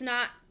 It's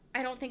not...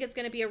 I don't think it's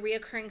going to be a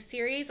reoccurring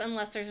series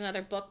unless there's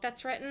another book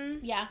that's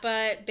written. Yeah.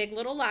 But Big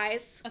Little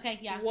Lies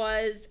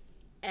was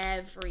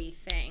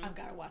everything. I've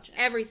got to watch it.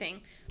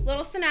 Everything.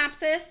 Little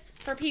synopsis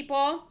for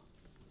people.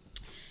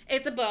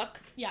 It's a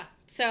book. Yeah.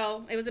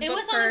 So, it was a book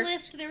first. On a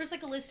list. There was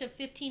a list of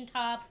 15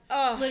 top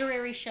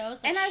literary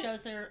shows,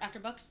 shows that are after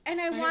books.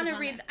 And I want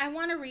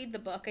to read the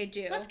book. I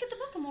do. Let's get the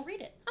book and we'll read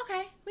it.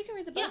 Okay. We can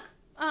read the book.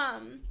 Yeah.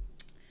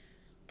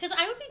 Because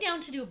I would be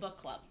down to do a book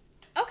club.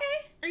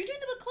 Okay. Are you doing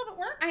the book club at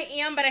work? I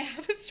am, but I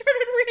haven't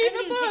started reading the book.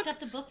 I haven't even picked up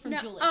the book from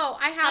Julie. Oh,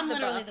 I have the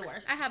book. I'm literally the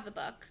worst. I have the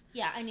book.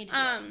 Yeah, I need to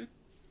do it.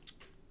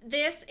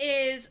 This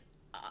is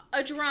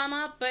a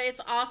drama, but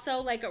it's also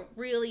like a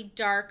really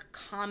dark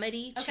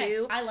comedy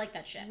too. Okay, I like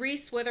that shit.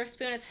 Reese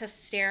Witherspoon is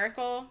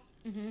hysterical.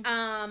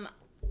 Mm-hmm.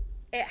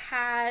 It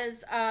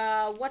has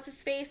what's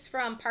his face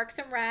from Parks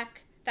and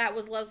Rec. That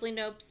was Leslie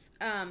Knope's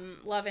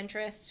love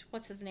interest.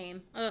 What's his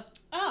name?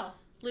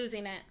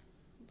 Losing it.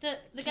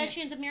 The guy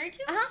she ends up married to?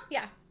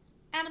 Yeah.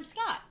 Adam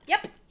Scott.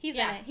 Yep, he's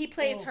in it. He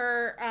plays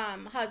her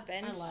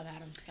husband. I love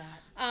Adam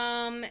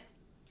Scott.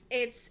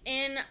 It's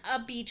in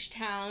a beach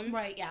town.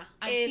 Right, yeah.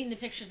 I've seen the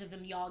pictures of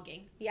them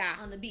yogging. Yeah.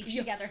 On the beach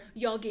together.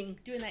 Yogging.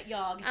 Doing that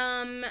yog.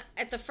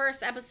 At the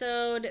first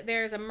episode,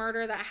 there's a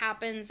murder that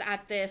happens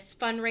at this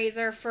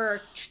fundraiser for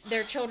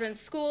their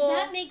children's school.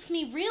 That makes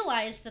me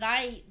realize that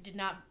I did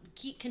not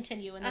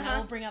continue, and then I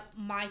will bring up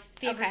my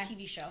favorite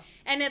TV show.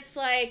 And it's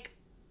like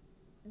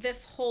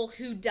this whole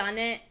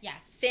whodunit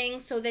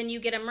thing, so then you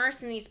get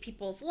immersed in these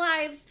people's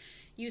lives.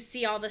 You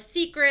see all the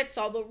secrets,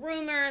 all the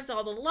rumors,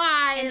 all the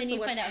lies, and then you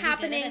what's find out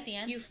happening. Who did it at the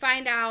end. You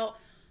find out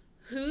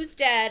who's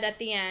dead at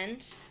the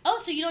end. Oh,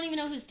 so you don't even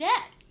know who's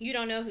dead? You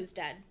don't know who's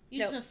dead. You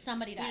just know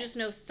somebody died. You just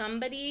know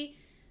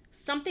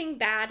something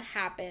bad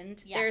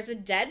happened. Yeah. There's a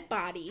dead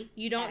body.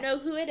 You don't know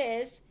who it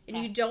is, and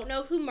you don't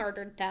know who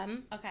murdered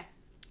them. Okay.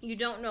 You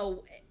don't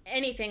know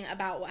anything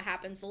about what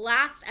happens. The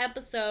last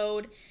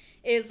episode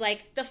is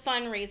like the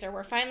fundraiser.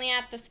 We're finally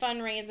at this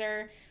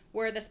fundraiser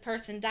where this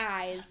person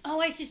dies.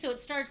 Oh, I see. So it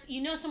starts,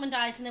 someone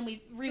dies, and then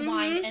we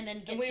rewind, and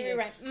then get to...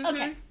 rewind.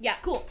 Okay. Yeah.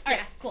 Cool. All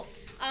right, cool.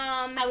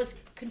 I was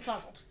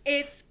confuzzled.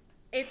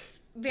 It's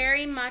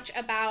very much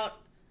about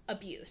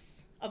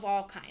abuse of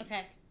all kinds.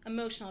 Okay.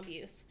 Emotional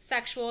abuse,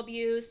 sexual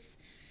abuse,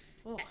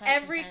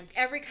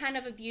 every kind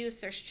of abuse.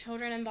 There's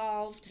children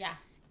involved. Yeah.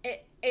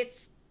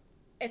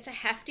 It's a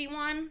hefty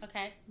one.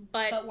 Okay.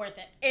 But worth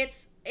it.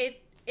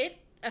 It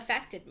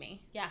affected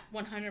me. Yeah.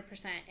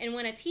 100%. And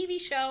when a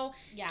TV show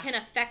can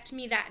affect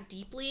me that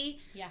deeply,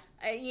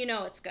 you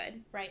know it's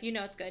good. Right. You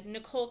know it's good.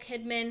 Nicole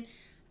Kidman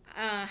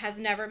has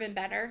never been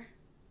better.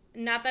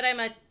 Not that I'm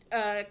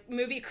a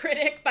movie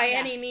critic by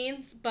any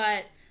means,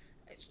 but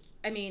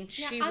I mean,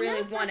 she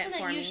really won it for me. I'm not a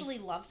person that usually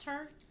loves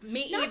her.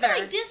 Me either. Not that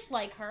I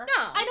dislike her.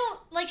 No. I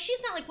don't,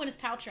 she's not like Gwyneth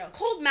Paltrow.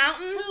 Cold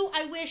Mountain. Who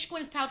I wish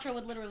Gwyneth Paltrow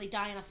would literally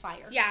die in a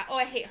fire. Yeah,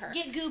 I hate her.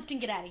 Get gooped and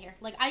get out of here.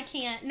 I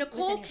can't.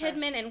 Nicole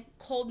Kidman and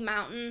Cold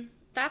Mountain,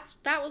 that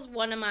was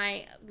one of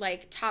my,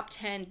 top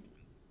 10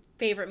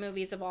 favorite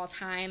movies of all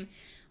time.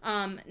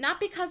 Not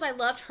because I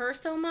loved her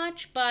so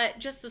much, but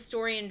just the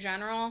story in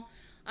general.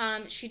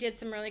 She did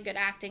some really good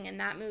acting in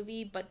that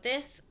movie, but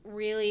this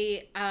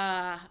really,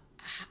 I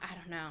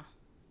don't know.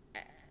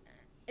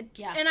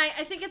 Yeah. And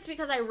I think it's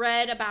because I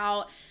read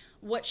about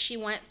what she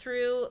went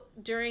through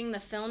during the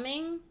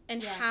filming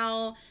and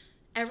how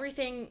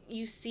everything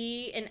you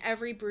see and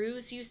every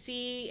bruise you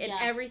see and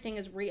everything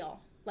is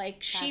real.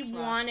 She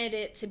wanted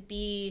it to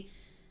be,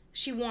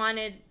 she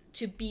wanted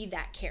to be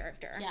that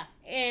character. Yeah.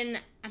 And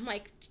I'm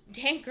like,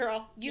 dang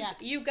girl, you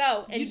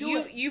go and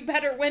you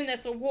better win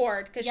this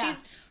award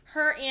because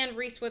her and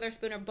Reese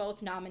Witherspoon are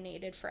both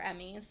nominated for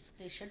Emmys.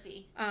 They should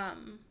be.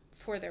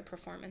 For their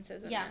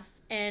performances in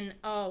this. And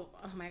oh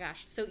my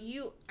gosh. So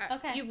you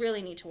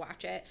really need to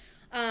watch it.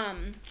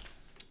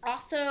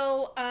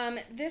 Also,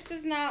 this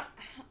is not,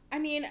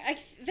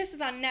 this is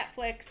on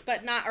Netflix,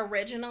 but not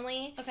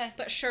originally. Okay.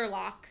 But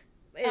Sherlock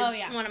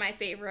is one of my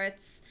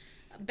favorites.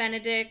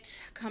 Benedict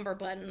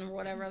Cumberbatch, or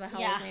whatever the hell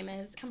his name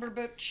is.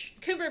 Cumberbatch.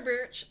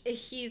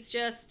 He's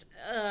just,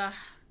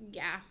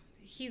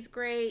 he's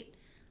great.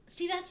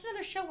 See, that's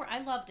another show where I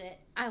loved it.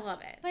 I love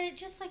it. But it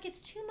just,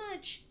 it's too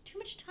much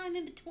time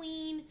in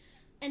between.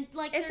 And,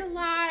 it's a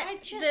lot.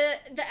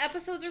 The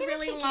episodes are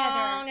really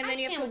long, and then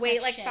you have to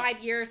wait, 5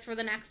 years for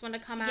the next one to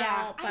come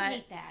out. But I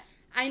hate that.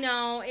 I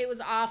know, it was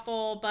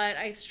awful, but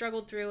I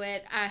struggled through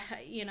it.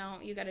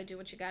 You gotta do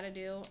what you gotta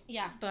do.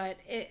 Yeah. But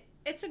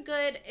it's a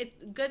good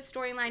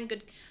storyline,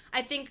 good.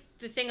 I think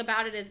the thing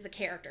about it is the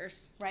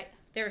characters. Right.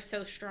 They're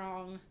so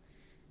strong,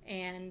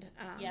 and,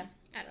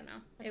 I don't know.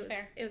 That's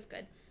fair. It was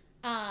good.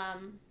 I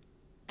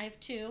have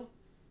two.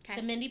 Okay.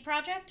 The Mindy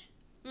Project.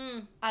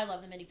 I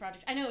love The Mindy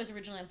Project. I know it was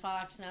originally on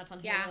Fox, now it's on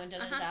Hulu and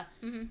da-da-da.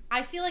 Mm-hmm.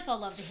 I feel like I'll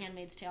love The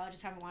Handmaid's Tale. I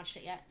just haven't watched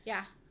it yet.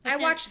 Yeah. I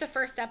watched the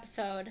first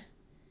episode.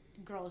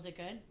 Girl, is it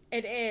good?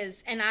 It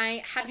is. And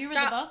I had to stop. Have you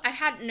read the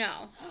book?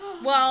 No.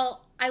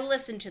 Well, I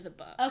listened to the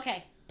book.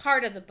 Okay.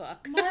 Part of the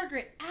book.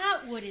 Margaret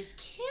Atwood is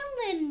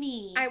killing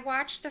me. I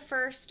watched the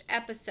first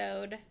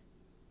episode,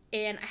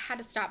 and I had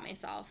to stop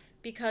myself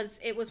because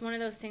it was one of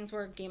those things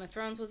where Game of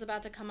Thrones was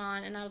about to come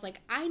on, and I was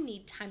like, I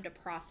need time to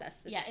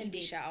process this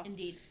TV show.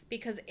 Indeed.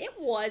 Because it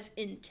was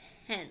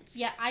intense.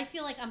 Yeah, I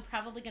feel like I'm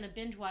probably going to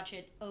binge watch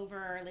it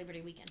over Labor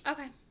Day weekend.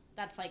 Okay.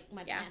 That's my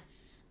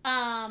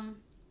plan.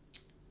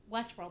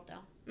 Westworld,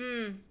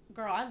 though.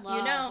 Girl, I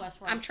love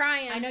Westworld. I'm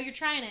trying. I know you're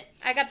trying it.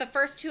 I got the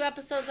first 2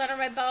 episodes under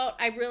my belt.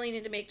 I really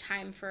need to make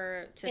time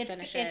to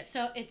finish it.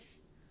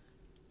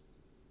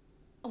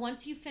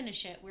 once you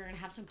finish it, we're going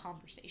to have some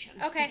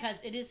conversations. Okay.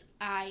 Because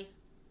I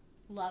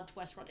loved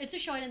Westworld. It's a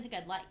show I didn't think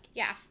I'd like.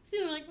 Yeah.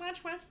 People were like,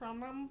 watch Westworld,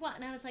 blah, blah, blah.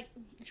 And I was like,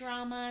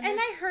 drama. And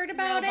I heard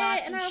about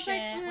it, and I was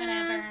shit, like,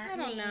 whatever. I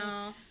don't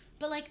know.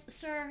 But, like,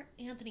 Sir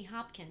Anthony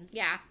Hopkins.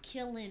 Yeah.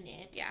 Killing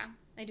it. Yeah,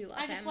 I do love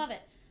him. I just love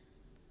it.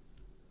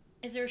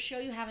 Is there a show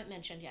you haven't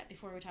mentioned yet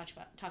before we talk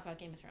about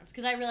Game of Thrones?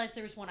 Because I realized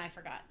there was one I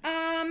forgot.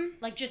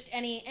 Like, just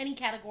any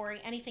category,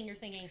 anything you're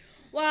thinking.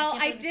 Well,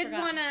 I did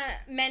want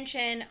to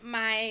mention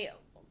my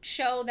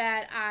show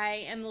that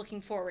I am looking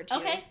forward to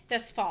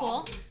this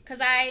fall. Because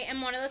I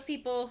am one of those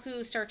people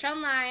who search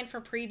online for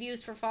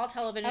previews for fall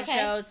television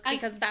shows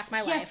because that's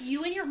my life. Yes,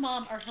 you and your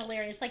mom are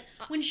hilarious. Like,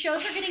 when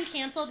shows are getting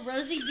canceled,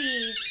 Rosie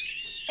B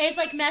is,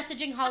 like,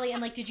 messaging Holly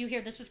and, like, did you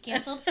hear this was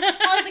canceled?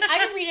 Holly's like, I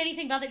didn't read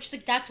anything about that. She's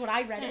like, that's what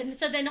I read. And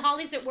so then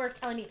Holly's at work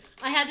telling me,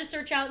 I had to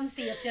search out and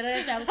see if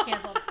that was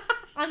canceled.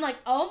 I'm like,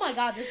 oh my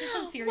God, this is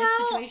some serious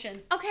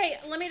situation. Okay,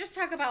 let me just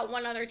talk about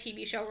one other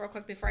TV show real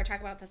quick before I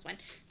talk about this one.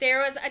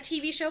 There is a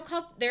TV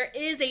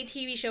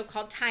show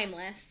called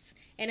Timeless,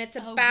 and it's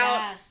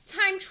about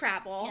time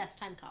travel. Yes,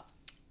 time cop.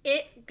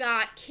 It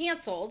got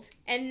canceled,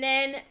 and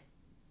then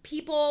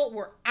people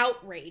were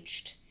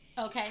outraged.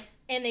 Okay.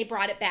 And they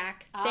brought it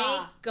back.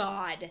 Thank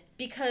God.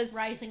 Because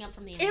rising up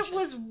from the ashes. It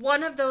was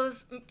one of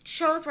those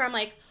shows where I'm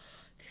like,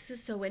 this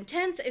is so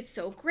intense. It's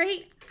so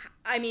great.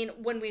 I mean,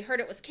 when we heard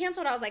it was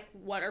canceled, I was like,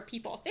 what are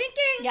people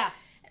thinking? Yeah.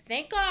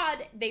 Thank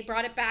God they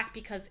brought it back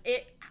because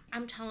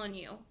I'm telling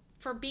you,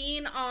 for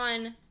being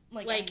on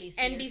like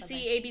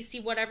NBC,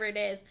 ABC, whatever it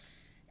is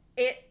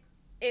good.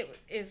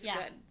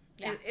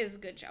 Yeah. It is a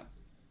good show.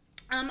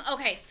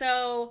 Okay,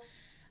 so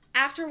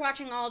after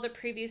watching all the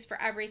previews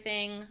for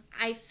everything,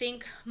 I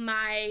think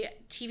my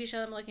TV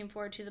show I'm looking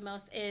forward to the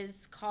most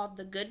is called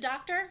The Good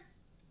Doctor.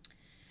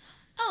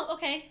 Oh,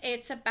 okay.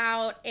 It's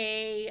about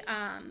a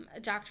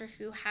doctor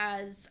who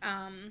has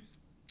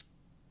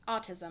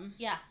autism.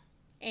 Yeah.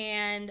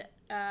 And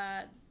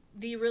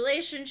the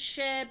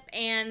relationship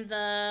and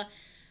the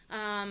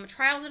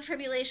trials and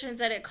tribulations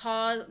that it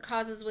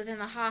causes within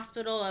the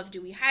hospital of,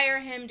 do we hire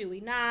him? Do we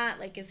not?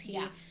 Like, is he,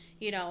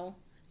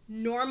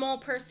 normal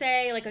per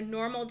se? Like a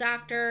normal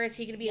doctor? Is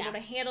he going to be able to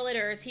handle it,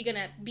 or is he going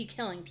to be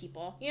killing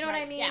people? You know what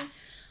I mean?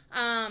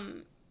 Yeah.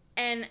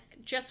 And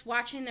just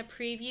watching the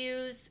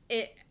previews,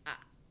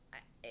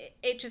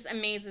 it just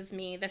amazes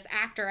me. This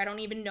actor, I don't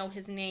even know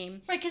his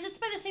name. Right, because it's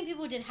by the same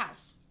people who did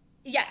House.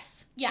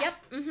 Yes. Yeah. Yep.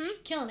 Mm-hmm.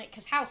 Killing it,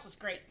 because House was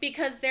great.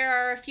 Because there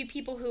are a few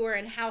people who are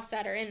in House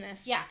that are in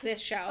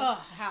this show.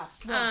 Oh,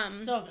 House. Well,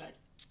 so good.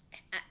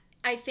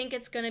 I think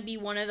it's going to be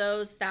one of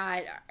those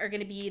that are going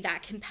to be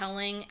that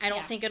compelling. I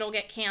don't think it'll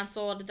get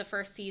canceled the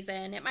first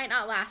season. It might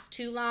not last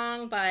too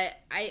long, but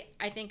I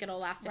think it'll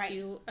last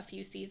a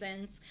few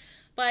seasons.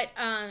 But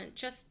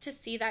just to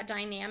see that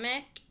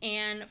dynamic,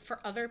 and for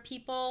other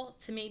people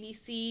to maybe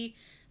see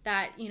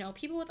that,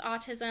 people with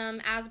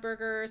autism,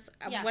 Asperger's,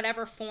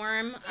 whatever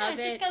form of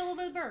it. Just got a little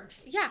bit of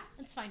Bergs. Yeah.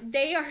 That's fine.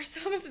 They are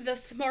some of the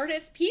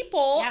smartest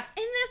people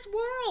in this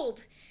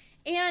world.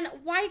 And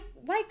why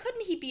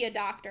couldn't he be a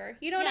doctor?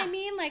 You know what I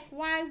mean? Like,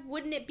 why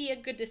wouldn't it be a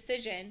good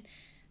decision?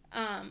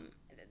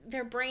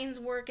 Their brains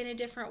work in a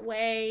different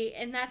way,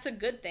 and that's a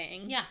good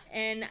thing. Yeah.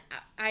 And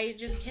I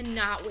just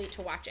cannot wait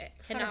to watch it.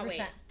 Cannot 100%.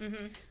 Wait.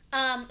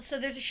 Mm-hmm. So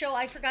there's a show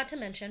I forgot to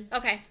mention.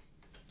 Okay.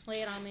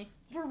 Lay it on me.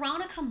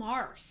 Veronica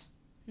Mars.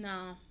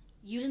 No.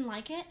 You didn't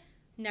like it?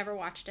 Never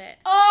watched it.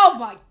 Oh,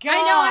 my God.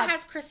 I know it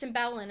has Kristen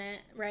Bell in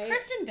it, right?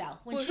 Kristen Bell.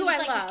 When she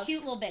was like a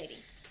cute little baby.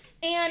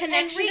 And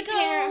Connection Enrico, to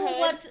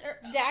Parenthood.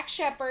 Dax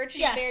Shepard.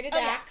 She's there to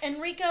Dax. Yeah.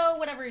 Enrico,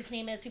 whatever his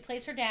name is, who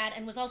plays her dad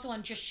and was also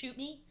on Just Shoot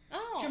Me.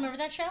 Oh. Do you remember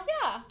that show?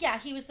 Yeah. Yeah,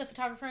 he was the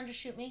photographer on Just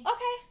Shoot Me.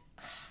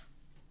 Okay.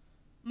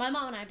 My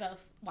mom and I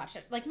both watched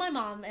it. Like, my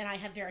mom and I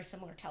have very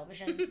similar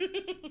television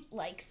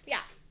likes. Yeah.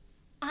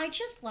 I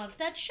just loved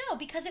that show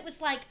because it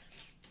was like,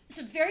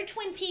 so it's very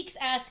Twin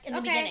Peaks-esque in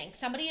the beginning.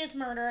 Somebody is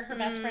murdered. Her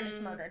best friend is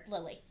murdered,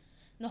 Lily.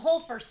 And the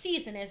whole first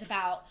season is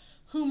about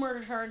who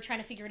murdered her and trying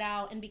to figure it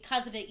out. And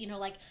because of it,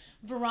 like,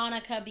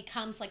 Veronica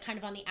becomes, like, kind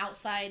of on the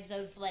outsides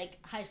of, like,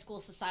 high school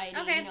society.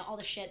 Okay. All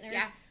the shit.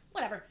 There's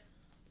whatever.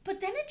 But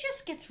then it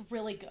just gets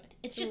really good.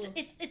 It's just,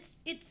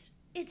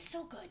 it's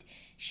so good.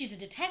 She's a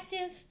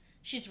detective.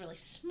 She's really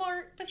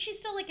smart, but she's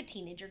still, like, a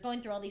teenager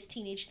going through all these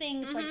teenage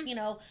things, like,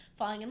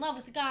 falling in love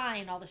with a guy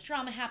and all this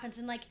drama happens.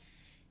 And, like,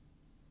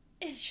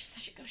 it's just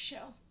such a good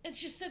show.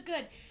 It's just so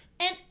good.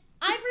 And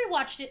I've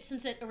rewatched it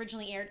since it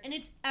originally aired, and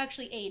it's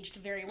actually aged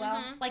very well.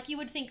 Mm-hmm. Like, you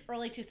would think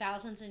early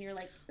 2000s, and you're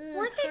like,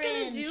 weren't they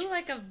going to do,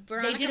 like, a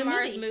Veronica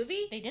Mars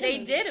movie? They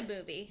did a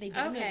movie.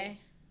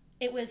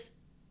 It was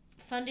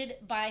funded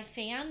by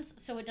fans,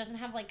 so it doesn't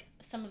have, like,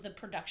 some of the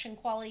production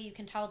quality you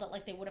can tell that,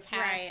 like, they would have had.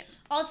 Right.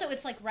 Also,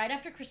 it's, like, right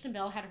after Kristen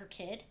Bell had her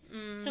kid.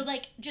 So,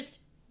 like, just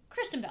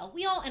Kristen Bell.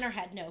 We all in our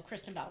head know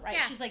Kristen Bell, right?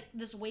 Yeah. She's, like,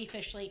 this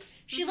waifishly.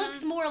 She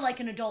looks more like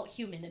an adult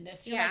human in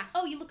this. You're like,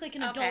 oh, you look like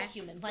an adult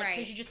human. Like,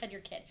 because you just had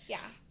your kid.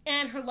 Yeah.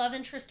 And her love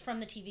interest from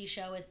the TV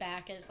show is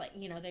back as, like,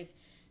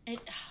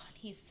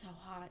 he's so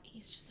hot.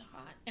 He's just so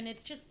hot. And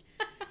it's just,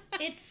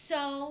 it's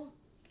so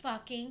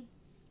fucking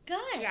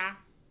good. Yeah.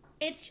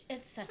 It's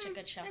such a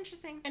good show.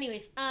 Interesting.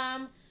 Anyways,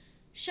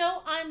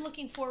 show I'm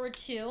looking forward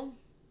to.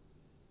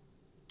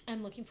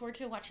 I'm looking forward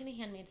to watching The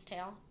Handmaid's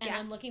Tale, and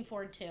I'm looking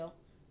forward to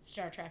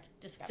Star Trek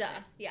Discovery.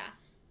 Yeah.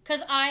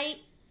 Because I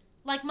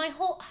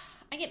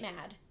get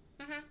mad.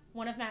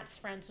 One of Matt's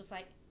friends was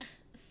like,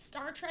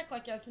 Star Trek,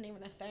 like, isn't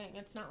even a thing.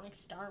 It's not like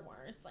Star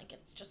Wars. Like,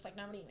 it's just like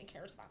nobody even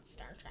cares about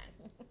Star Trek.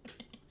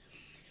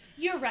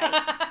 You're right.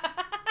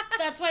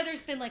 That's why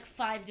there's been like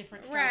 5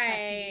 different Star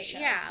Trek TV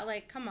shows. Yeah,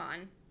 like, come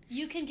on.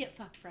 You can get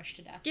fucked fresh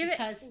to death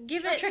because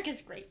Star Trek is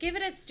great. Give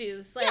it its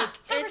dues. Like,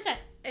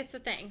 100%. It's a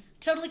thing.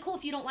 Totally cool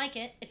if you don't like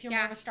it. If you're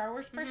more of a Star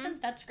Wars person,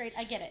 that's great.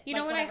 I get it. You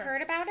know what I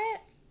heard about it?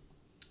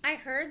 I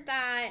heard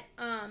that,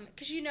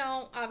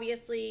 because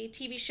obviously,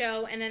 TV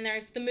show, and then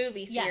there's the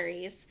movie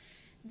series. Yes.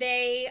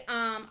 They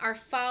are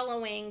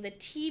following the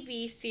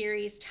TV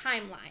series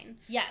timeline.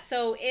 Yes.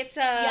 So it's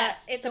a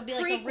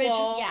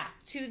prequel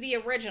to the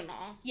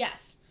original.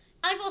 Yes.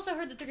 I've also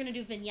heard that they're going to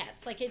do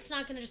vignettes. Like, it's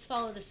not going to just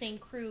follow the same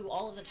crew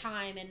all of the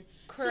time. And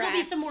correct. So there'll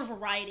be some more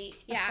variety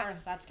as far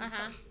as that's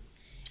concerned.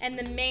 And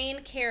the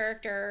main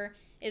character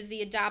is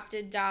the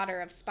adopted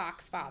daughter of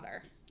Spock's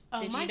father. Oh,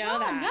 did you know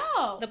that?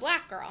 No. The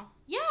black girl.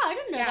 Yeah, I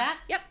didn't know that.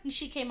 Yep. And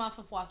she came off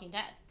of Walking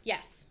Dead.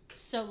 Yes.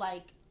 So,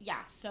 like,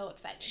 yeah, so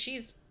excited.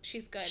 She's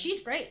good.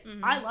 She's great.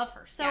 Mm-hmm. I love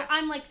her. So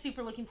I'm, like,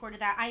 super looking forward to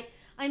that.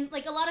 I'm,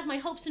 like, a lot of my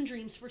hopes and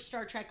dreams for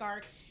Star Trek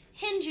are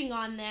hinging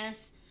on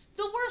this.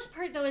 The worst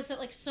part, though, is that,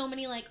 like, so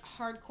many, like,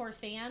 hardcore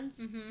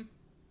fans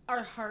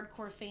are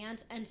hardcore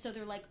fans, and so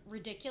they're, like,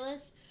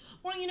 ridiculous.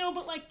 Well,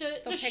 but, like,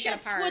 the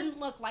ships wouldn't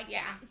look like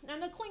that.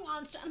 And the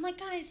Klingons, I'm like,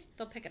 guys.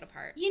 They'll pick it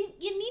apart. You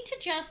need to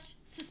just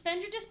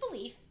suspend your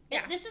disbelief.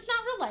 Yeah. This is not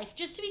real life,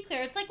 just to be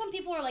clear. It's like when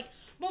people are like,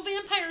 well,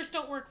 vampires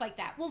don't work like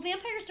that. Well,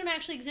 vampires don't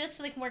actually exist,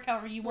 so they can work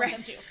however you want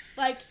them to.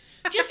 Like,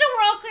 just so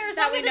we're all clear, as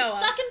long as it's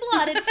sucking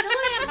blood, it's still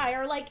a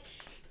vampire. Like,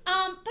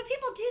 but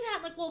people do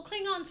that, like, well,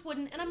 Klingons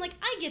wouldn't, and I'm like,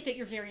 I get that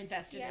you're very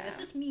invested in this.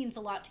 This means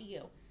a lot to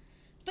you.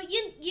 But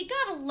you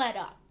gotta let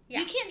up.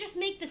 Yeah. You can't just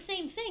make the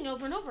same thing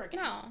over and over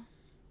again. No.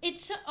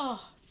 It's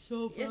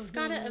so fun. It's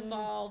gotta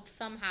evolve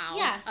somehow.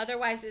 Yes.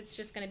 Otherwise, it's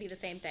just gonna be the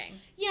same thing.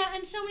 Yeah,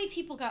 and so many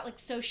people got, like,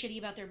 so shitty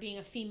about there being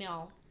a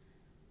female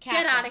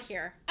captain. Get out of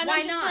here. And why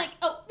I'm just not? Like,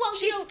 oh, well,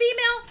 she's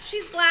female,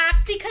 she's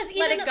black,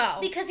 let it go.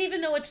 Because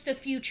even though it's the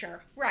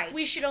future, right,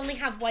 we should only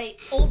have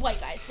old white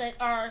guys that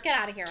are get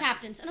out of here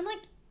captains. And I'm like,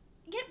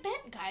 get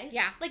bent, guys.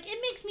 Yeah. Like, it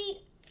makes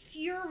me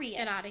furious.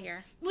 Get out of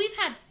here. We've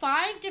had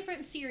 5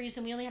 different series,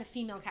 and we only had a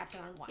female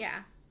captain on 1. Yeah.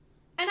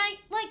 And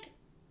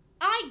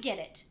I get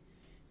it.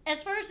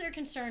 As far as they're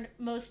concerned,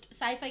 most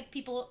sci-fi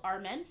people are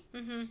men,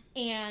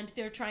 and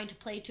they're trying to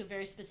play to a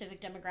very specific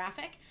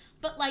demographic.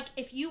 But, like,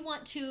 if you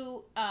want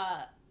to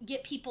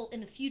get people in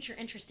the future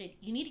interested,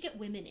 you need to get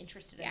women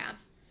interested in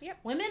this. Yep.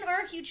 Women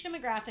are a huge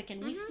demographic,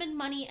 and we spend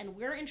money, and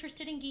we're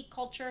interested in geek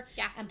culture,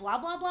 and blah,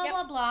 blah, blah,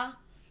 blah, blah.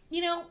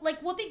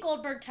 Like, Whoopi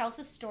Goldberg tells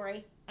this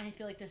story. I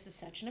feel like this is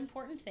such an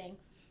important thing.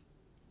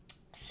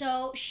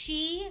 So,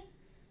 she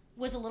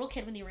was a little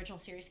kid when the original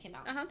series came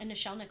out, and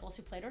Nichelle Nichols,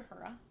 who played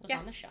Uhura, was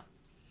on the show.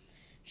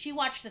 She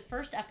watched the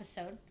first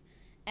episode,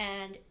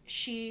 and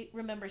she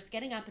remembers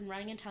getting up and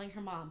running and telling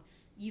her mom,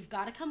 you've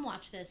got to come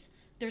watch this.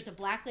 There's a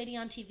black lady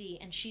on TV,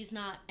 and she's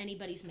not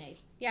anybody's maid.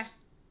 Yeah.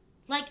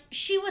 Like,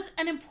 she was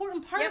an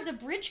important part of the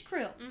bridge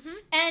crew.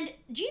 And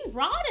Gene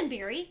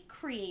Roddenberry,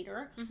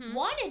 creator,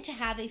 wanted to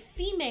have a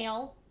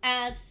female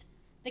as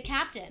the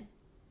captain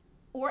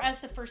or as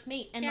the first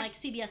mate. And, like,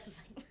 CBS was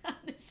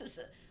like, this is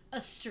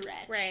a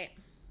stretch. Right.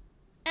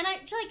 And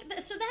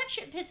so that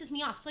shit pisses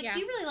me off. It's like, if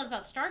you really love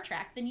about Star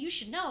Trek, then you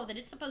should know that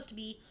it's supposed to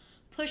be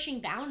pushing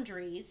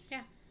boundaries.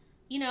 Yeah.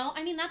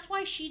 I mean, that's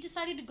why she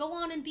decided to go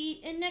on and be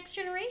in Next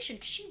Generation,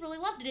 because she really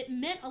loved it. It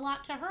meant a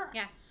lot to her.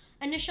 Yeah.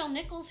 And Nichelle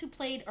Nichols, who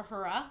played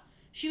Uhura,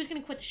 she was going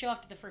to quit the show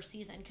after the first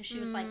season, because she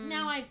was like,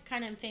 now I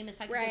kind of am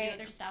famous, I can go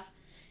do other stuff.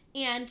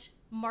 And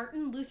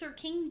Martin Luther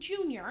King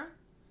Jr.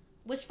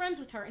 was friends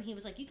with her, and he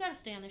was like, you got to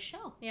stay on the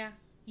show. Yeah.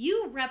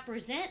 You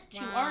represent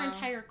to our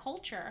entire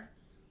culture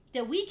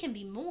that we can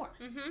be more.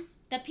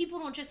 That people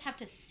don't just have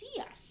to see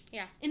us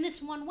in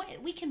this one way.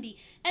 We can be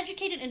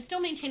educated and still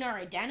maintain our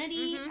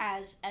identity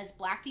as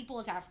black people,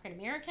 as African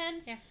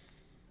Americans. Yeah.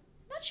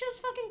 That show's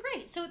fucking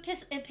great. So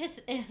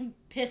it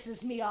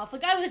pisses me off.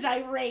 Like, I was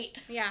irate.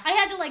 Yeah. I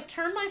had to, like,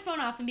 turn my phone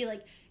off and be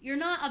like, you're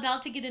not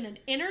about to get in an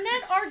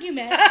internet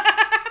argument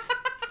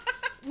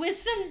with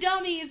some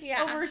dummies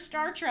over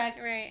Star Trek.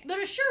 Right. But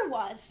it sure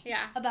was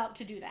about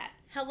to do that.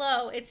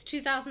 Hello, it's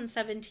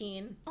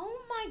 2017. Oh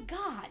my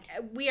God.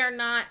 We are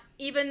not,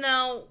 even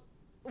though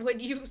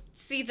when you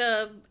see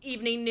the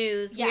evening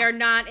news, we are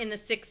not in the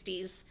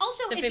 60s.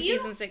 Also, the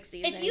 50s and 60s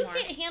if anymore. You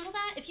can't handle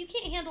that, if you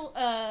can't handle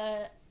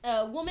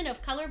a woman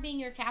of color being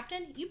your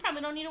captain, you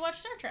probably don't need to watch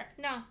Star Trek.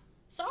 No.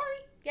 Sorry.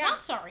 Yeah.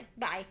 Not sorry.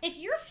 Bye. If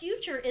your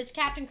future is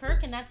Captain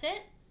Kirk and that's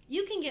it,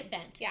 you can get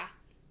bent. Yeah.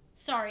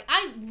 Sorry.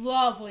 I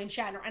love William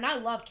Shatner and I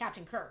love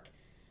Captain Kirk.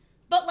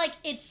 But, like,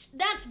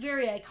 that's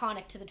very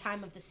iconic to the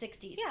time of the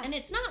 60s. Yeah. And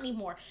it's not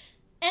anymore.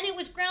 And it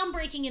was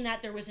groundbreaking in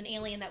that there was an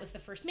alien that was the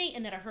first mate,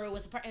 and that Uhura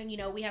was a part, and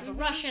we have a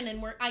Russian,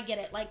 and I get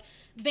it, like,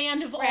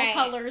 band of all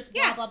colors,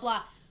 blah, blah,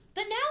 blah.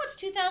 But now it's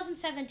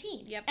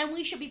 2017. Yep. And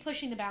we should be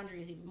pushing the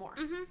boundaries even more.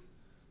 Mm-hmm.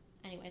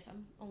 Anyways,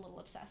 I'm a little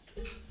obsessed.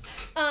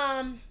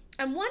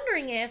 I'm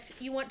wondering if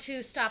you want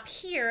to stop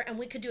here and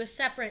we could do a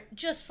separate,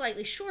 just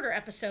slightly shorter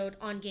episode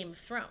on Game of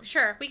Thrones.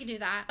 Sure, we can do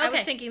that. Okay. I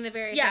was thinking the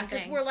very same thing. Yeah,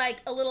 because we're like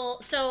a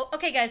little... So,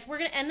 okay, guys, we're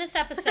going to end this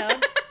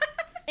episode.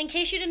 In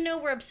case you didn't know,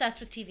 we're obsessed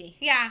with TV.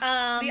 Yeah,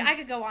 I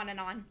could go on and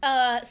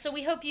on. So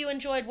we hope you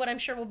enjoyed what I'm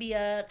sure will be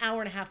an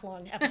hour and a half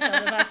long episode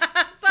of us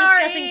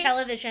discussing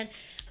television.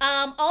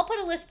 I'll put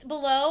a list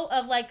below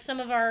of like some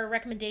of our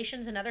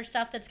recommendations and other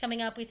stuff that's coming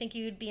up we think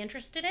you'd be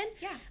interested in.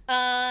 Yeah.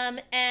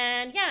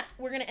 And yeah,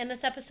 we're going to end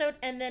this episode,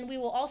 and then we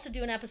will also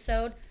do an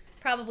episode,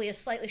 probably a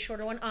slightly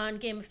shorter one, on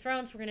Game of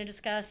Thrones. We're going to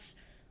discuss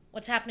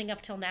what's happening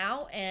up till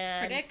now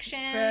and predictions.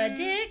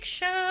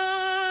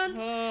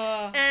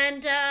 Oh.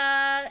 And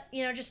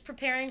just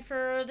preparing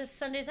for this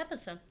Sunday's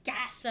episode.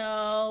 Yeah.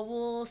 So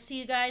we'll see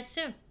you guys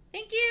soon.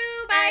 Thank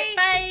you. Bye.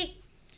 Bye.